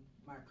living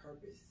my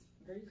purpose.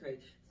 Very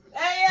crazy.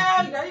 Hey,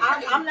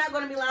 I'm not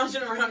going to be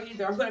lounging around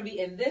either. I'm going to be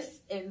in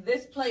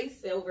this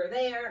place over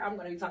there. I'm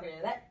going to be talking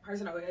to that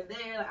person over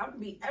there. Like, I'm going to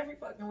be every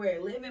fucking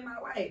where, living my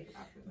life.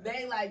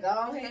 They like,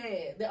 go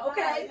ahead.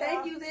 Okay,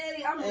 thank you,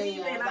 Daddy. I'm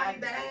leaving like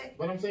that.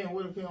 But I'm saying,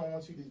 what if he don't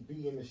want you to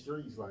be in the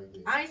streets like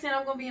that? I ain't saying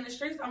I'm going to be in the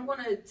streets. I'm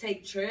going to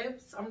take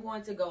trips. I'm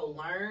going to go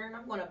learn.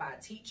 I'm going to buy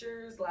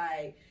teachers.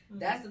 Like,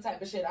 that's the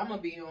type of shit I'm going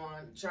to be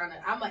on.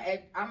 I'm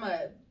going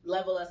to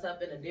level us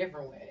up in a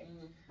different way.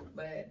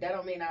 But that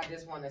don't mean I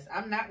just want to.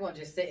 I'm not going to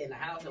just sit in the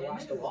house and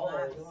watch the walls.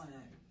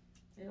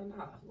 Hell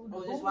no.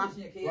 Oh, just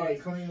watching your kids. Like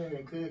cleaning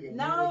and cooking.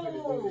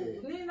 No.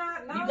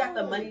 You got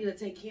the money to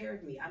take care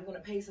of me. I'm going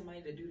to pay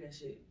somebody to do that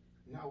shit.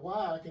 Now,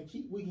 why?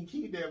 We can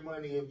keep that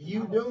money if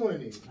you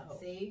doing it. No.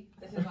 See?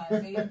 This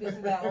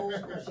is that old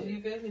school shit.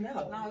 You feel me?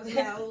 No, it's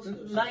that old school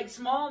shit. Like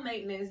small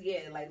maintenance,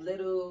 yeah. Like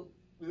little,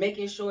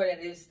 making sure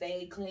that it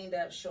stayed cleaned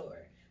up,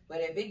 sure. But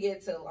if it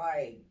gets to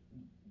like,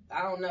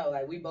 I don't know,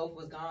 like we both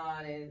was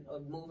gone and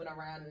moving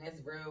around and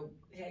it's real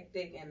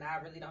hectic and I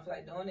really don't feel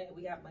like doing it,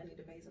 we got money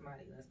to pay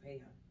somebody. Let's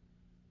pay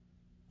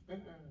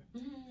them.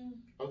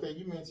 Okay,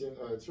 you mentioned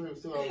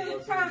trips too. I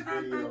was watching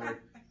this video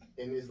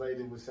and this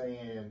lady was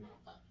saying,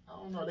 I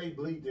don't know, they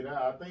bleeped it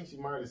out. I think she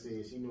might have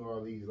said she knew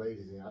all these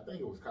ladies, and I think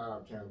it was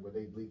Cobb County, but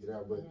they bleeped it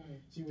out. But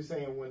she was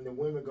saying when the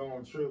women go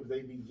on trips,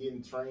 they be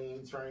getting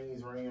trains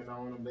ran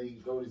on them. They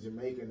go to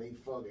Jamaica and they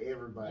fuck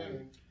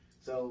everybody.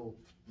 So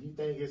you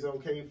think it's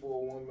okay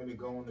for a woman to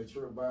go on a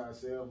trip by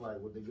herself, like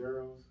with the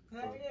girls?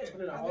 Hell yeah.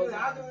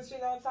 I do this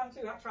shit all the time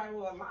too. I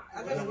travel a lot.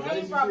 I just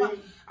came from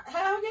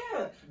hell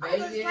yeah. I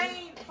just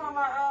came from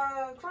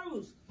a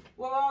cruise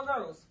with all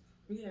girls.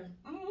 Yeah.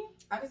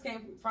 I just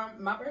came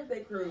from my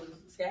birthday cruise.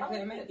 Scat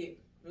couldn't make it.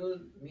 It was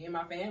me and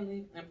my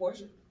family and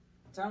Portia.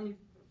 Tony.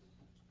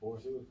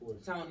 Portia was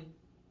Portia.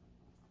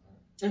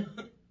 Tony.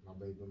 My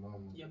baby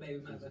mama. Your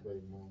baby mother.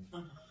 Baby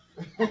mama.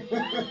 He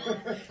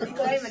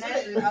claiming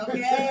that shit,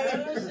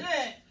 okay?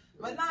 Shit.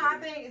 But no, I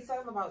think it's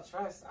all about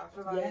trust. I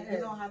feel like you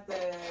don't have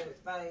to,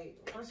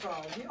 like, first of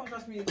all, if you don't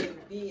trust me to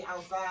be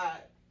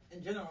outside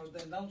in general,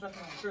 then don't trust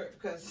me on the trip,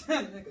 because,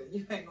 nigga,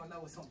 you ain't gonna know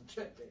what's on the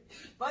trip.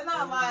 But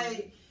no,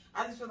 like,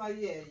 I just feel like,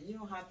 you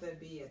don't have to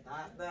be a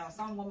thot. Now,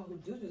 some women who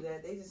do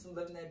that, they just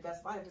living their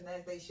best life, and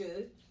as they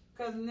should.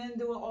 Because men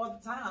do it all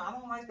the time. I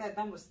don't like that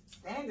dumb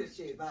standard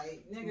shit.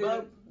 Like, nigga.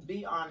 But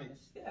be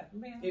honest. Yeah,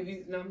 man. If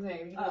you know what I'm saying,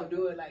 if you gonna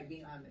do it, like,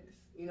 be honest.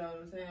 You know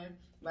what I'm saying?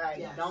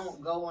 Like,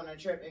 don't go on a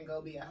trip and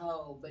go be a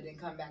hoe, but then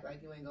come back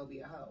like you ain't gonna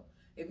be a hoe.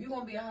 If you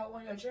gonna be a hoe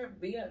on your trip,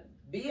 be a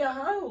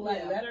hoe.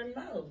 Like, let her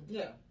know.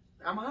 Yeah.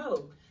 I'm a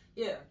hoe.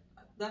 Yeah.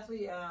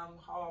 Definitely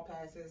hall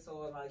passes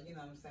or like, you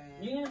know what I'm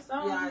saying? Yeah,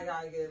 I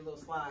gotta get a little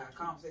slide.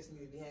 Conversation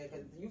needs to be had,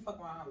 because you fuck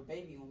around and have a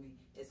baby on me,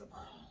 it's a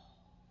problem.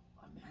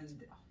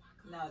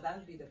 No, that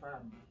would be the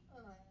problem.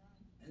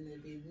 And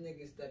there'd be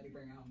niggas that be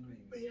bringing home the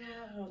babies.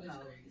 Yeah. No,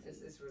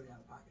 it's really out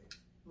of pocket.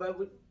 But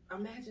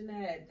imagine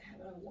that,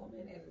 having a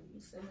woman and you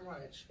send her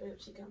on a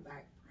trip, she come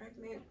back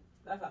pregnant.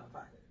 That's out of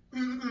pocket.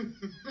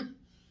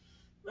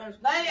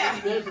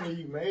 Especially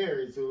you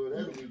married to it,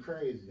 that'd be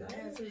crazy.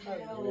 That's it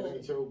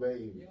ain't your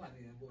baby.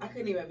 I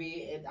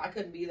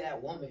couldn't be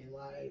that woman.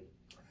 Like,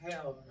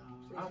 hell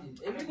no.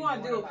 If you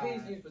want to do it,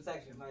 please use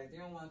protection. Like, you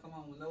don't want to come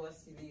home with no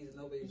STDs and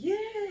no babies.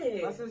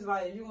 Yeah. That's just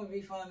like, if you want to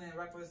be fun and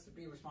reckless,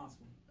 be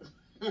responsible.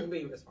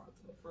 Be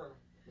responsible. For real.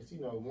 But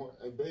you know,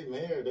 if they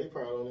married, they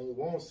probably don't even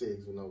want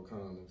sex with no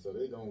condom, so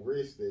they gonna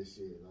risk that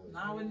shit. Like,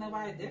 not with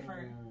nobody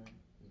different.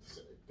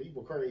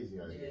 People crazy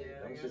out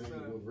there. I'm sure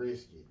they would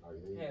risk it. Like,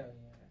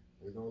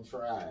 they gonna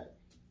try it.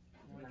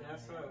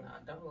 Nah,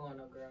 don't go on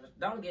no girl.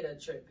 Don't get a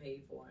trip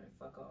paid for and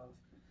fuck off.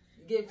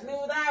 Get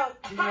flued out.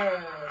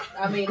 Yeah.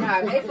 I mean,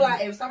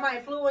 if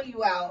somebody flew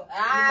you out,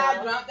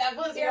 drop that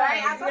pussy, yeah,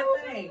 right? that's the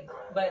thing.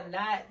 But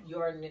not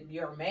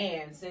your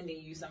man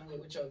sending you somewhere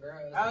with your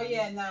girls. Oh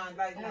yeah,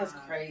 that's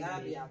crazy.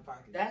 That'd be out of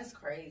pocket. That's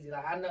crazy.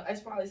 Like I know,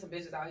 it's probably some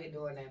bitches out here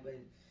doing that, but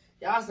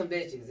y'all some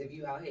bitches if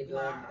you out here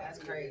doing that. That's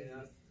crazy.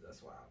 Yeah,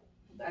 that's wild.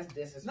 That's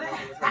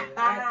disrespectful.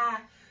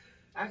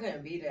 I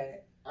couldn't be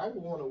that. I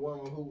would want a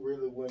woman who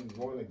really wouldn't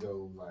want to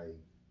go like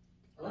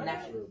on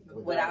a trip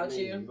without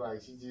me. you.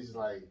 Like she just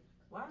like.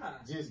 Why?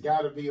 Just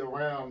gotta be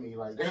around me.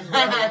 Like that's what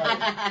I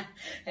like.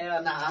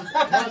 Hell nah.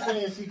 I'm not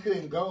saying she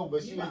couldn't go,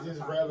 but she would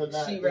just rather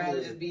not. She rather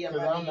just be because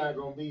I'm not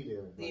gonna be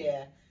there. Like.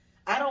 Yeah.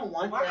 I don't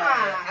want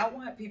that. I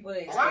want people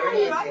to experience Why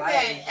you like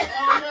life.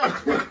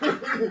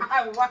 that?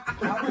 I want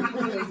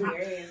people to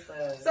experience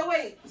stuff.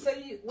 So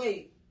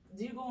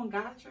do you go on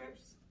guy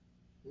trips?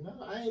 No,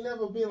 I ain't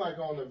never been like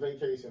on a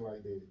vacation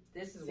like that.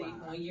 This is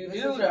when you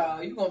do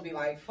though, you gonna be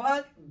like,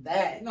 fuck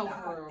that. No,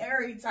 for real.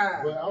 Every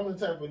time. But I'm the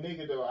type of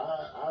nigga though.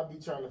 I be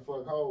trying to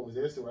fuck hoes.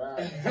 That's what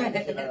I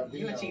be.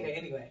 You a cheater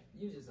anyway.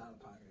 You just out of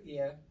pocket.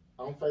 Yeah.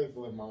 I'm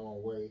faithful in my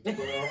own way. But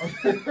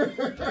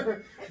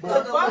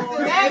what does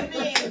that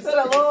mean? To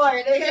the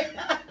Lord, nigga.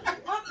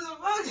 What the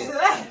fuck does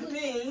that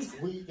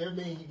mean? That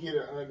means you get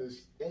an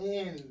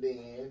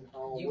understanding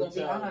on You what gonna be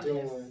y'all honest.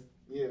 doing.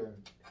 Yeah.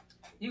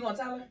 You gonna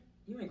tell her?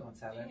 You ain't gonna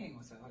tell her. You ain't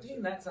gonna tell her.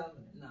 You not telling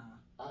her. Nah.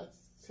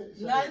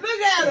 Nah,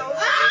 look at him.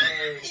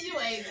 You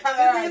ain't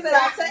telling her. You said I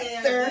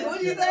text her.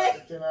 What'd you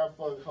say? Can I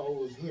fuck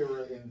hoes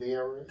here and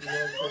there? You know what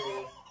I'm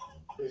saying?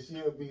 And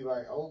she'll be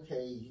like,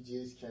 okay, you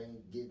just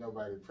can't get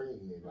nobody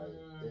pregnant. Like,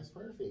 that's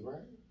perfect,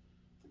 right?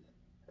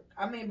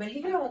 I mean, but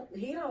he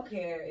don't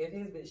care if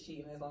his bitch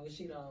cheating as long as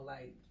she don't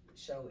like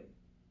show it.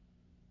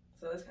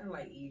 So it's kind of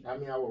like even. I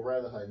mean, I would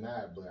rather her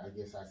not, but I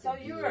guess I could. So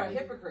you're a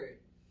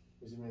hypocrite.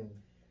 What you mean?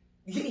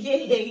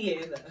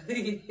 Yeah.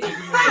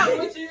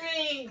 What you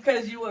mean?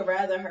 Because you would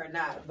rather her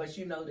not, but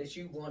you know that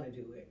you want to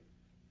do it.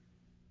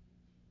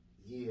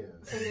 Yeah.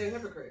 So you're a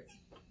hypocrite.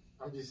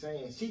 I'm just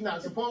saying, she's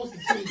not supposed to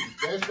cheat.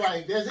 That's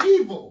like, that's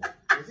evil.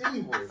 It's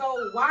evil.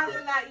 So why is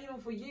it not evil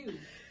for you?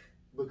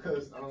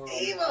 Because I'm a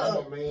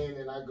man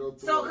and I go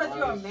through. So because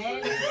you're a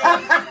man.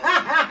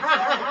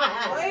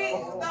 Wait,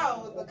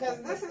 no,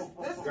 because this is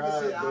the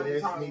shit I be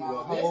talking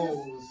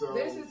about.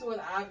 This is what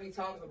I be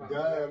talking about.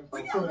 God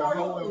put a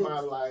hole in my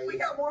life. We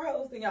got more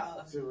hoes than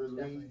y'all. To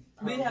release.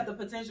 We have the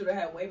potential to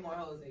have way more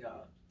hoes than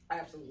y'all.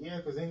 Absolutely. Yeah,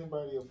 because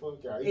anybody will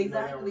fuck y'all. Even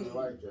though they don't really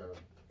like y'all.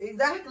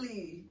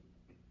 Exactly.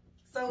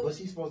 So. But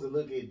she's supposed to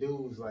look at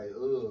dudes like,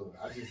 ugh,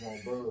 I just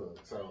want bug.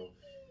 So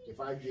if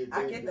I get that,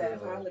 I get that.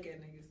 If I look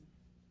at niggas.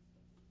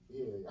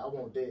 Yeah, I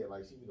want that.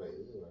 Like, she be like,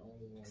 ugh, I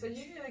don't even want so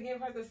you need to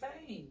give her the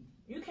same.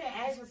 You can't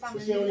ask for something.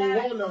 But she don't even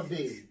want no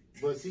dick.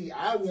 But see,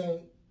 I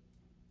want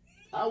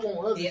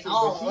other shit,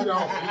 but she don't. You know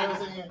what I'm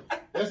saying?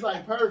 That's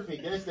like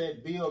perfect. That's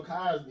that Bill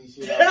Cosby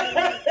shit.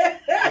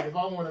 Like if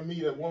I want to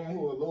meet a woman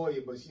who a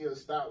lawyer, but she'll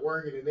stop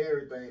working and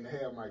everything to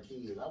have my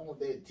kids. I want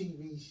that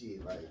TV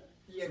shit. Like,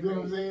 you know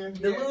what I'm saying?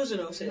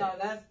 Delusional shit. No,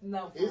 that's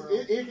no.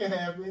 It can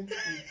happen.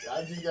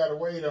 I just gotta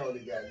wait on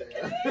it,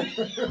 goddamn.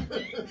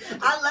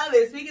 I love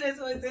it. Speaking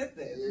into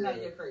existence. Yeah. No,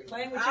 you're crazy.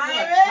 Playing with your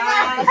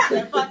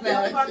butt. Fuck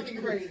that. You're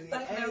fucking crazy.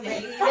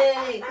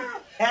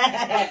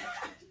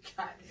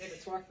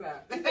 It's fucked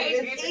up.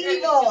 It's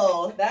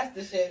evil. That's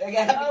the shit. I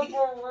got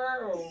for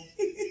real.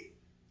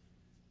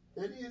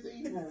 It is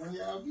evil when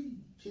y'all be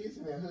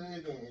kissing and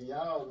hugging and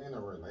y'all in a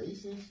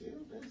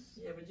relationship.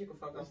 Yeah, but you can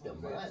fuck up. That's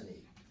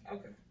demonic.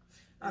 Okay.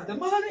 It's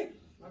demonic.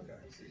 Okay.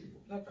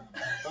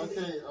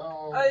 Okay.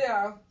 Oh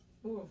yeah.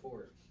 Moving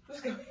forward.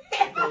 Let's go.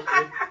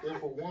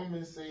 If a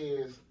woman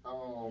says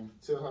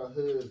to her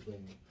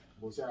husband,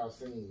 which y'all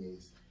seen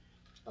this,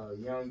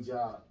 young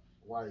job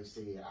wife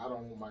said, "I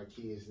don't want my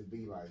kids to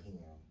be like him."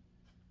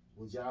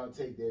 Would y'all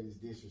take that as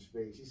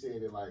disrespect? She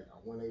said it like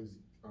when they was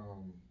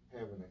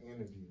having an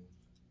interview.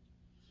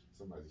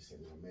 Somebody sent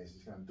me a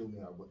message, kind of threw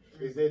me out. But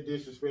is that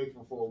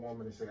disrespectful for a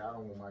woman to say, "I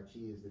don't want my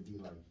kids to be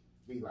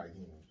like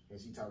him"? And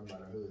she talking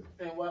about her husband.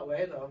 In what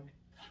way though?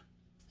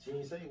 She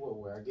didn't say what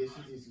way. I guess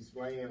she just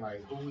explained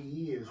like who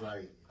he is.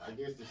 Like I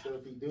guess the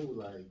stuff he do.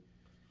 Like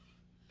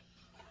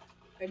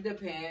it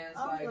depends.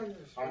 Like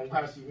on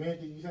how she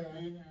meant it. You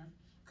saying?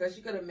 Because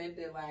she could have meant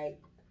it like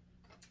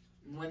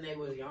when they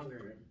was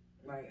younger,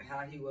 like how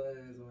he was,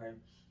 or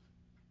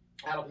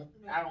I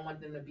don't want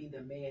them to be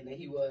the man that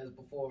he was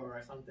before,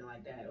 or something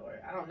like that,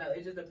 or I don't know.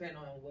 It just depends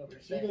on what we're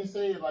saying. She didn't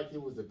say it like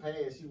it was the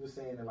past. She was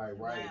saying it like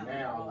right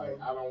now. Like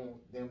I don't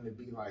want them to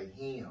be like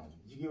him.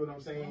 You get what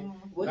I'm saying?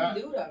 What do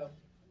you do though?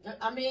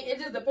 I mean, it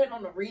just depends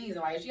on the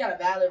reason. Like if she got a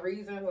valid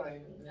reason,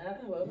 like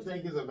well, you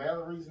think it's a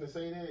valid reason to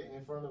say that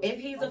in front of? If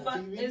he's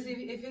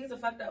a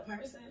fucked up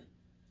person.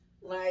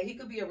 Like, he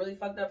could be a really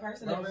fucked up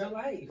person in real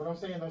life. But I'm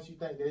saying, don't you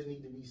think that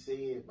need to be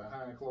said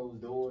behind closed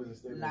doors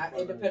instead of...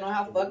 It depends on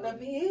how fucked up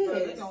he is.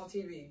 But it's on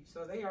TV,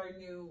 so they already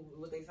knew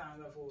what they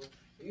signed up for.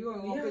 If you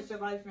don't want to put your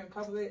life in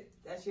public,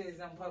 that shit is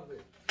in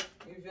public.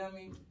 You feel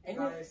me?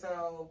 Right,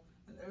 so,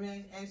 I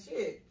mean, and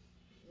shit,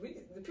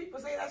 the people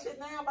say that shit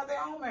now about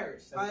their own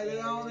marriage, like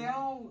their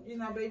own, you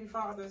know, baby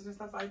fathers and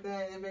stuff like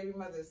that, and baby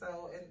mothers.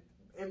 So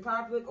in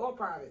public or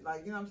private,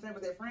 like, you know what I'm saying,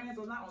 with their friends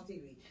or not on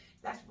TV.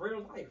 That's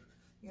real life.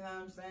 You know what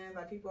I'm saying?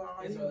 Like, people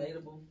are. It's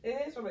relatable.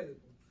 It is relatable.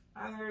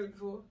 I've heard it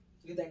before.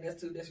 You think that's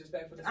too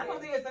disrespectful to say? I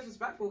don't think it's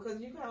disrespectful because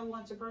you gotta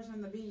want your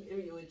person to be,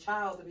 your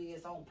child to be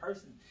its own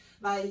person.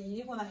 Like,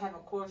 you're gonna have,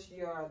 of course,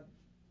 your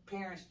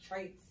parents'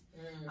 traits,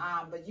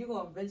 but you're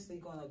gonna eventually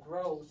gonna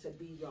grow to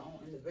be your own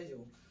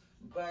individual.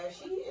 But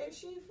if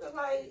she feel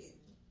like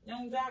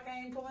young Jock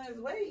ain't pulling his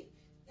weight,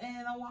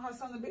 and I want her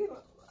son to be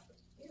like,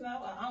 you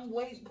know, I'm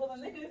weight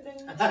pulling nigga, then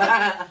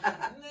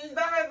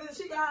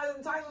she got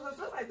entitled to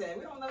feel like that.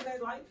 We don't know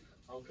that life.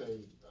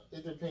 Okay,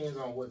 it depends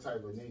on what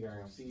type of nigga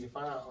I am. See,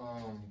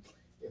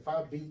 if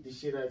I beat the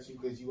shit out you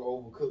because you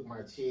overcooked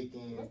my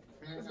chicken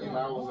and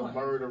I was a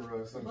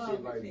murderer or some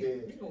shit like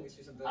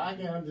that, I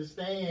can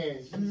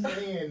understand she's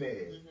saying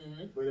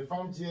that. But if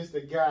I'm just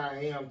the guy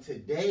I am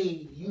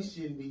today, you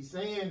shouldn't be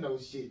saying no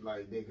shit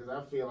like that because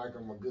I feel like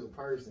I'm a good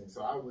person.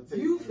 So I would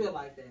take. You feel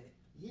like that?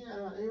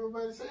 Yeah,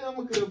 everybody say I'm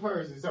a good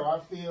person. So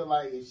I feel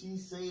like if she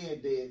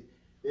said that,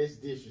 that's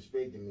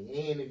disrespecting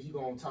me. And if you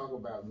gonna talk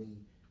about me,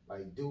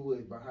 like, do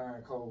it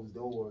behind closed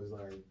doors.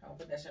 Like, I'll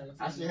put that shit on the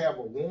TV. I should have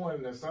a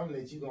warning or something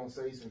that you gonna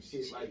say some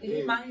shit like that.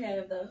 He might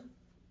have, though.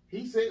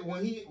 He said,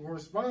 when he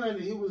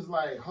responded, he was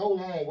like, hold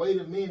on, wait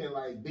a minute.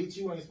 Like, bitch,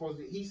 you ain't supposed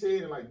to be. He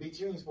said, like,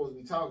 bitch, you ain't supposed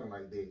to be talking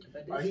like that.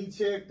 But like, he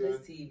checked her.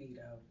 This TV,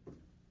 though.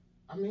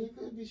 I mean, it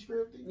could be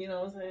scripted. You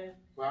know what I'm saying?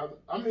 Well,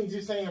 I mean,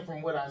 just saying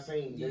from what I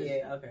seen.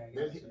 Yeah, okay.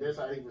 That's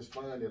how he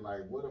responded.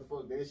 Like, where the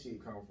fuck that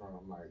shit come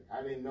from? Like,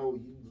 I didn't know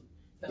you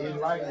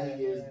didn't like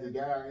me as the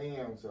guy I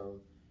am,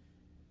 so.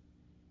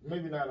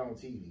 Maybe not on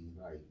TV.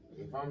 Like,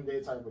 if I'm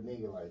that type of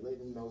nigga, like, let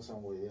me know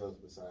somewhere else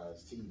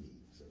besides TV.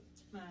 So.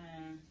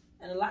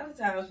 And a lot of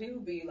times people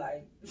be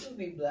bluffing.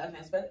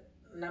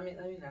 Let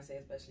me not say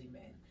especially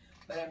men,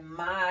 but in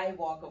my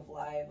walk of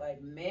life,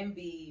 like, men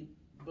be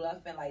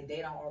bluffing like they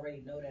don't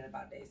already know that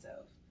about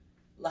themselves.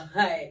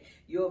 Like,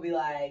 you'll be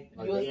like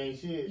they ain't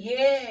shit.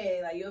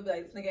 Yeah, like, you'll be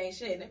like, this nigga ain't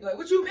shit. And they be like,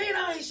 what you mean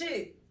I ain't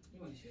shit?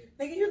 You ain't shit.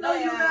 Nigga, you know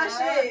you not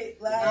shit.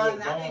 Like,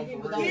 I think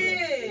people don't.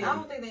 Yeah. I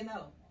don't think they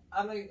know.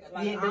 I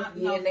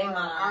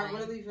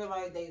really feel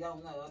like they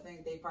don't know. I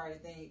think they probably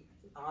think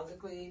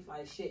logically,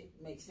 like, shit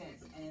makes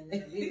sense, and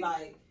be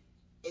like,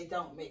 it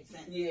don't make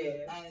sense. Yeah,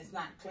 and it's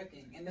not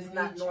clicking, and it's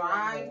not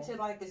trying to,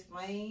 like,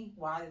 explain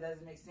why it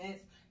doesn't make sense.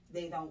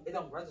 It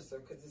don't register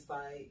because it's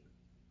like,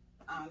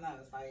 I don't know.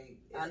 It's like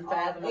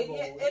unfathomable.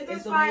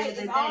 It's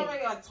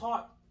already a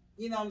taught.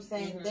 You know what I'm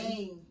saying?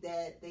 Thing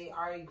that they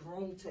already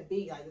groomed to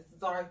be. Like, this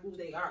is already who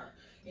they are.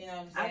 You know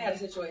what I'm saying? I had a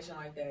situation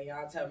like that.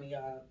 Y'all tell me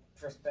y'all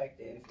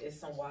perspective. It's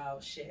some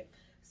wild shit.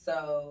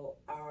 So,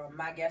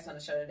 my guest on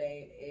the show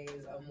today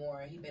is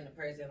Amor. He been to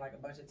prison like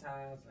a bunch of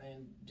times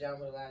and dealt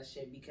with a lot of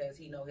shit because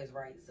he know his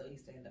rights, so he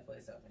stand up for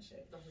himself and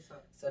shit.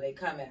 So they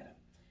come at him.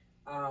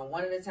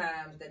 One of the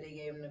times that they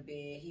gave him the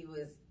bid, he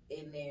was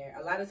in there.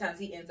 A lot of times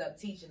he ends up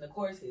teaching the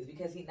courses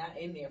because he's not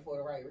in there for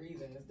the right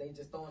reasons. They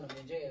just throwing him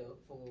in jail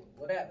for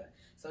whatever.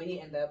 So he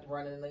ended up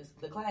running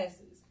the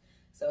classes.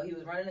 So he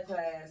was running the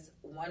class.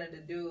 One of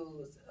the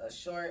dudes, a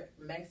short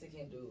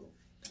Mexican dude,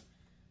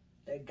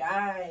 the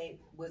guy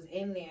was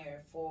in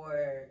there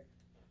for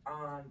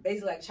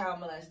basically like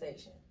child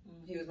molestation.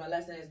 He was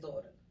molesting his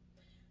daughter.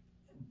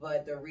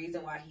 But the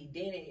reason why he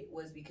did it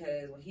was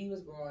because when he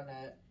was growing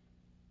up,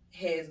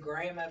 his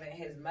grandmother and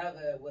his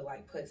mother would,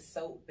 like, put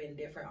soap and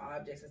different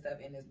objects and stuff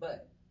in his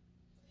butt.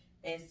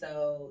 And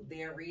so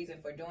their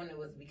reason for doing it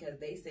was because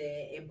they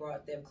said it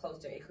brought them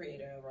closer. It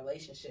created a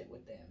relationship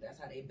with them. That's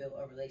how they built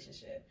a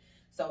relationship.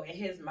 So in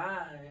his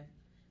mind,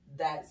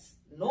 that's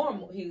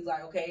normal. He was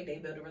like, okay, they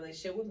built a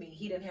relationship with me.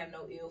 He didn't have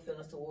no ill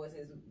feelings towards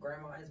his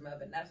grandma, his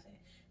mother, nothing.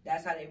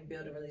 That's how they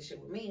built a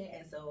relationship with me.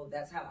 And so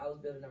that's how I was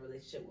building a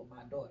relationship with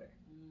my daughter.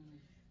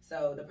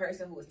 So the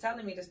person who was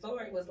telling me the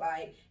story was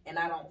like, and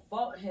I don't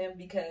fault him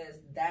because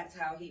that's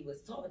how he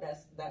was taught.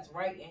 That's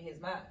right in his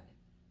mind.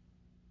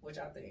 What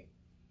y'all think?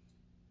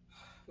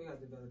 We have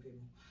to do better,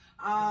 people.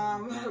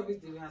 We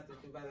do have to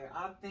do better.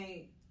 I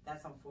think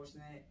that's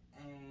unfortunate,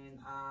 and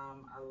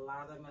a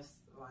lot of us,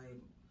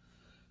 like,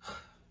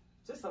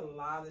 just a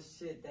lot of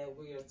shit that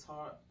we are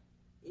taught,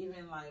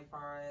 even like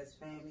far as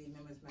family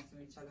members messing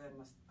with each other,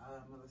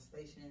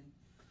 molestation.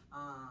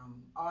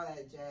 All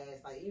that jazz.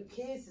 Like,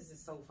 kids is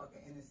just so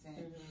fucking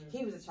innocent.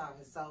 He was a child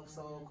himself,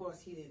 so of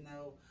course he didn't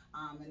know.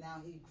 And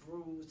now he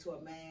grew to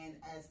a man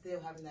as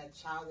still having that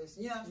childish,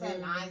 you know what I'm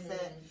saying,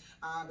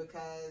 mindset.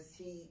 Because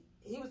he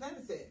was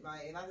innocent.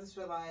 Like, and I just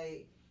feel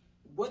like,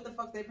 what the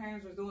fuck their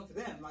parents was doing to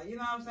them? Like, you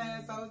know what I'm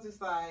saying? So it's just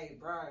like,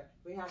 bruh,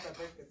 we have to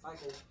break the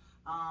cycle,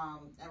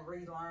 and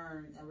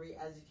relearn and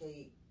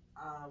re-educate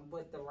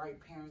what the right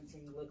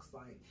parenting looks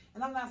like.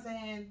 And I'm not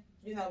saying,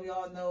 you know, we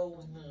all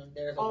know,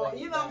 there's a way,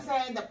 you know what I'm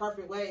saying, the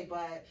perfect way,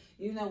 but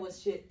you know what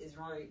shit is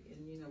right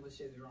and you know what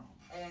shit is wrong.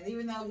 And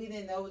even though he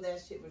didn't know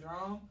that shit was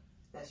wrong,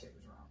 that shit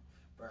was wrong,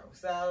 bro.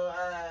 So,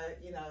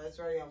 you know, it's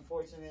very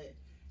unfortunate,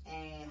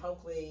 and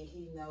hopefully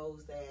he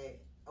knows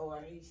that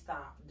or he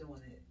stopped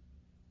doing it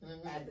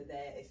after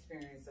that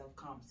experience of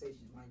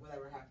conversation, like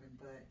whatever happened.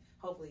 But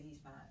hopefully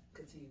he's not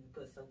continuing to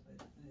put something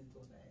in his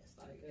daughter's ass.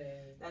 Like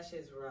that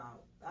shit's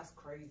real. That's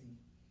crazy.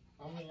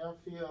 I mean, I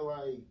feel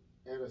like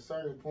at a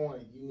certain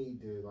point you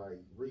need to like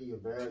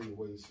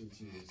reevaluate shit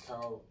you was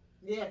taught.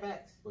 Yeah,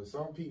 facts. But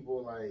some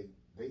people like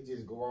they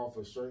just go off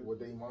of straight what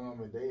they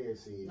mom and dad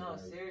said. No,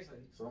 like, seriously.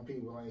 Some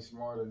people ain't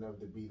smart enough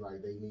to be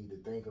like they need to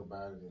think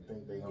about it and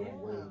think their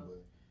own way.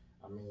 But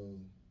I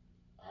mean,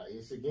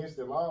 it's against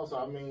the law. So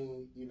I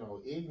mean, you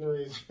know,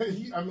 ignorance.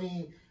 I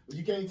mean,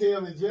 you can't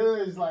tell the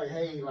judge like,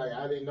 hey, like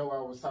I didn't know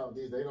I was taught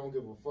this. They don't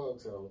give a fuck.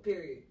 So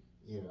period.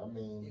 Yeah, I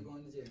mean, you're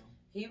going to jail.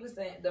 He was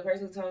saying the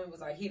person who told me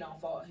was like he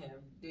don't fault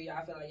him. Do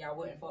y'all feel like y'all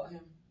wouldn't fault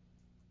him?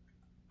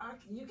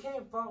 You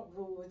can't fault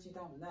for what you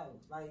don't know.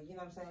 Like, you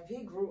know what I'm saying? If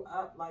he grew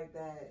up like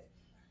that,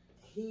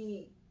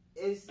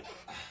 it's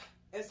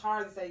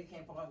hard to say you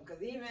can't fault him.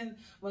 Because even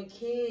when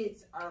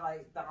kids are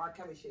like the R.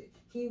 Kelly shit,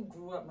 he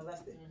grew up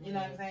molested. Mm-hmm. You know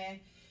what I'm saying?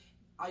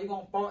 Are you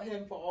going to fault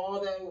him for all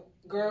the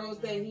girls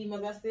that he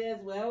molested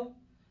as well?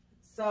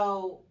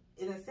 So,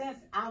 in a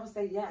sense, I would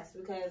say yes,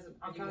 because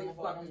R. Kelly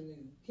fucking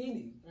knew. He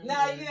knew. Mm-hmm.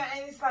 No, you know,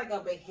 and it's like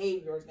a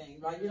behavior thing.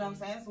 Like, you know what I'm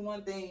saying? It's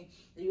one thing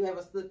that you have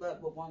a slip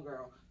up with one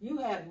girl. You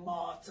have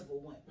multiple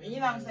women. You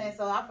know what I'm saying?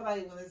 So I feel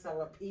like when it's a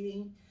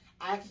repeating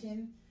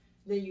action,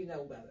 then you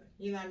know better.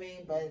 You know what I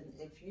mean? But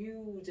if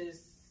you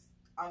just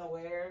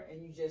unaware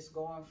and you just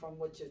going from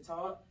what you're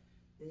taught,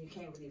 then you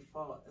can't really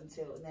fault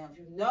until now. If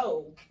you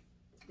know,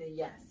 then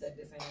yes. That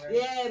this ain't right.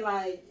 Yeah,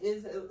 like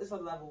it's a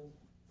level.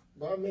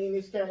 But I mean,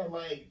 it's kind of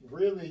like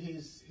really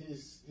his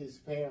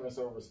parents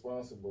are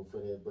responsible for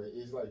that, but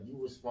it's like you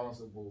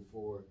responsible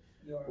for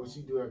what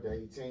you do after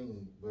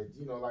 18. But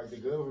you know, like the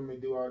government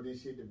do all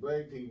this shit to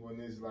black people,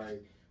 and it's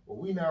like, well,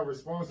 we not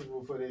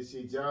responsible for that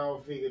shit. Y'all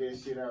figure that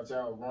shit out.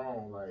 Y'all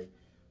wrong. Like,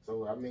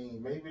 so I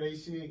mean, maybe they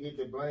should get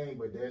the blame,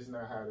 but that's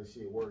not how the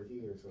shit work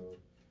here. So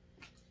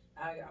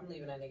I'm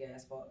leaving that nigga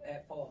at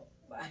fault.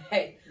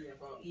 Like,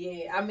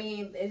 yeah, I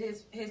mean,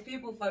 his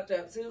people fucked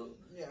up too.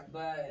 Yeah.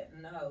 But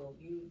no,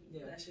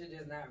 that shit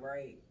just not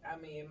right. I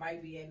mean, it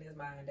might be in his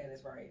mind that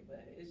it's right,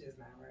 but it's just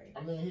not right.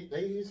 I mean,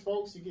 his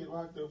folks should get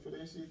locked up for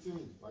that shit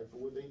too, like for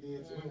what they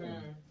did to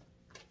him.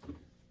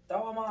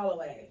 Throw them all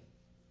away.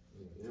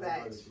 Yeah,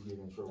 everybody should get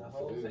in trouble. The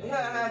whole family.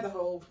 Yeah, the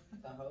whole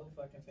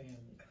fucking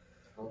family.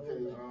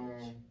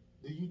 Okay.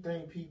 Do you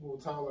think people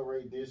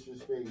tolerate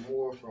disrespect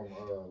more from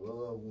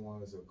loved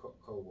ones or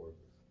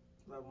co-workers?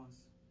 Loved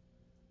ones.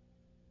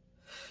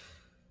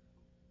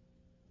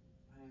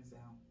 Hands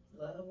down.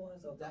 Loved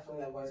ones or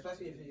definitely loved ones,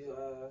 especially if you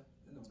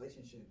in a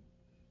relationship.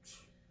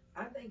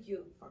 I think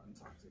you fucking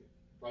toxic.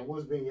 Like,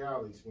 what's been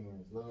y'all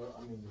experience? Loved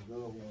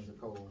ones or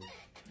co-workers?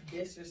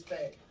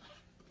 Disrespect.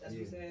 That's what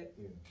you said?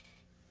 Yeah.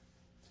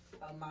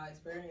 My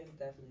experience,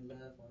 definitely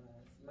loved ones.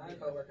 My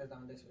coworkers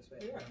don't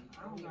disrespect me.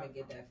 I don't even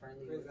get that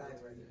friendly with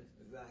coworkers.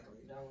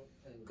 Exactly. Don't.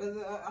 Because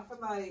I feel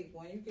like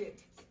when you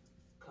get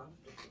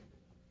comfortable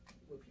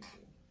with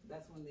people,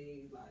 that's when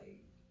they like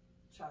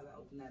try to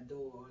open that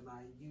door or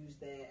like use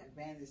that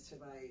advantage to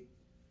like,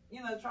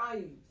 you know, try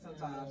you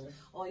sometimes.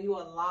 Or you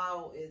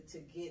allow it to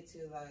get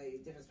to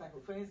like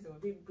disrespectful. For instance,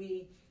 when people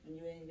be and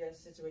you're in your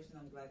situation,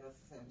 I'm glad you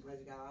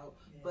got out.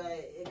 Yeah.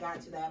 But it got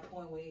to that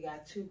point where you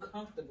got too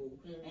comfortable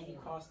and he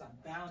crossed a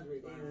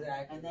boundary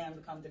line and then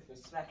become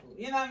disrespectful.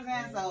 You know what I'm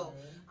saying? So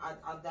I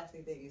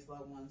definitely think it's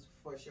loved ones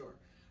for sure.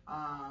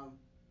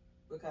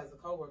 Because a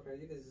coworker,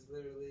 you could just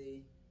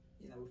literally,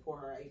 you know,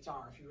 report her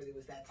HR if you really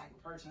was that type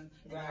of person.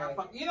 Right.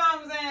 You know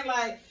what I'm saying?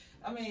 Like,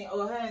 I mean,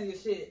 her your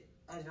shit.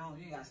 As you know,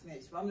 you got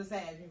snitch. But I'm just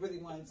saying, if you really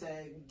wanted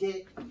to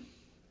get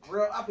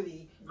real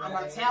uppity, I'm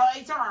gonna tell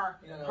HR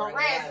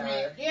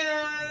harassment. You know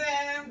what I'm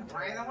saying?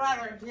 Write a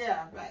letter.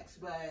 Yeah, facts.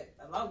 But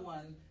a loved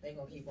one, they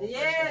gonna keep on.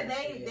 Yeah,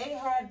 they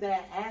have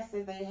that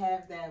access. They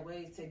have that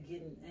way to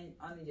get in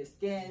under your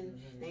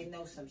skin. They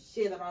know some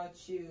shit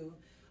about you,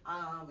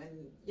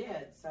 and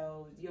yeah,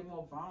 so you're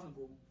more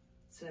vulnerable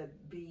to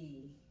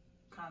be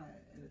kind of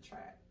in the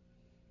trap.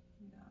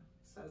 You know,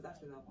 so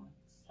that's what I want.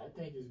 I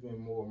think it's been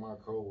more of my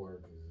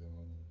coworkers.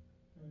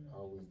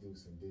 Always do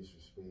some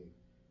disrespect.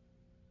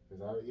 Cause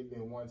it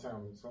been one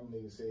time some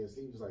nigga says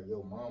he was like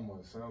your mama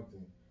or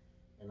something,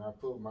 and I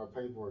put my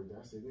paperwork there.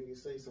 I said, nigga,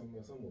 say something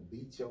else, I'm gonna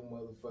beat your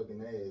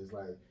motherfucking ass.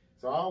 Like,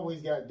 so I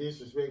always got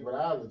disrespect, but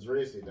I'll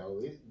address it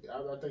though.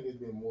 I think it's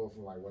been more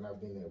from like when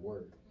I've been at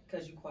work.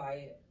 Cause you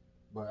quiet.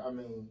 But I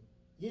mean,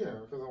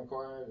 yeah, cause I'm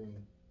quiet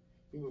and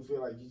people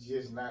feel like you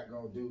just not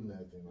gonna do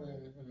nothing.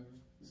 Like,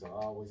 so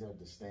I always have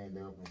to stand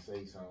up and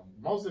say something.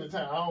 Most of the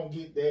time, I don't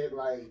get that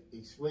like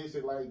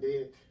explicit like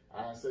that.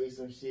 I say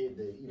some shit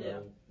that you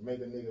know make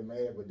a nigga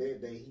mad, but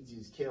that day he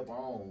just kept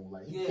on.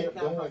 Like he kept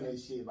doing that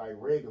shit like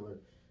regular.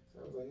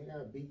 So I was like, nigga,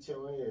 I beat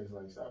your ass.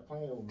 Like stop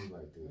playing with me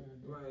like that.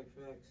 Right,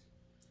 facts.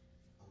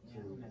 Okay, I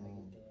don't never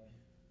get there.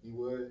 You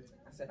would?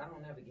 I said I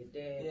don't ever get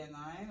there. Yeah, no,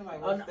 I ain't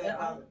like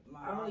I'm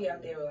only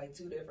out there with like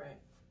two different.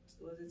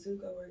 Was it two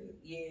coworkers?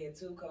 Yeah,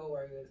 two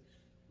coworkers,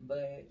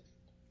 but.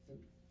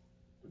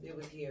 It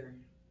was here.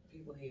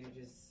 People here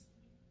just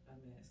a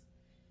mess.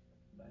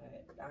 But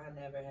I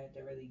never had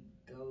to really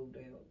go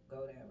that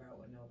route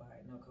with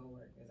nobody, no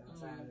coworkers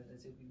outside of the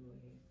two people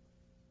here.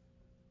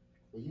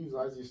 But usually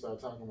I just start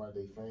talking about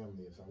their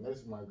family or something.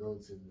 That's my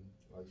go-to.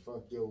 Like,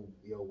 fuck your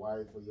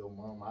wife or your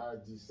mom. I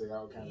just say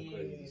all kind of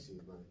crazy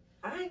shit. Like,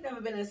 I ain't never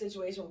been in a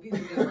situation where people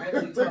just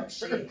randomly talk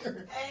shit.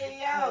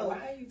 Hey, yo. Like,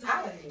 why are you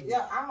talking?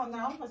 I don't know.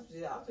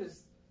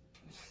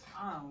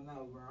 I don't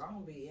know, bro. I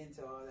don't be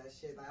into all that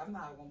shit. Like, I'm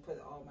not gonna put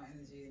all my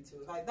energy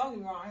into it. Like, don't get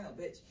me wrong, I ain't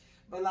no bitch.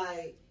 But,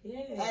 like, at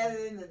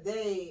the end of the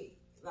day,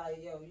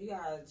 like, yo, you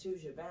gotta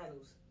choose your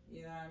battles.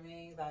 You know what I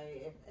mean?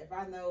 Like, if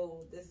I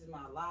know this is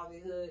my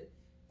livelihood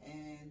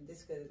and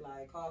this could,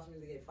 like, cause me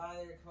to get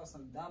fired for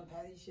some dumb,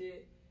 petty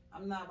shit,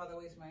 I'm not about to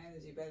waste my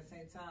energy. But at the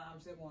same time, I'm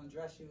still gonna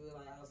address you,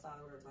 like, outside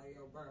of work, like,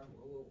 yo, bro,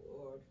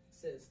 or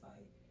sis,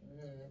 like,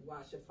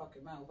 watch your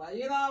fucking mouth. Like,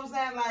 you know what I'm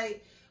saying?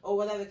 Like, or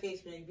whatever the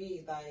case may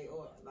be. Like,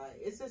 or, like,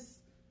 it's just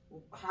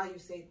how you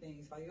say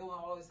things. Like, you don't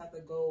always have to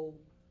go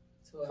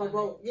for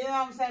broke. You know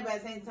what I'm saying? But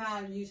at the same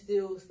time, you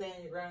still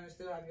stand your ground. You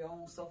still have your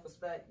own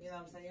self-respect. You know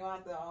what I'm saying? You don't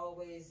have to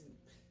always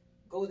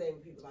go there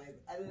with people. Like,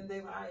 at the end of the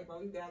day, like, all right,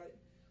 bro, you got it.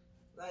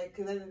 Like,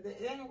 because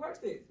it ain't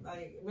worth it.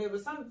 Like,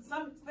 but some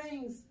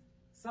things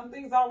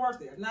are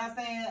worth it. I'm not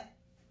saying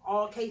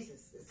all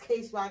cases. It's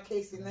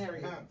case-by-case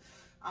scenario.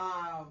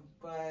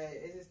 But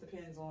it just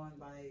depends on,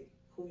 like,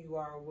 who you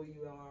are, where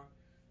you are,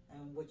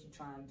 and what you're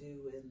trying to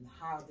do, and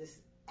how this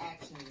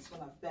action is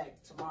going to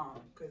affect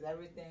tomorrow. Because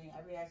every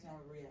action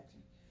has a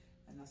reaction.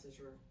 And that's just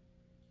real.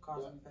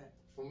 Cause and effect.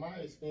 From my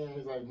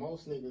experience, like,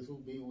 most niggas who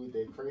be with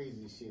that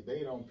crazy shit,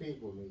 they don't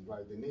pick with me.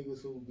 Like, the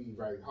niggas who be,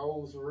 like,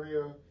 hoes for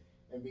real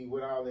and be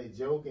with all that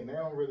joking, they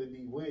don't really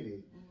be with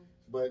it.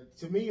 But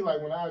to me,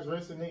 like, when I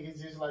address a nigga,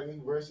 it's just like me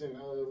brushing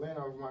lint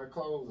off my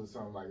clothes or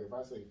something. Like, if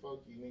I say,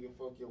 fuck you, nigga,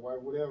 fuck your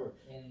wife, whatever,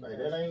 like,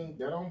 that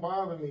don't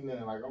bother me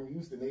none. Like, I'm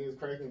used to niggas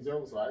cracking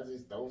jokes, so I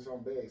just throw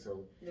something back.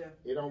 So,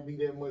 it don't be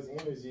that much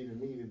energy to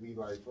me to be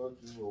like, fuck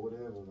you or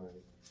whatever.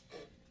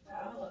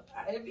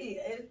 Like,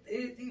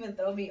 it even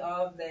throw me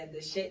off that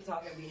the shit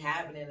talking be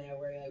happening that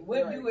way. Like,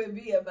 what do it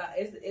be about?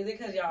 Is it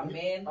because y'all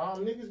men?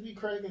 Niggas be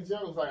cracking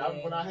jokes. Like,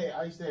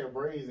 I used to have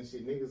braids and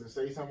shit, niggas would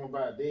say something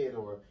about that,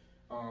 or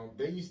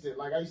they used to,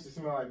 like, I used to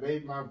smell like,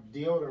 baby, my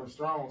deodorant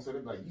strong, so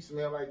they'd be like, you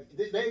smell like,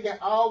 they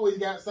always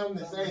got something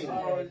to say.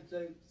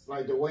 It's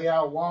like the way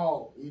I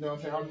walk, you know what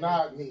I'm saying? I'm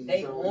not me.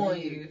 They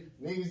warn you.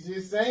 Niggas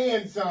just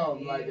saying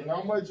something, like, and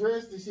I'm gonna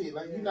address the shit.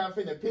 Like, you're not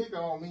finna pick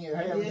on me and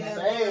have me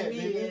sad,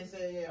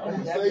 nigga. I'm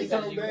gonna say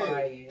something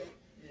bad.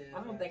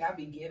 I don't think I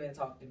be giving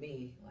talk to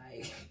me.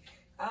 Like,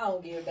 I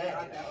don't give that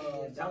at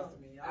all.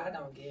 I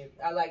don't give.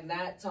 I like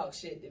not talk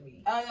shit to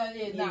me. I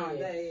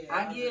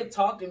give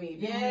talk to me.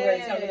 People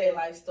already tell me their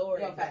life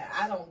story, but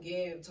I don't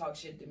give talk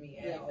shit to me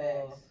at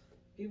all.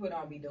 People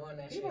don't be doing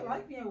that shit. People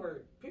like me at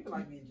work. People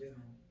like me in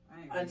general.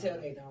 Until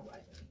they don't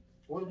like me.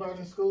 What about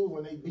in school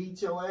when they beat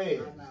your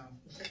ass?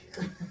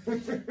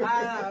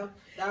 I know.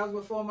 That was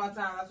before my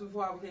time. That's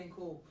before I became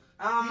cool.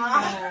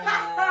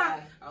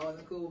 I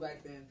wasn't cool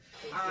back then.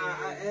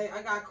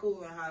 I got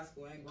cool in high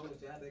school. I ain't gonna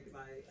hold you.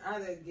 I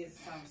had to get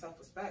some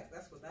self-respect.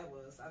 That's what that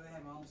was. I didn't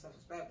have my own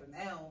self-respect, but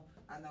now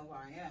I know who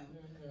I am.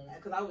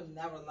 Because I would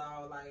never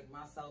allow, like,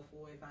 myself,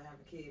 or if I have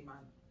a kid, my,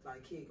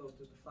 like, kid goes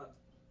through the fuck,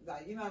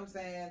 like, you know what I'm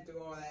saying,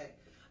 through all that.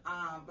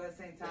 But at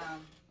the same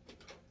time,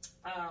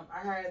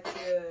 I had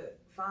to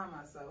find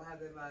myself. I had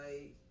to,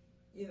 like,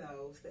 you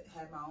know,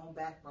 have my own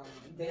backbone.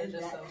 And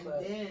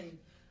then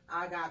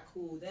I got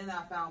cool. Then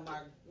I found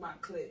my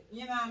clique.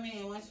 You know what I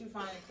mean? Once you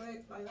find a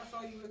clique, like, that's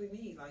all you really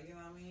need. Like, you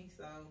know what I mean?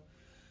 So,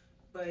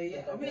 but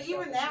yeah, I mean,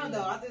 even now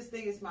though, I just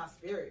think it's my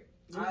spirit.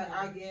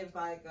 I give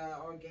like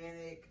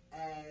organic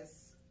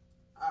as,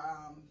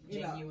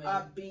 you genuine. Know,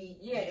 upbeat,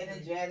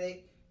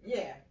 energetic,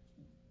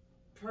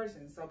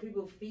 person. So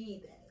people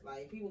feed that.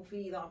 Like, people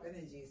feed off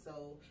energy.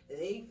 So if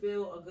they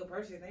feel a good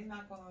person, they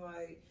not gonna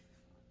like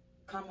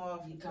come off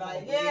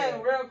like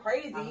real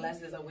crazy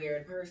unless it's a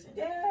weird person.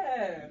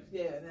 Weird.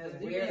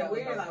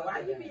 Like,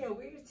 why you being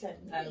weird to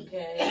me?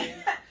 Okay.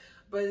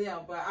 but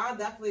I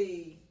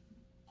definitely.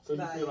 So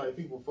you feel like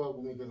people fuck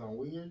with me because I'm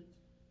weird?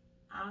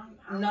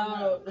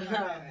 No.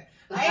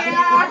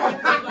 I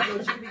fuck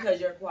with you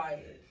because you're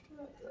quiet.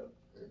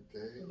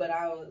 Okay. But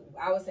I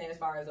was saying, as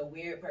far as a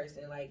weird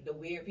person, like, the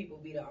weird people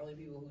be the only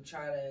people who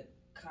try to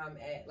come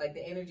at, like,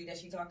 the energy that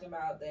she talked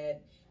about,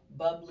 that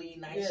bubbly,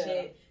 nice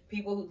shit.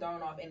 People who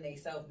thrown off in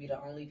themselves be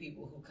the only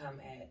people who come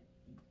at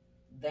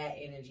that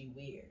energy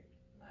weird.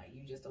 Like,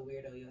 you just a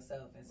weirdo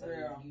yourself, and so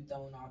you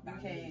thrown off by me.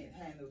 You can't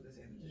handle this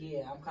energy.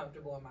 Yeah, I'm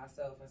comfortable in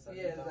myself, and so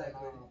you thrown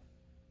off.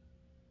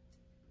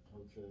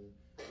 Okay,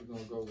 we're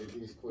gonna go with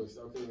this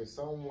question. Okay, if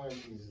someone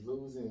is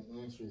losing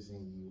interest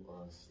in you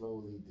or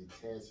slowly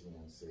detaching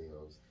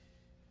themselves,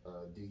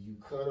 do you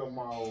cut them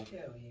off?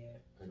 Hell yeah.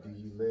 Or do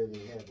you let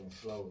it happen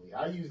slowly?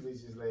 I usually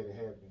just let it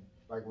happen.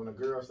 Like, when a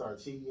girl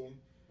starts cheating,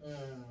 you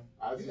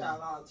got a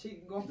lot of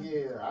cheating going on.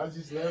 Yeah, I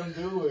just let them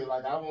do it.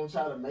 Like, I won't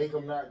try to make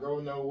them not go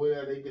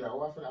nowhere. They be like,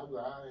 oh, I feel like,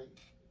 all right.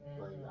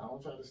 Like, I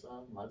don't try to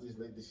stop them. I just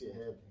let the shit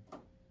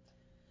happen.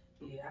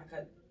 Yeah, I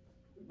cut.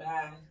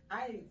 Bye. I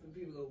hate when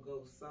people go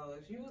ghost. So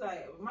if you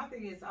like, my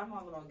thing is, I'm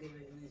all about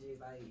giving energy.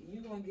 Like,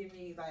 you gonna give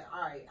me, like,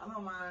 all right, I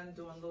don't mind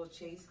doing a little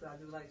chase, because I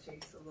do like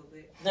chase a little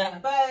bit.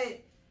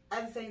 But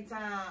at the same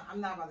time,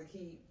 I'm not about to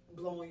keep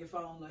blowing your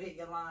phone or hit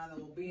your line or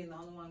being the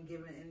only one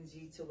giving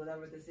energy to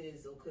whatever this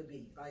is or could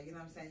be. Like, you know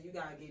what I'm saying? You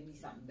gotta give me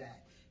something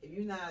back. If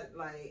you're not,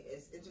 like,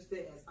 as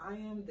interested as I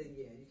am, then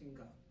yeah, you can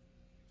go.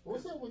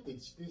 What's up with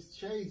this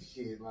chase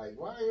shit? Like,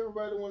 why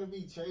everybody want to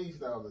be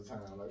chased all the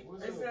time? Like,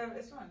 what's up?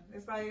 It's fun.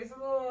 It's like, it's a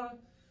little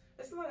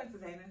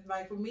entertaining.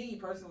 Like, for me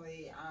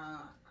personally,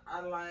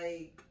 I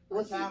like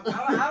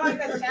I like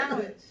the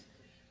challenge.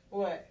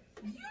 What?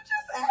 You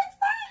just asked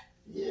that?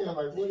 Yeah,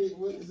 like what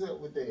is up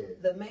with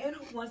that? The man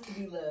who wants to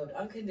be loved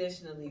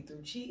unconditionally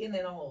through cheating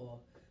and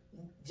all.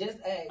 Just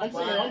ask. I'm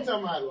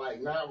talking about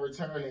like not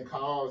returning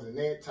calls and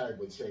that type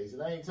of chase.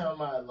 And I ain't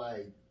talking about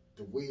like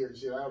the weird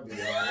shit I'll be on.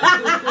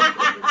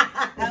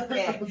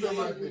 Okay.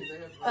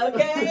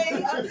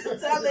 Okay, I'm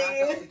just telling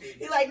you.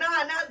 He's like, nah,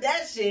 not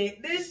that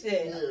shit. This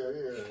shit.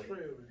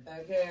 Yeah.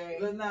 Okay.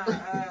 But nah,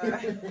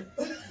 that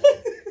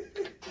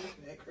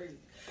crazy.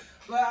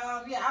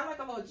 But yeah, I like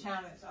a little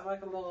challenge. I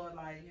like a little,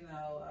 like, you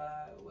know,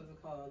 what's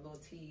it called? A little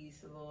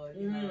tease, a little,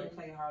 you know,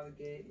 play hard to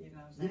get, you know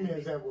what I'm saying? Give me an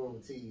example of a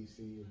tease,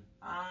 Steve.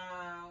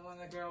 When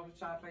a girl was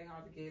trying to play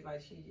hard to get,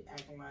 like, she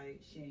acting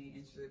like she ain't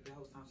interested, the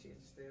whole time she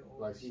interested. Or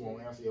like she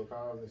won't answer your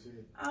calls and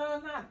shit?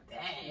 Not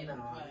that, No.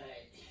 but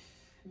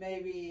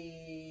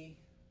maybe,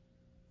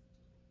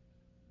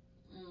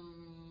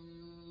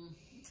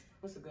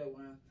 what's a good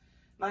one?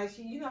 Like,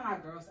 she, you know how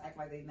girls act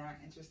like they not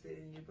interested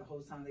in you the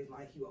whole time they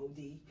like you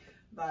OD?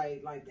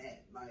 Like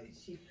that. Like,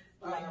 she...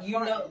 Like, you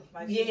know...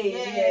 Like,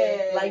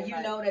 yeah. Like,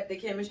 you know that the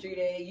chemistry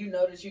there, you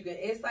know that you could...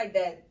 It's like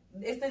that...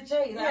 It's the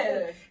chase.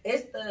 Yeah.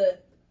 It's the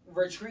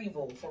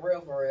retrieval, for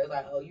real. It's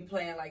like, oh, you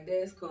playing like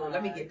this? Cool,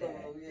 let me get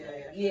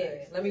that.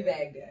 Yeah, let me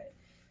bag that.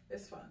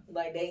 It's fun.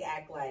 Like, they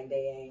act like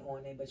they ain't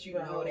on it, but you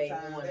know they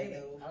on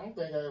it. I don't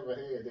think I ever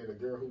had that. A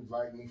girl who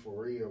liked me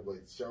for real,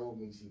 but showed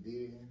me she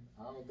didn't.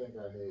 I don't think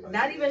I had.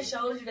 Not even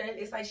shows you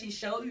that. It's like she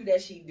showed you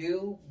that she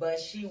do, but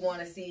she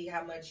want to see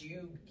how much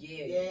you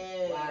give.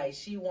 Yeah. Like,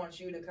 she wants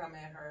you to come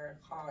at her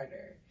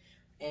harder.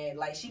 And,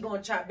 like, she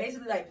gonna try,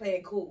 basically, like,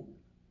 playing cool.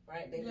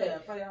 Right?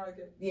 Play hard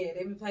to get. Yeah,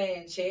 they be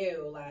playing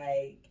chill,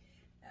 like...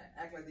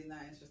 Act like they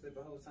not interested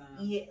the whole time.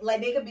 Yeah,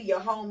 like they could be your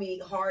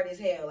homie hard as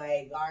hell.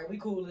 Like, all right, we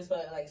cool as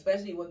fuck. Like,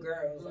 especially with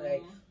girls.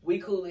 Like, we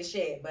cool as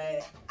shit.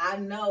 But I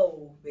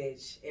know,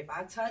 bitch, if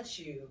I touch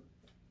you,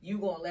 you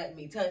gonna let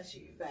me touch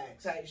you.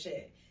 Facts. Type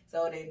shit.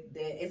 So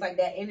it's like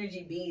that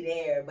energy be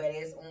there, but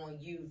it's on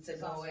you to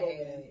go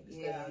ahead.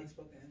 Yeah,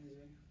 unspoken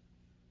energy.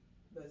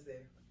 But it's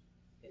there.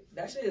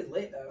 That shit is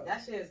lit, though.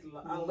 That shit is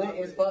lit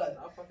as fuck.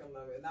 I fucking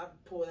love it. And I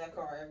pull that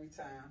car every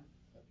time.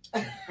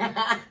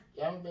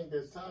 Y'all don't think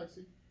that's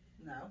toxic?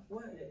 No.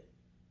 What?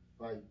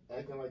 Like,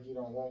 acting like you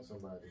don't want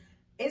somebody.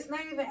 It's not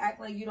even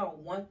acting like you don't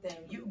want them.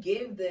 You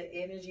give the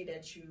energy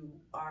that you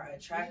are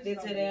attracted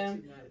to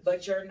them,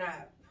 but you're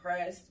not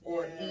pressed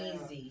or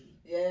easy.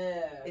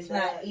 Yeah. It's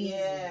not easy.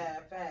 Yeah,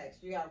 facts.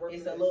 You gotta work.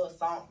 It's a little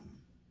something.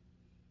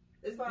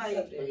 It's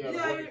like, you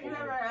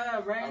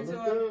ever ran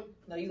into a...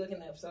 No, you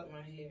looking up something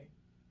right here.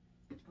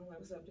 I'm like,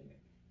 what's up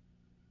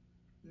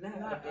there?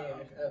 Not up there.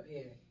 Up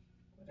here.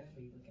 What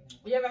are you looking at?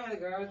 You ever had a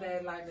girl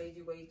that, like, made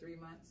you wait 3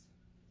 months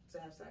to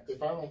have sex?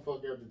 If I don't fuck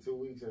after 2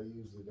 weeks, I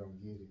usually don't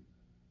get it.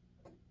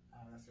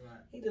 Oh, that's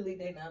right. He delete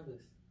their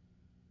numbers.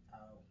 Oh,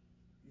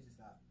 you just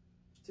stopped.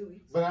 2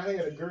 weeks. But I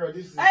had a girl,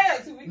 this is...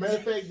 2 weeks. Matter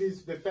of fact,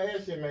 the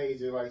fashion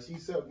major, like, she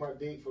sucked my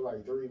dick for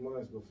like 3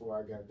 months before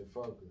I got to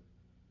fuck her.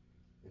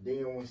 And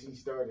then when she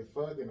started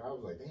fucking, I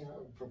was like, damn, I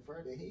would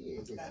prefer the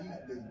head.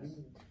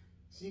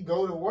 She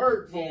go to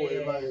work for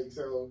it, like,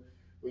 so...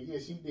 But yeah,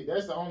 she did.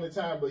 That's the only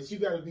time. But you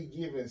got to be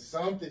giving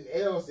something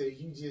else if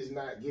you just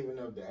not giving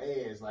up the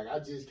ass. Like, I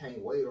just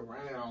can't wait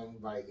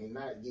around, like, and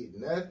not get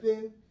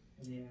nothing.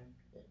 Yeah.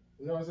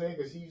 You know what I'm saying?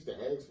 Because she used to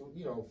ask for,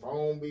 you know,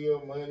 phone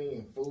bill money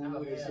and food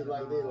and shit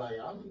like that. Like,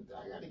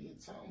 I got to get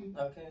something.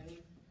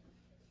 Okay.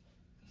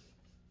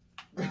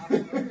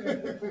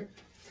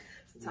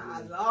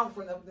 Ties and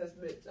offering up this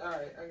bitch. All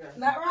right, I got you.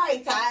 Not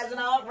right. Ties and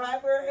all right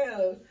for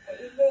real. What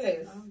is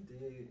this? I'm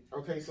dead.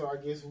 Okay, so I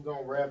guess we're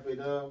going to wrap it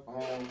up.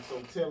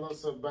 So tell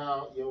us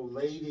about your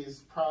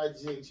latest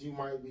projects you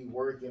might be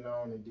working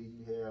on, and do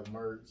you have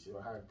merch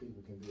or how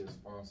people can be a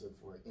sponsor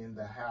for In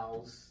the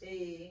House?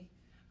 Hey.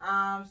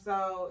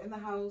 So In the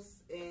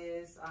House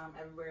is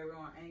everywhere. We're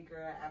on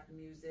Anchor, Apple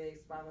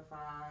Music,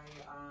 Spotify.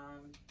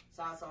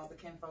 Shout out to all the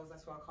Ken folks.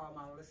 That's what I call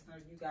my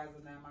listeners. You guys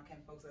are now my Ken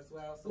folks as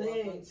well. So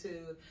welcome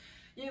to,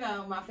 you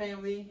know, my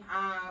family.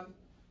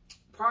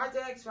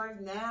 Projects right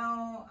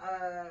now.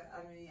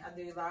 I mean, I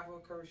do live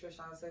with Carisha.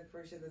 Shout out to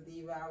Carisha the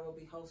Diva. I will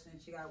be hosting.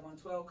 She got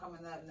 112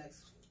 coming up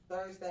next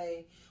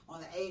Thursday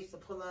on the 8th to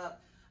pull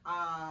up.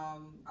 I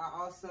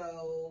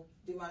also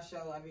do my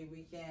show every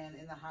weekend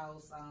in the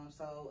house.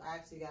 So I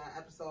actually got an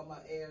episode my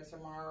air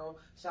tomorrow.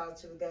 Shout out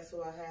to the guests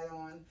who I had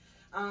on.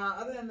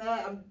 Other than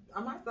that,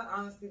 I'm not to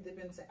honestly dip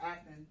into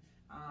acting.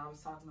 I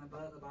was talking to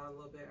Bug about it a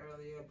little bit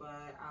earlier,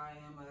 but I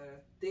am a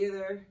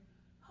theater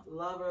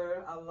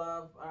lover. I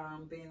love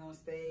being on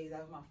stage.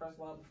 That was my first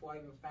love before I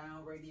even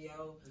found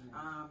radio.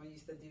 I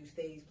used to do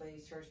stage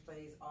plays, church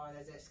plays, all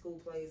that jazz, school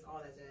plays,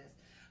 all that jazz.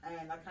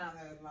 And I kind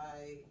of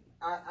like,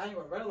 I didn't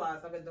even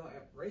realize I've been doing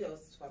radio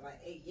for like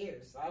 8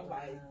 years. So I was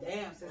like,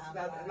 damn, since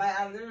like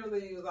I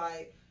literally was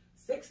like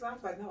 6, and I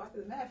was like, no, I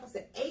did the math. I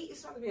said 8,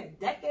 it's supposed to be a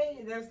decade.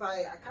 And there's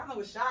like, I kind of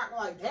was shocked,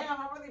 like,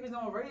 damn, I've really been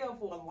doing radio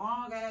for a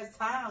long ass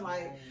time.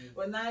 Like,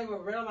 but not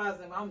even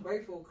realizing, I'm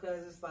grateful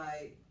because it's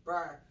like,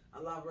 bruh, I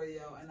love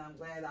radio, and I'm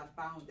glad I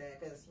found that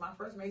because my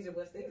first major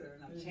was theater,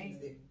 and I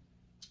changed it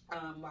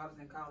while I was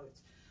in college.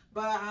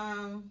 But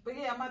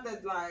yeah, I'm about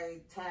to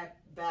like tap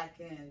back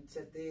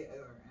into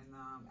theater and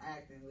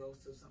acting, go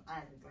to some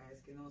acting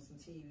class, get on some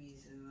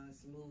TVs and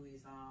some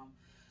movies.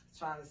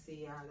 Try to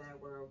see how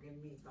that world give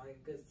me like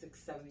a good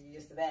 6-7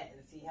 years to that,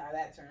 and see how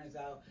that turns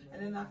out.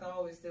 And then I can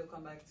always still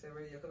come back to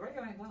radio because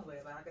radio ain't going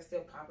away. Like I can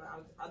still pop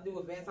out. I do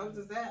events. I was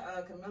just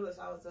at Camilla.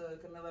 Shout out to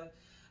Camilla.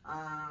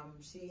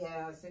 She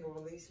had a single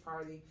release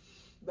party,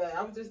 but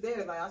I was just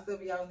there. Like I still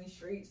be out in these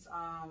streets.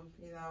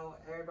 You know,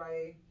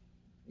 everybody,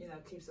 you know,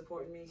 keep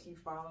supporting me, keep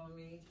following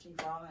me,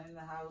 keep following in the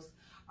house.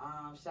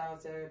 Shout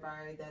out to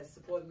everybody that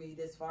supported me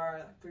this far.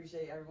 I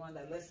appreciate everyone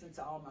that listened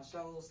to all my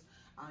shows.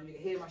 You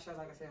can hear my show,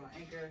 like I said, on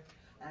Anchor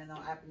and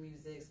on Apple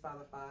Music,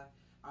 Spotify.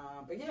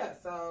 But yeah,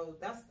 so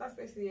that's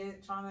basically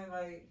it. Trying to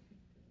like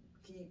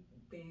keep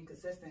being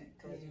consistent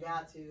because you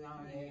got to.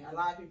 I mean, a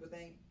lot of people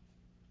think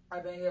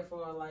I've been here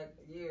for like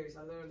years.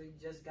 I literally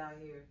just got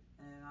here,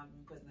 and I've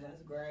been putting the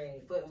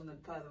foot on the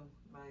pedal.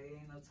 Like,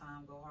 ain't no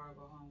time, go hard,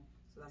 go home.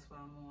 So that's what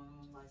I'm on.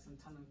 I'm on like some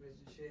tunnel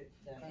vision shit.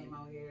 Definitely. Came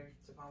out here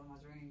to follow my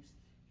dreams.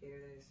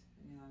 Here it is.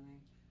 You know what I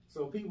mean?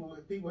 So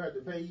people have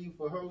to pay you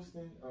for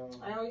hosting?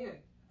 Hell yeah.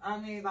 I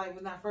mean, like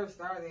when I first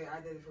started, I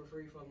did it for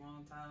free for a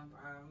long time.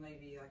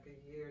 Maybe like a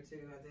year or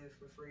two, I did it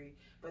for free.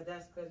 But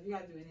that's because you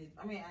got to do anything.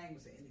 I mean, I ain't gonna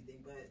say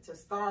anything, but to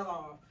start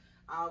off,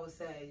 I would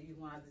say you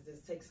want to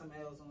just take some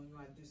L's on. You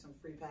want to do some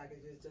free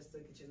packages just to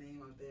get your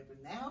name out there.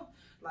 But now,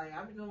 like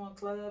I've been doing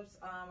clubs.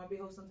 I be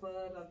hosting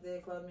clubs. I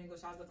did Club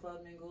Mingles. Shout out to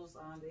Club Mingles.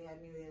 They had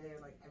me there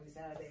like every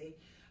Saturday.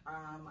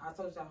 I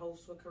told you I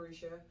host with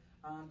Carisha,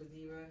 the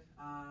diva.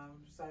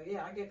 So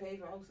yeah, I get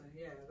paid for hosting.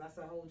 Yeah, that's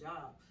a whole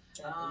job.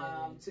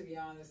 To be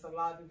honest, a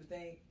lot of people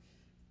think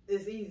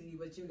it's easy,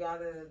 but you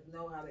gotta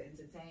know how to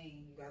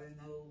entertain. You gotta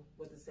know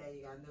what to say.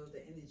 You gotta know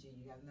the energy.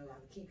 You gotta know how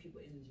to keep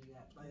people energy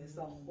up. Like it's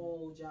a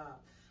whole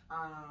job.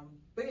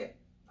 But yeah,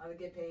 I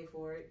get paid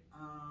for it.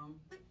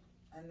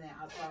 And then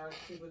I charge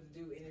people to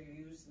do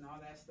interviews and all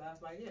that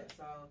stuff. Like yeah,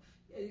 so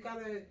yeah, you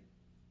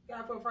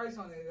gotta put a price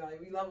on it.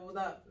 Like we leveled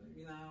up.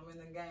 You know, I'm in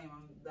the game.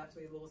 I'm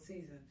definitely a little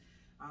seasoned.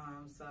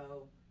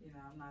 So you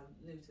know, I'm not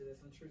new to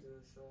this. I'm true to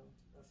this. So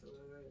that's what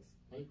it is.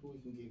 Maybe we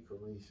can get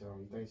Carisha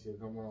on. You think she'll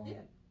come on?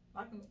 Yeah,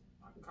 I can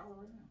call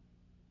her right now.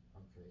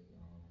 Okay.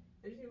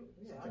 She's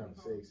kind of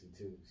sexy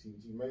too.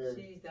 She married.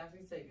 She's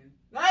definitely taken.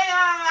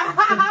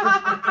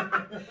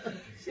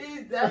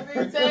 She's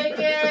definitely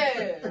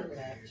taken.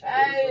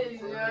 Hey,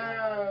 yo.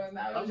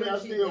 I mean, I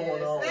still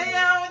want on. Hey,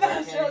 yo,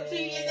 that's your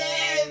cheating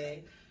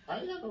ass. I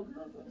ain't got no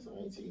girlfriend, so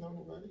I ain't cheating on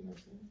nobody. You know what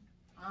I'm saying?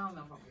 I don't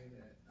know if I do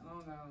that. I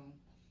don't know.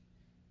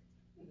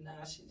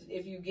 Nah,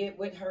 if you get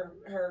with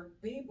her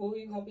people,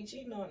 you're gonna be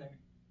cheating on her.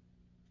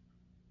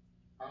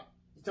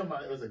 You talking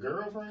about as a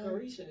girlfriend?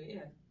 Carisha,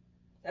 yeah.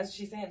 That's what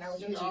she's saying. That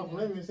was she off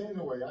limits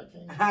anyway. I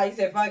can't. He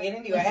said, "Fuck it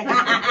anyway."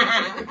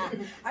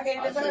 I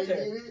can't even touch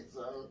her.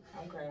 So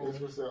I'm crying. This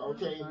was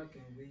okay.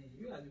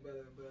 You gotta do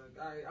better, but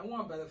all right, I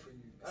want better for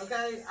you.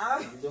 Okay,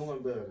 I'm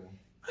doing better.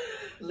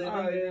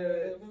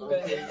 Literally,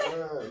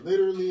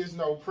 literally, it's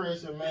no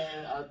pressure,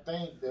 man. I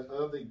think the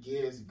other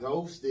guest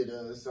ghosted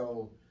us,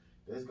 so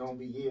that's gonna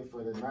be it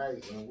for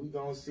tonight, and we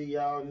gonna see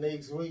y'all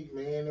next week,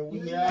 man. And we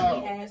you out.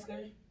 Let me ask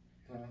her.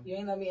 Huh? You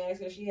ain't let me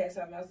ask her. She had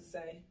something else to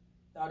say.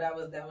 Oh, that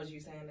was you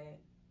saying that.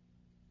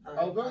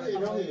 Oh, go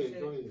ahead.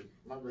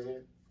 My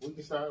bad. We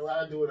can start. Well,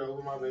 I do it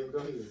over. My bad. Go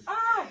ahead.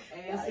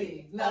 And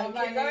see. No, go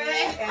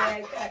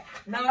ahead.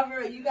 No, bro.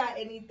 You got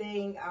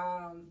anything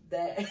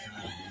that?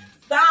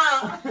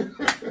 Stop.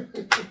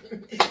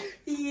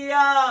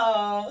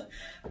 Yo,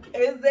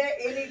 is there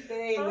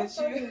anything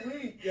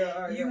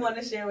that you want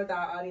to share with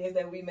our audience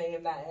that we may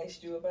have not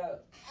asked you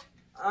about?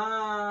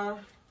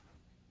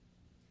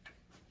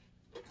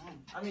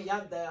 I mean,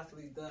 y'all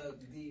definitely dug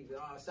deep.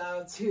 Shout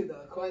out to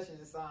the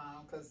questions,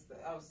 because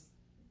I was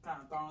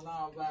kind of thrown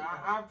off, but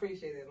I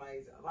appreciate it.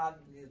 Like, a lot of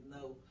people need to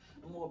know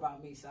more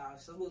about me, so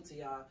salute to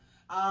y'all.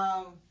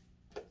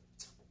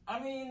 I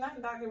mean,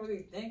 nothing I can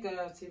really think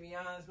of, to be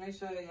honest. Make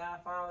sure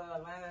y'all follow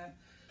Atlanta,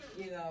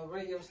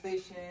 radio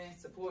station,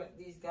 support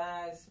these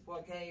guys,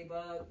 support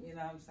K-Bug, you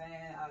know what I'm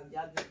saying?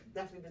 Y'all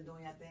definitely been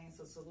doing your thing,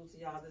 so salute to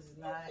y'all. This is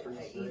not an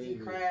easy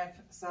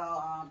craft,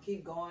 so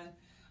keep going.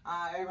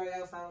 Everybody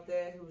else out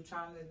there who's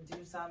trying to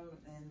do something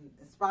and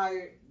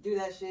inspired, do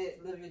that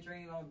shit. Live your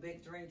dream. I'm a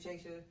big dream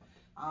chaser.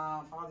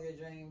 Follow your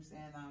dreams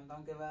and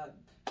don't give up.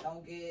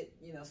 Don't get,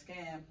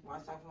 scammed.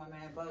 Watch out for my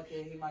man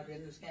Buckhead. He might be a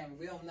new scammer.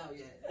 We don't know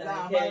yet.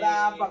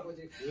 I'll fuck with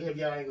you. Yeah, if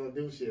y'all ain't gonna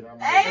do shit, I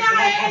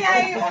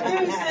ain't gonna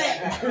do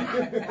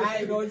shit. I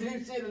ain't gonna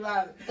do shit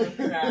about it.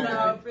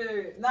 No,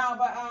 period. No,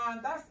 but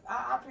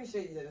I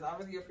appreciate this. I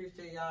really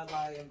appreciate y'all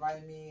like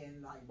inviting me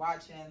and like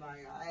watching.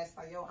 Like I asked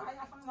like, yo, how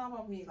y'all find out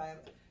about me?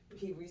 Like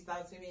he reached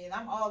out to me, and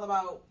I'm all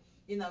about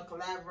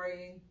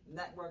collaborating,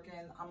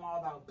 networking. I'm all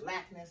about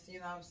blackness, you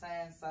know what I'm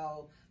saying?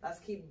 So let's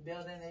keep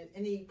building it.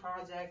 Any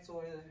projects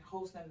or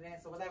hosting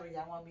events or whatever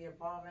y'all want to be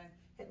involved in,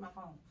 hit my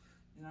phone.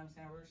 You know what I'm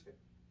saying? Real shit.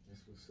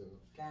 That's what's up.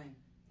 Gang.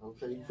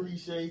 Okay,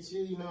 appreciate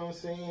you, you know what I'm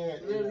saying?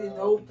 Literally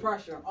no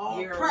pressure.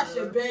 All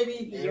pressure,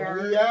 baby.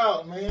 And we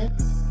out, man.